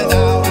 hear me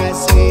now, I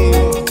say.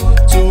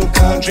 To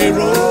country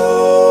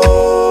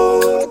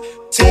road,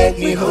 take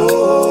me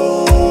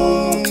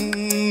home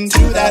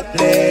to that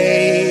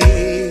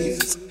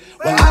place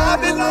where I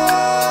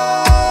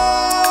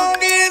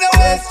belong in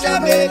West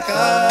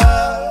Jamaica.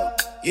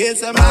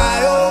 Yes,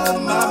 my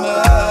old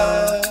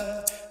mama,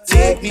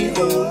 take me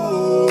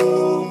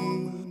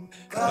home,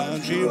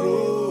 country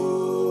road.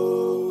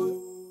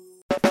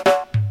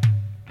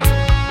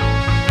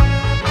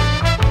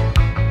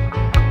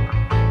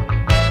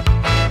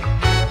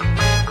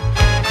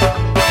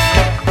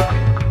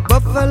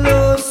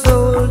 Buffalo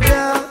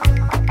soldier,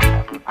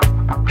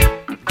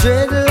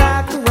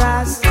 dreadlock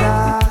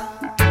rasta.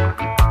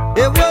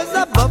 It was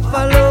a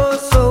buffalo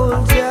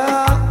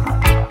soldier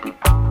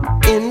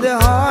in the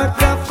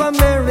heart of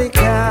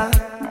America,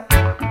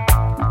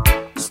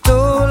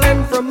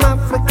 stolen from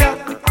Africa,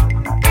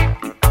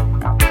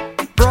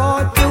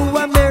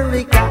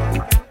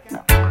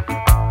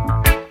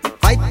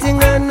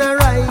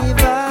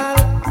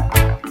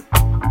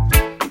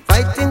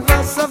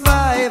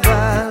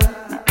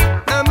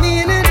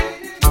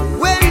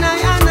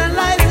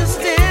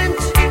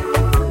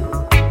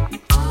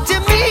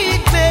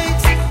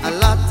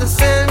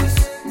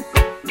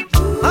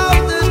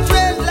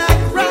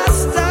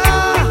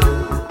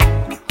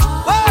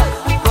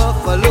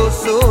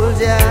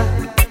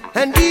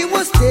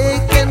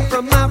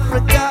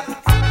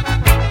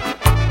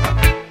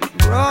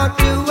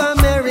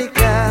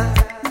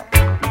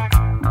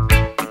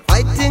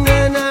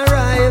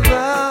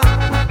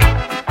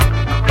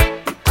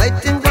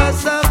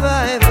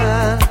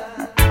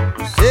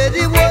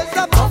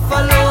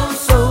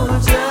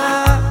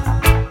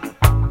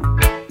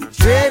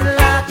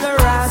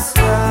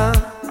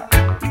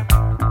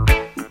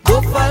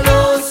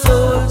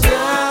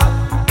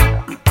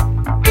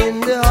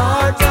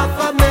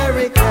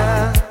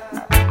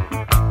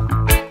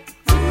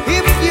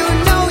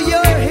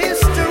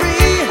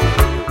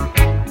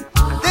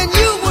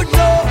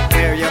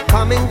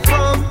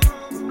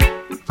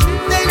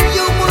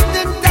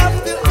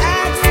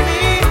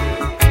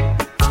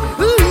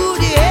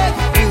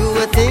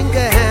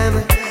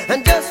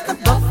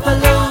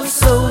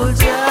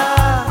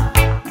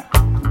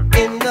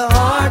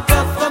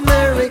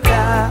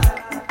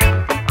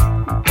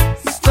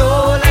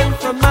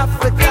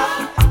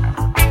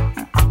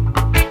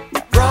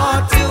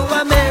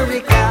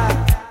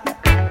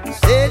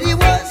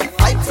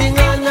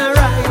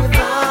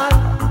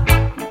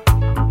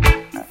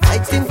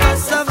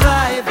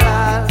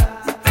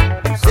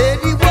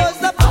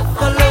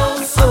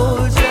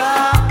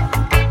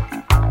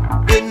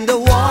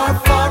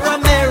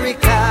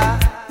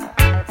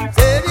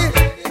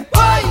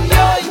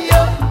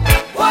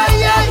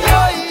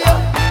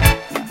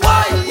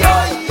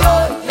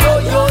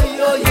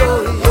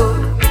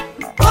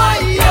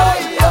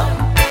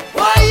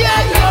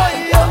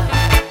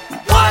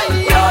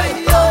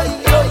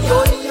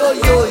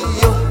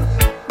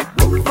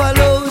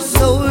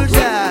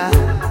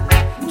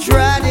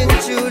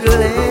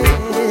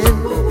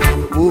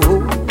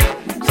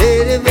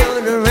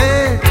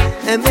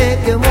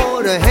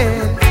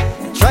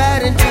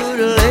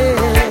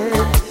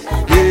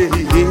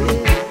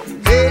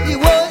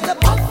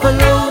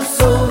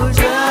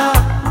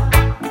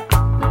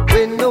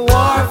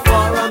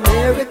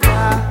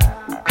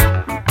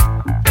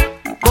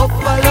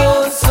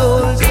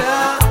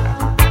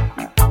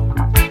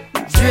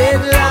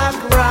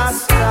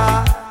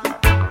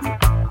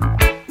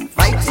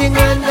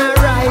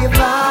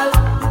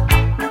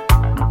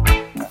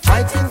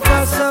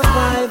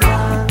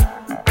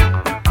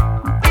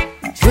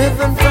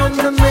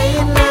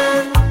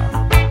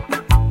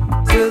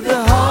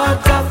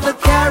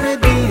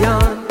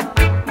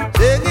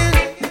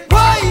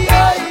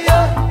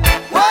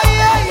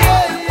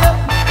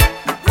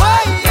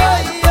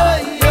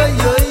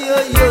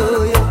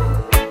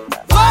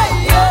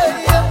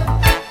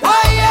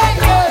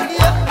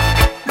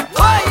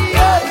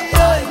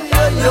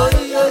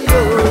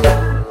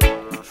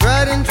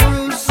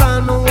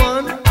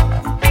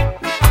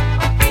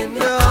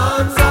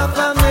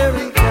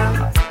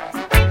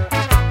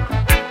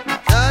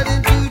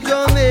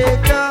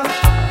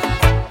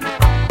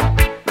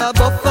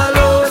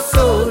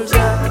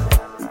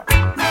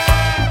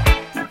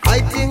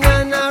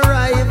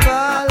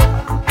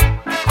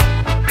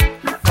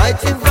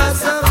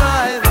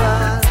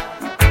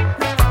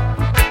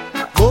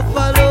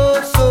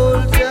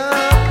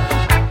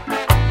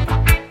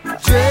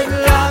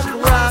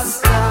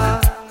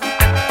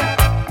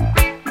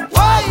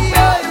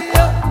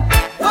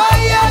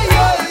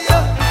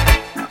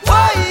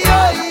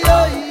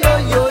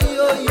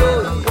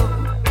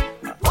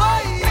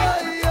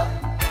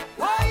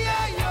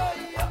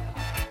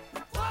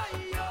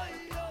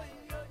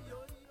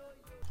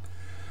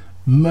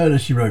 Murder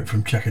She Wrote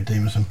from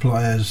Chakademus and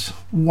Pliers,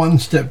 One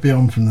Step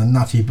Beyond from the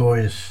Nutty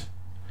Boys.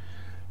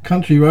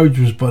 Country Roads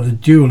was by the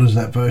Jewelers,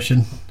 that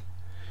version.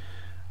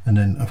 And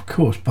then, of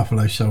course,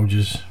 Buffalo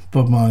Soldiers,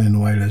 Bob Marley and the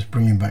Wailers,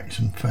 bringing back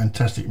some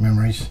fantastic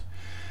memories.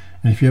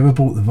 And if you ever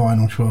bought the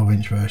vinyl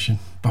 12-inch version,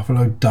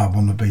 Buffalo Dub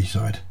on the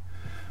B-side.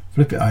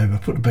 Flip it over,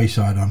 put the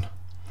B-side on.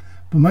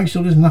 But make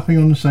sure there's nothing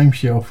on the same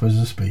shelf as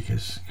the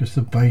speakers, because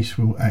the bass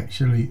will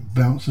actually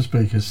bounce the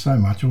speakers so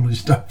much all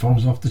this stuff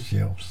falls off the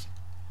shelves.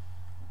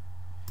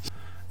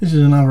 This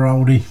is another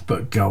oldie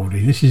but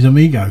goldie. This is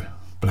Amigo,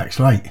 Black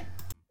Slate.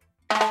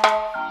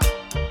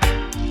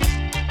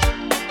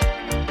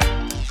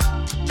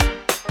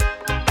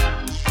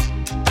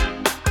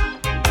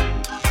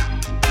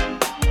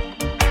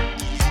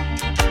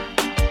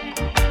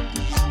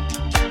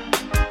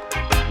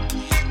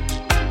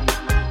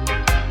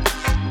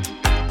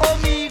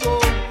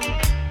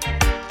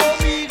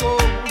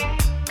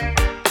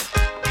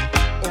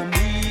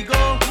 Amigo,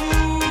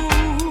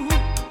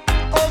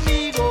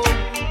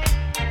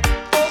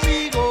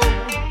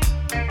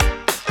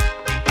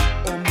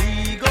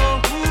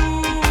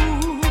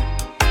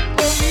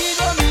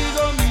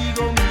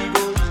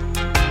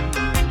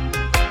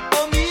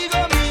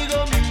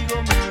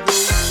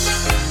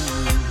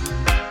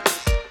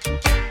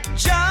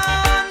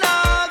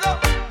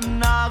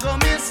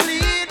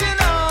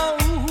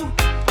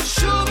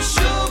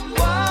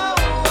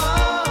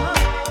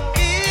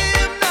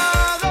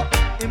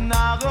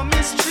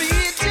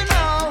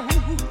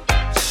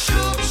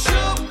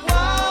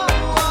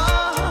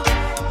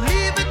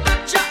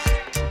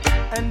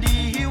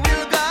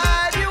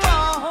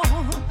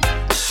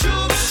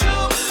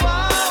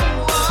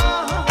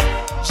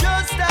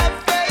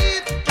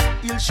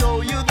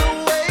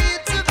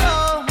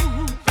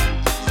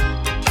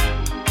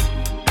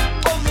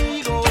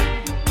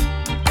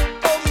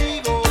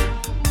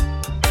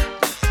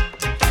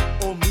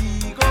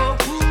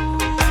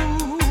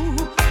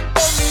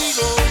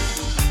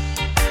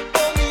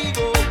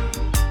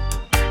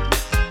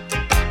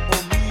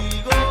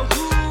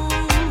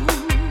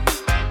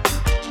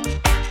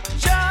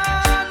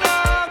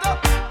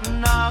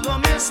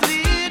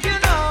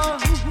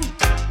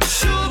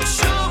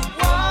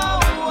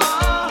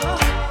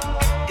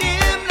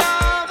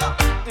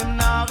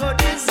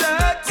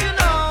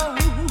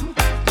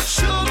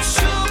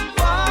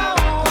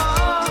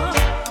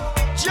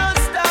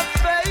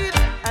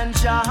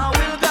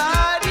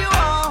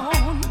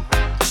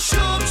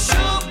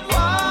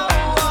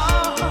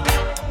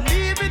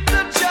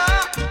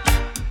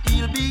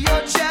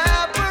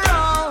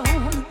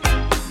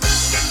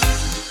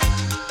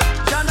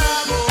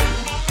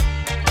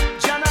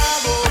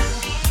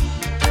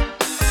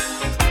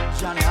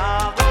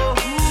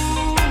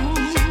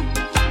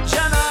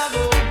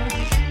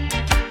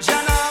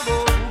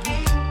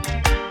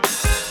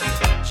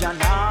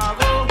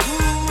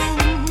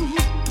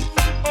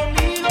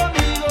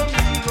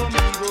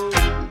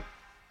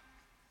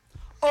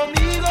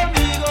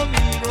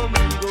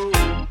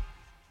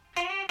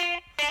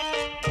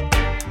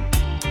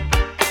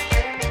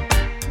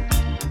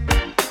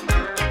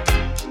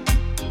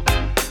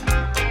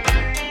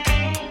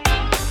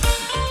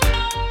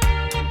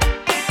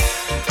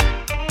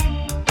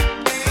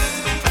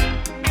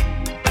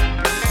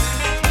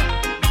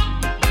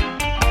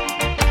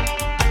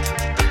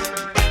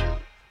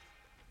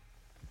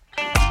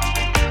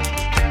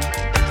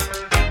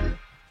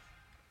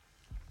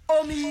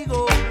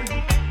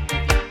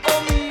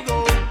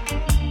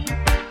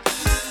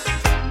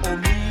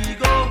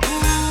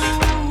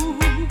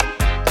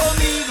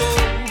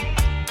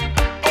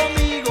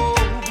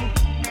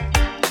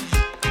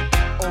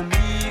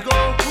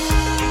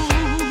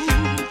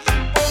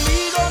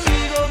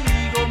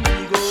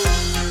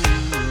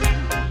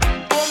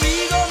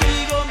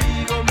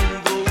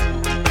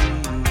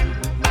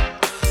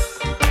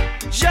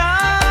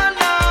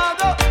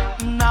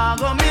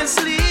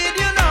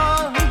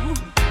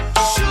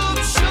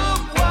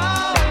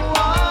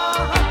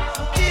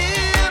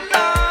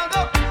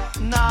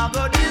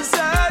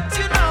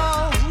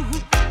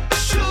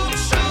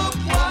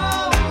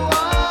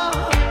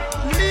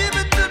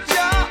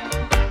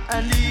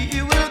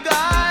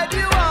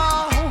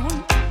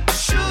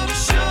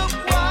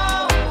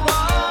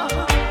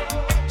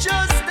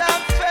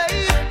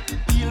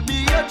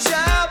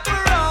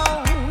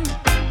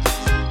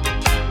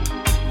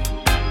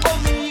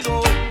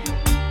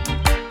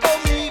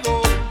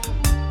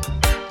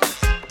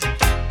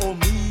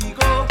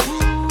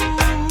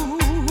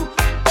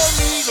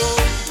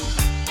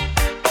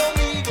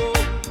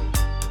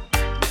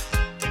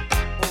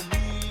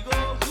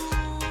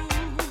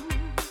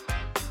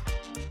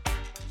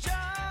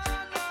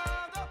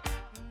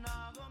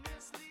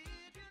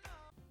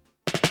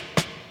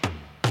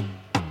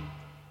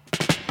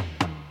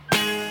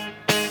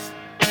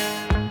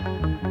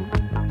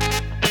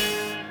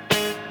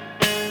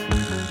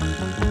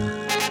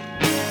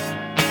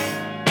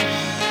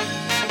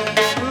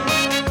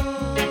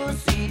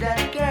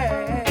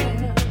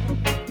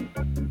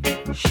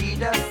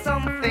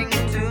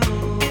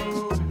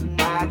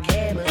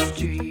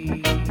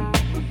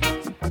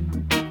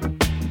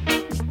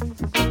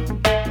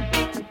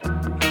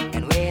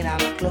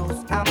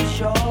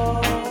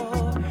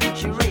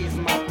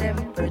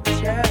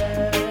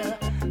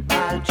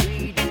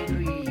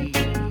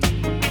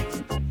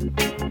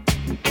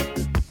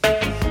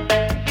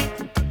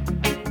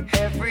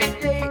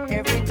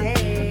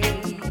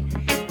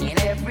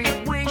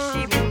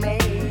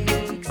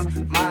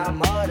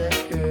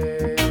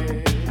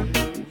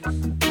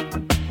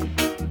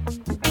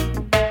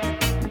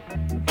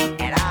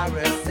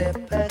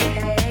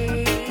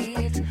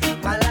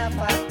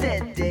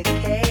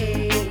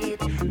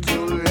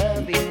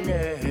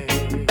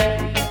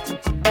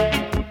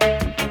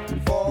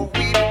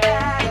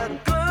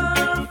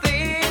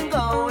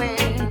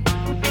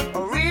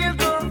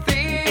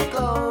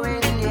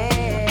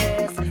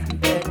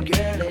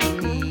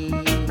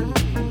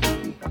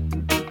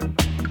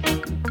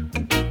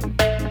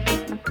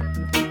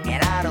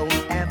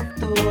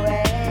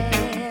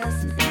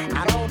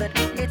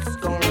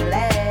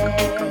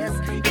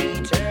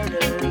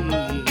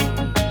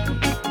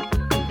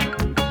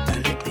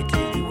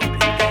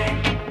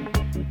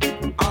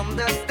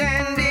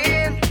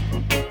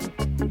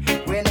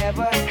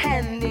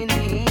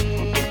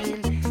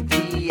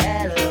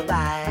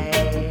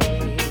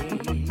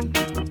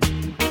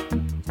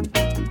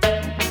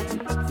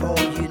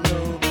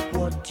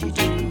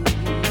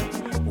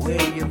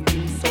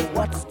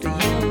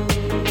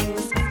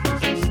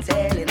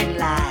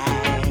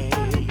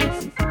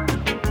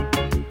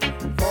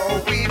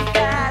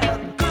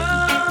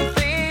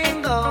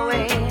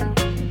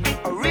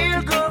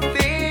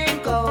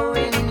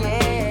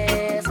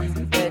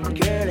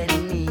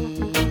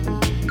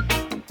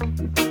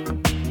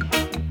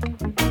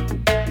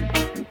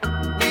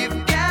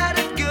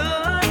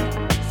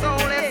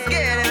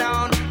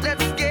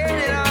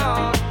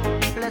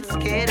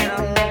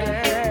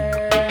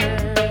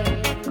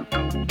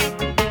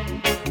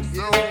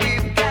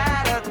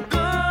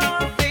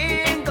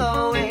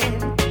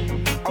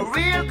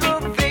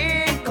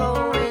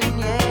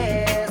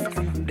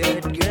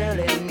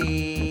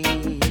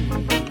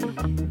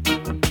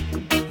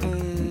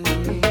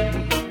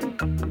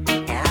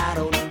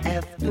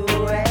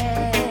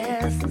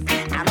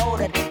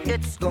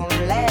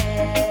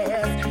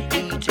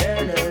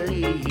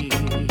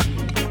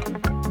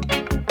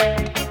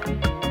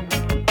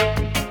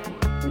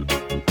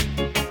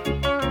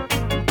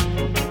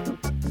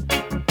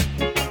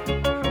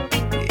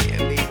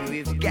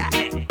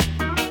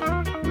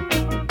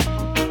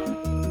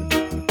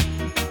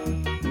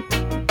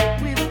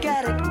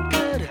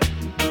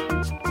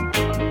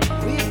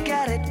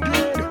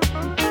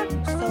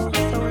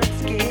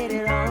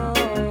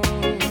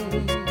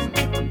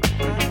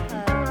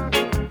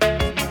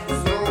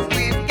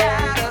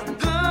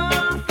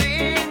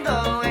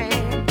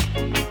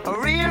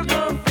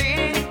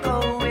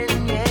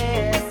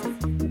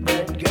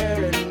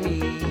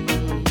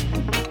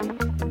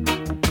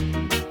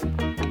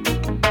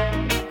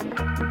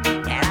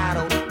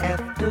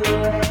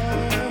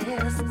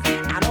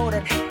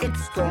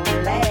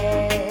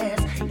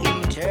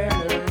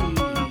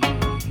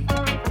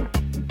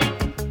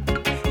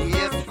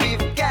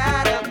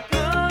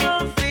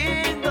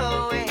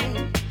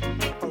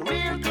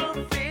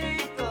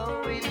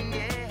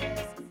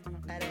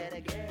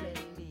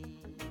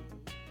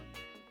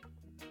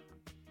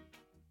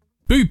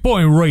 Boot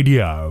Boy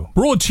Radio,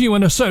 brought to you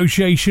in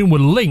association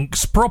with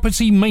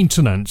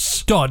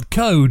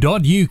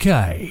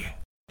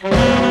linkspropertymaintenance.co.uk.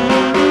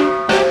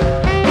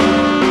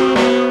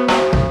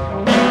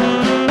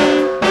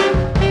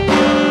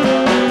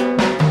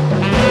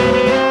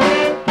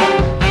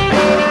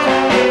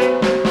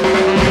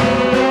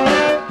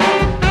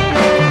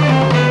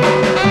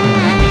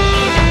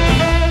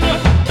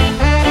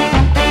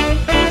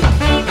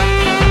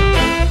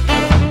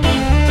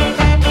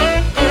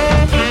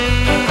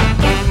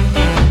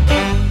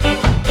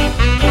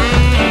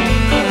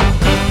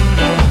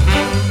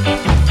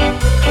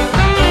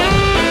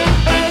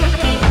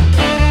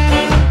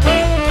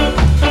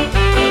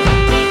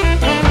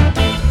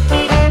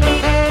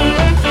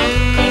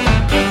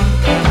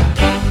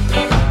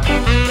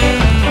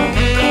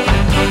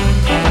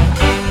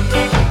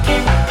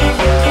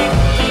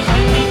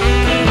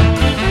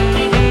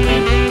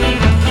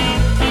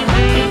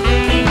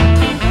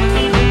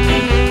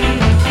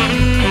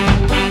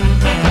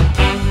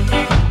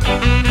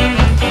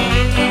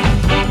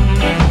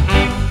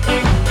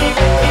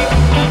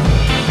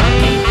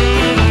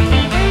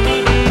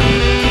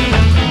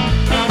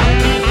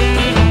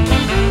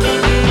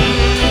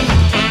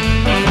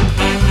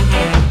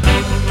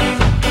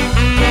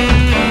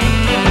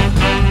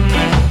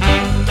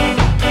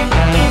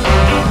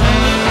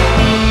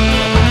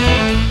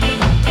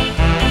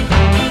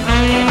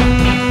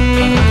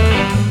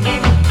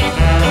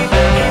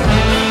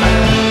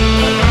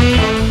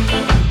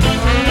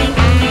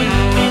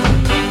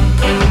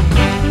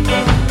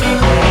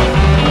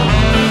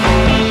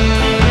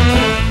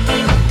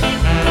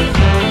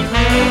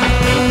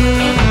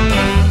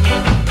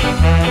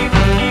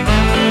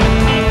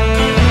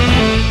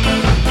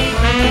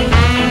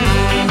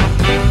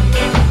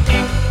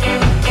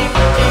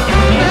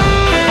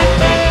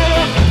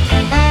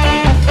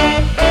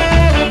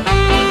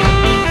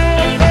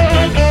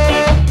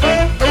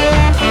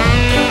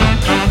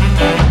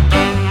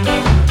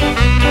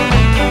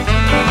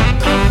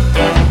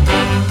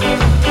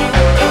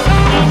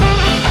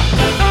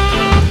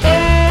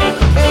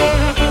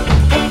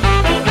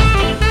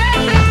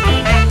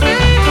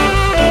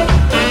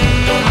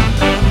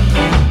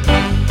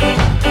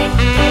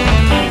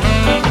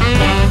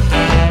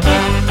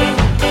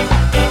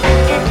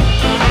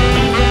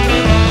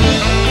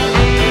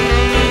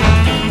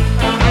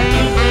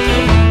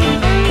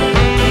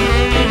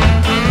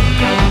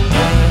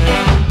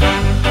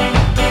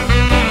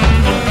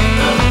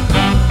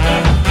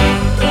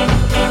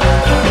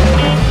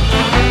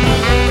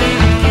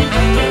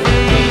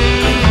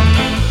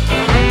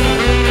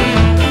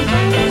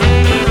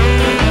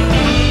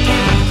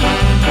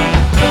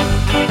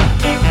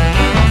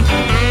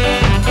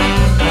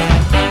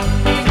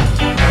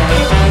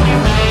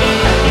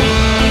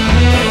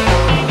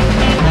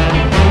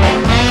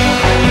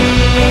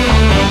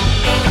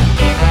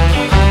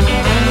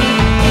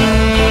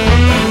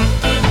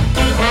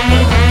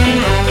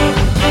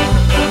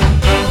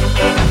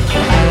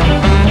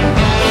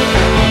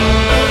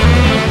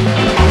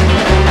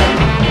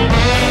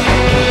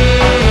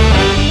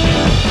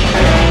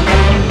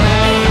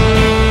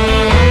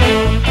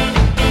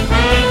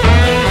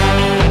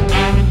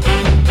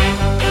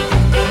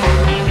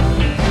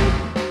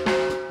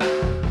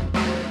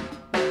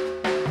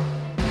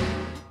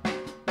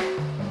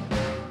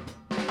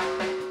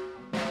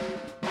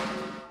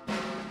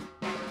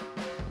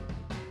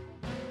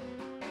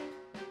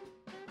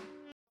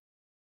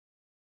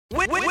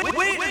 Wait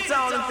the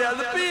town and tell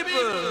the people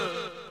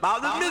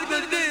about the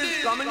musical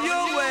disc coming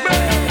your way.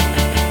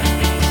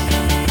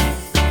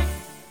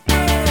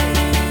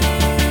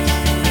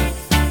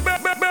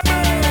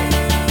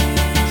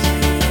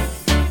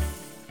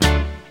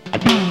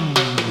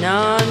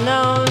 No,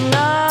 no,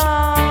 no.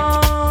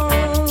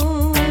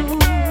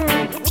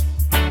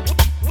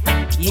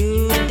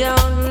 You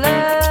don't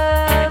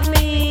love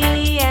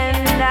me,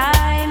 and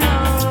I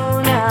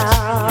know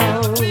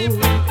now.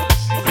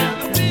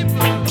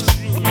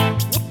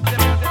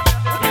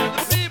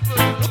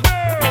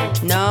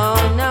 No,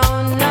 no,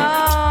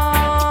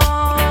 no.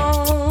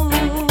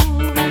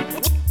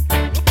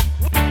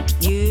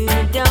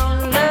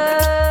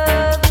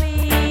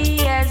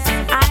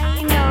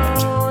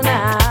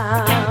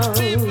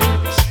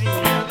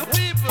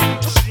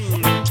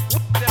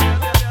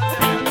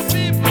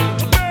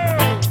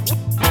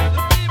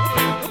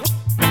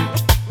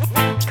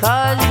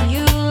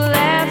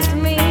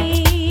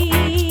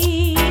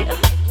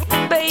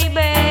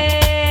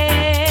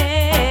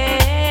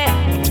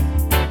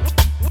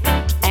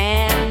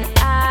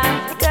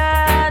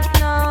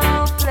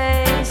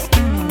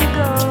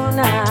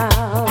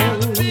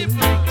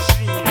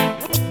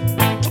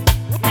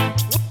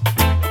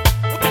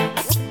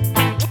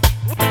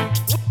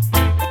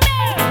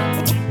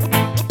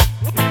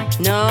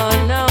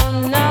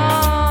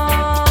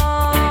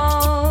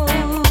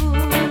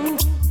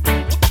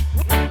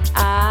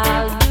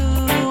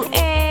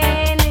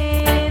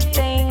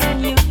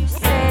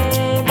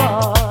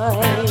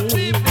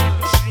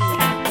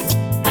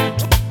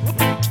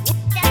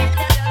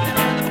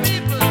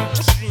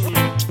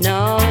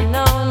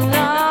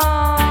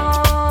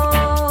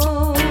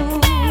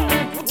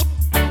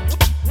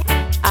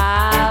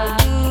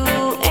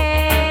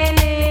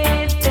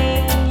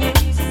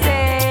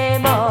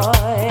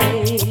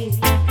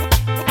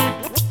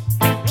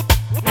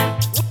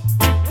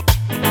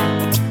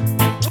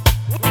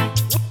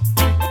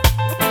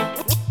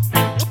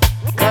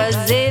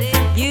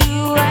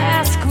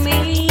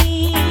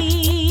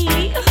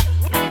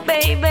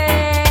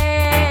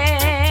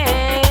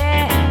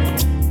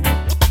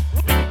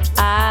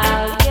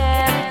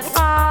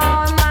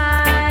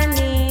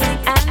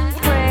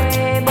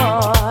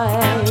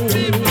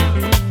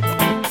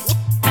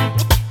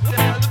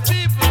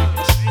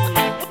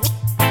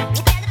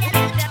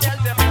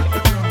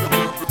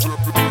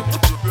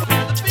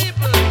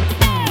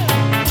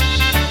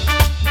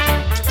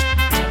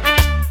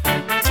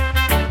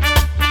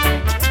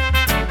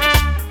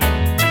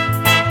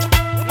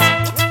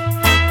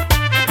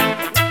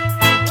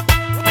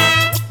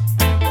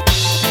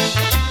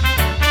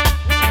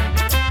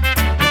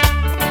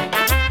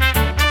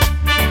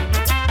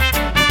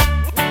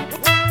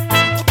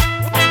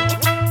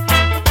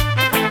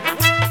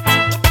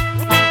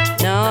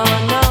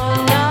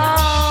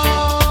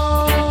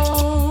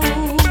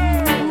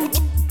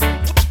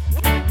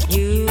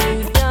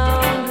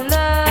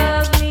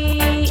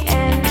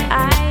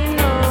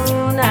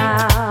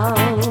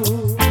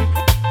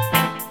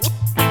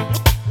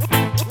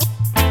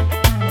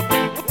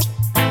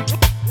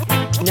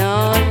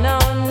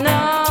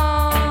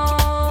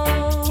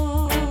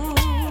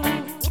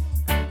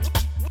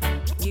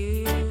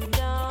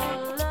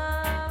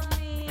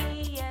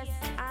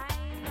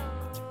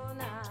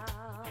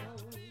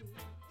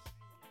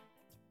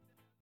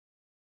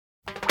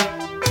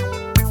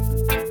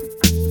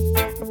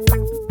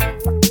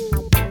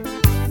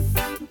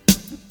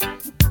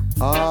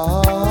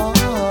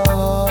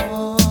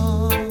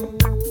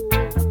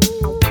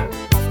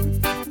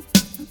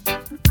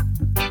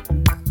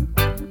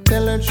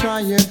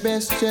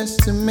 best just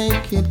to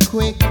make it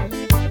quick.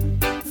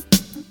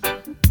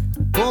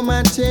 Come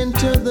and tend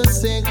to the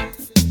sick.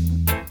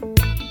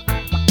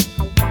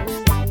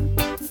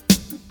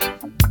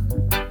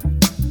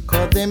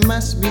 Cause there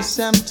must be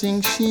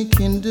something she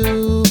can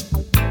do.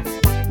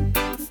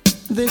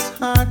 This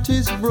heart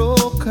is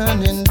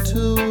broken in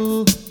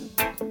two.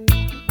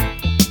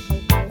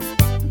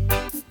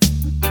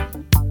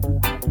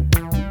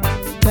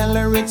 Tell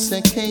her it's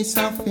a case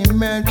of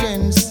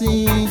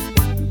emergency.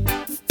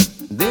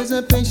 There's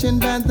a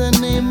patient by the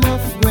name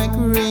of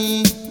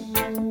Gregory.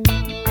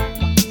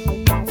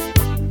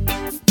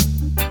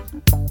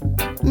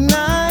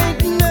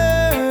 Night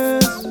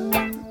nurse,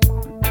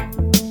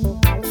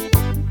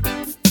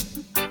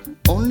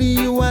 only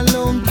you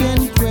alone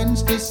can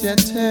quench this your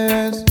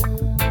thirst.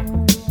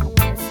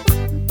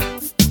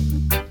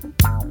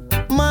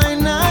 My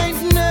night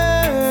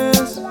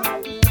nurse,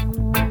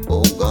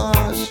 oh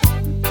gosh,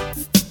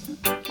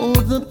 oh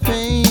the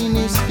pain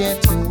is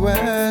getting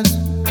worse.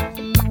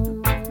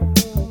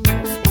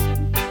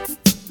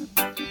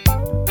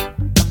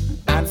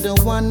 I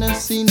don't wanna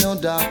see no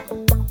doctor.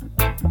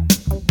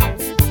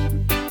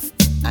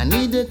 I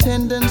need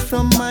attendance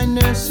from my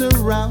nurse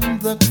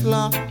around the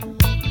clock.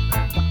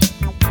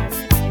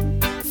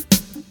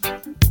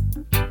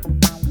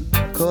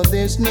 Cause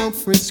there's no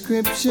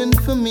prescription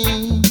for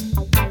me.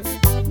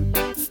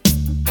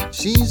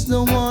 She's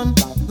the one,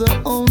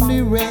 the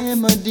only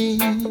remedy.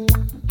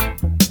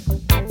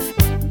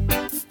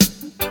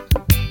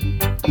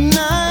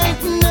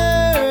 Night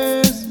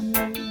nurse,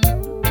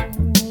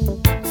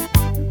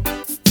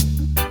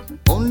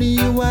 only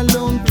you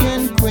alone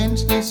can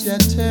quench this your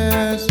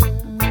thirst.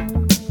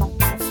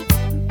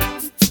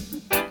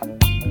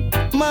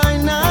 My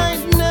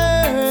night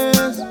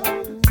nurse,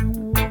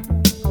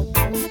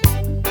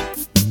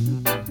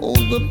 oh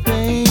the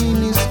pain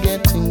is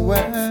getting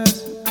worse.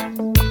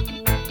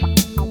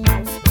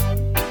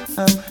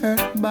 I'm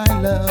hurt by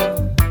love.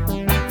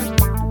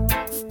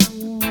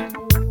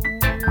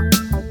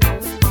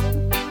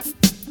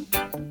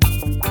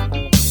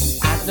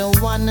 I don't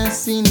wanna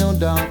see no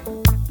doctor.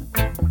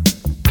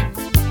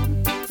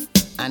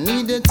 I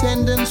need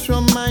attendance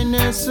from my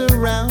nurse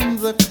around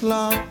the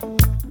clock.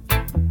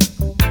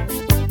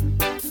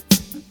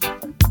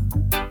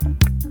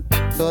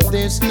 Cause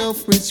there's no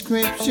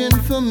prescription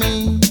for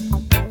me.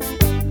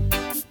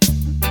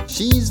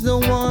 She's the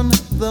one,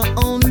 the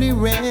only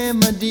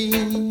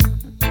remedy.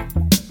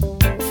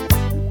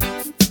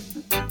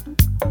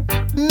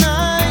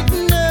 Night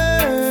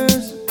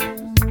nurse,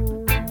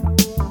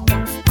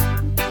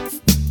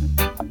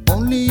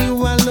 only you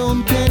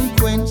alone can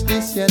quench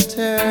this your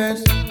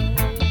thirst.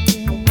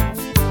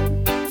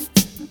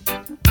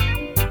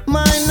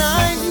 My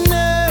night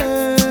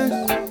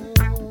nurse,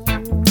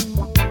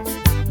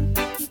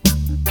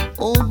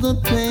 oh the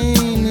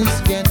pain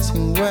is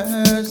getting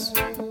worse.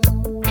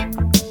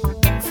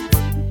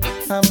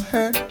 I'm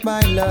hurt by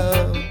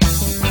love.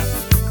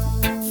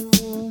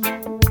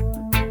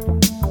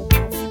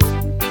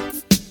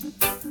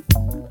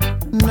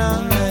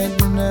 Night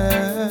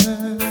nurse,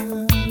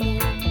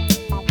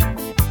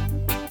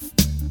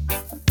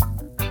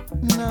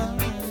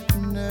 night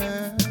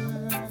nurse.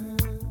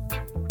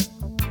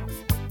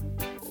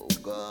 Oh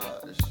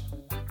gosh.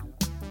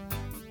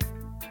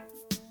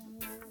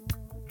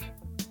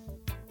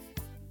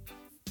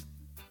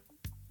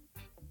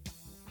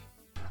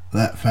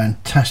 That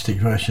fantastic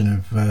version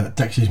of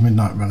Dexys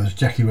Midnight Runners,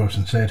 Jackie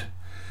Wilson said,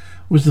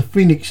 was the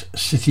Phoenix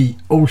City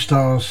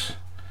All-Stars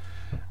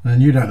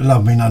and You Don't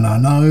Love Me No No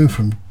No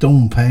from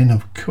Dawn Penn,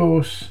 of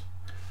course,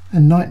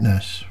 and Night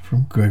Nurse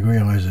from Gregory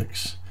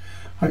Isaacs.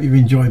 Hope you've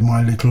enjoyed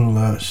my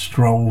little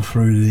stroll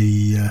through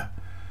the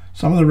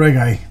some of the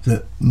reggae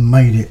that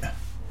made it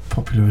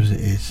popular as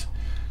it is.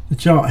 The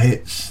chart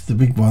hits, the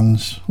big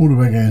ones, all the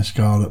reggae and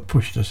ska that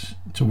pushed us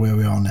to where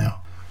we are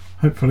now.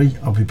 Hopefully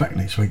I'll be back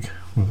next week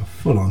with a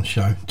full-on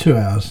show, 2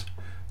 hours,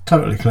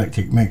 total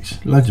eclectic mix,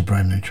 loads of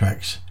brand new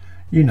tracks.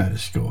 You know the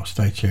score,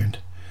 stay tuned.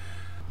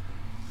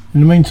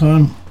 In the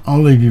meantime,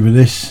 I'll leave you with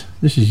this.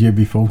 This is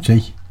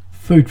UB40,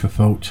 Food for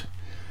Thought,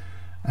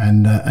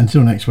 and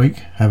until next week,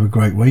 have a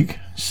great week,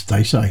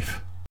 stay safe.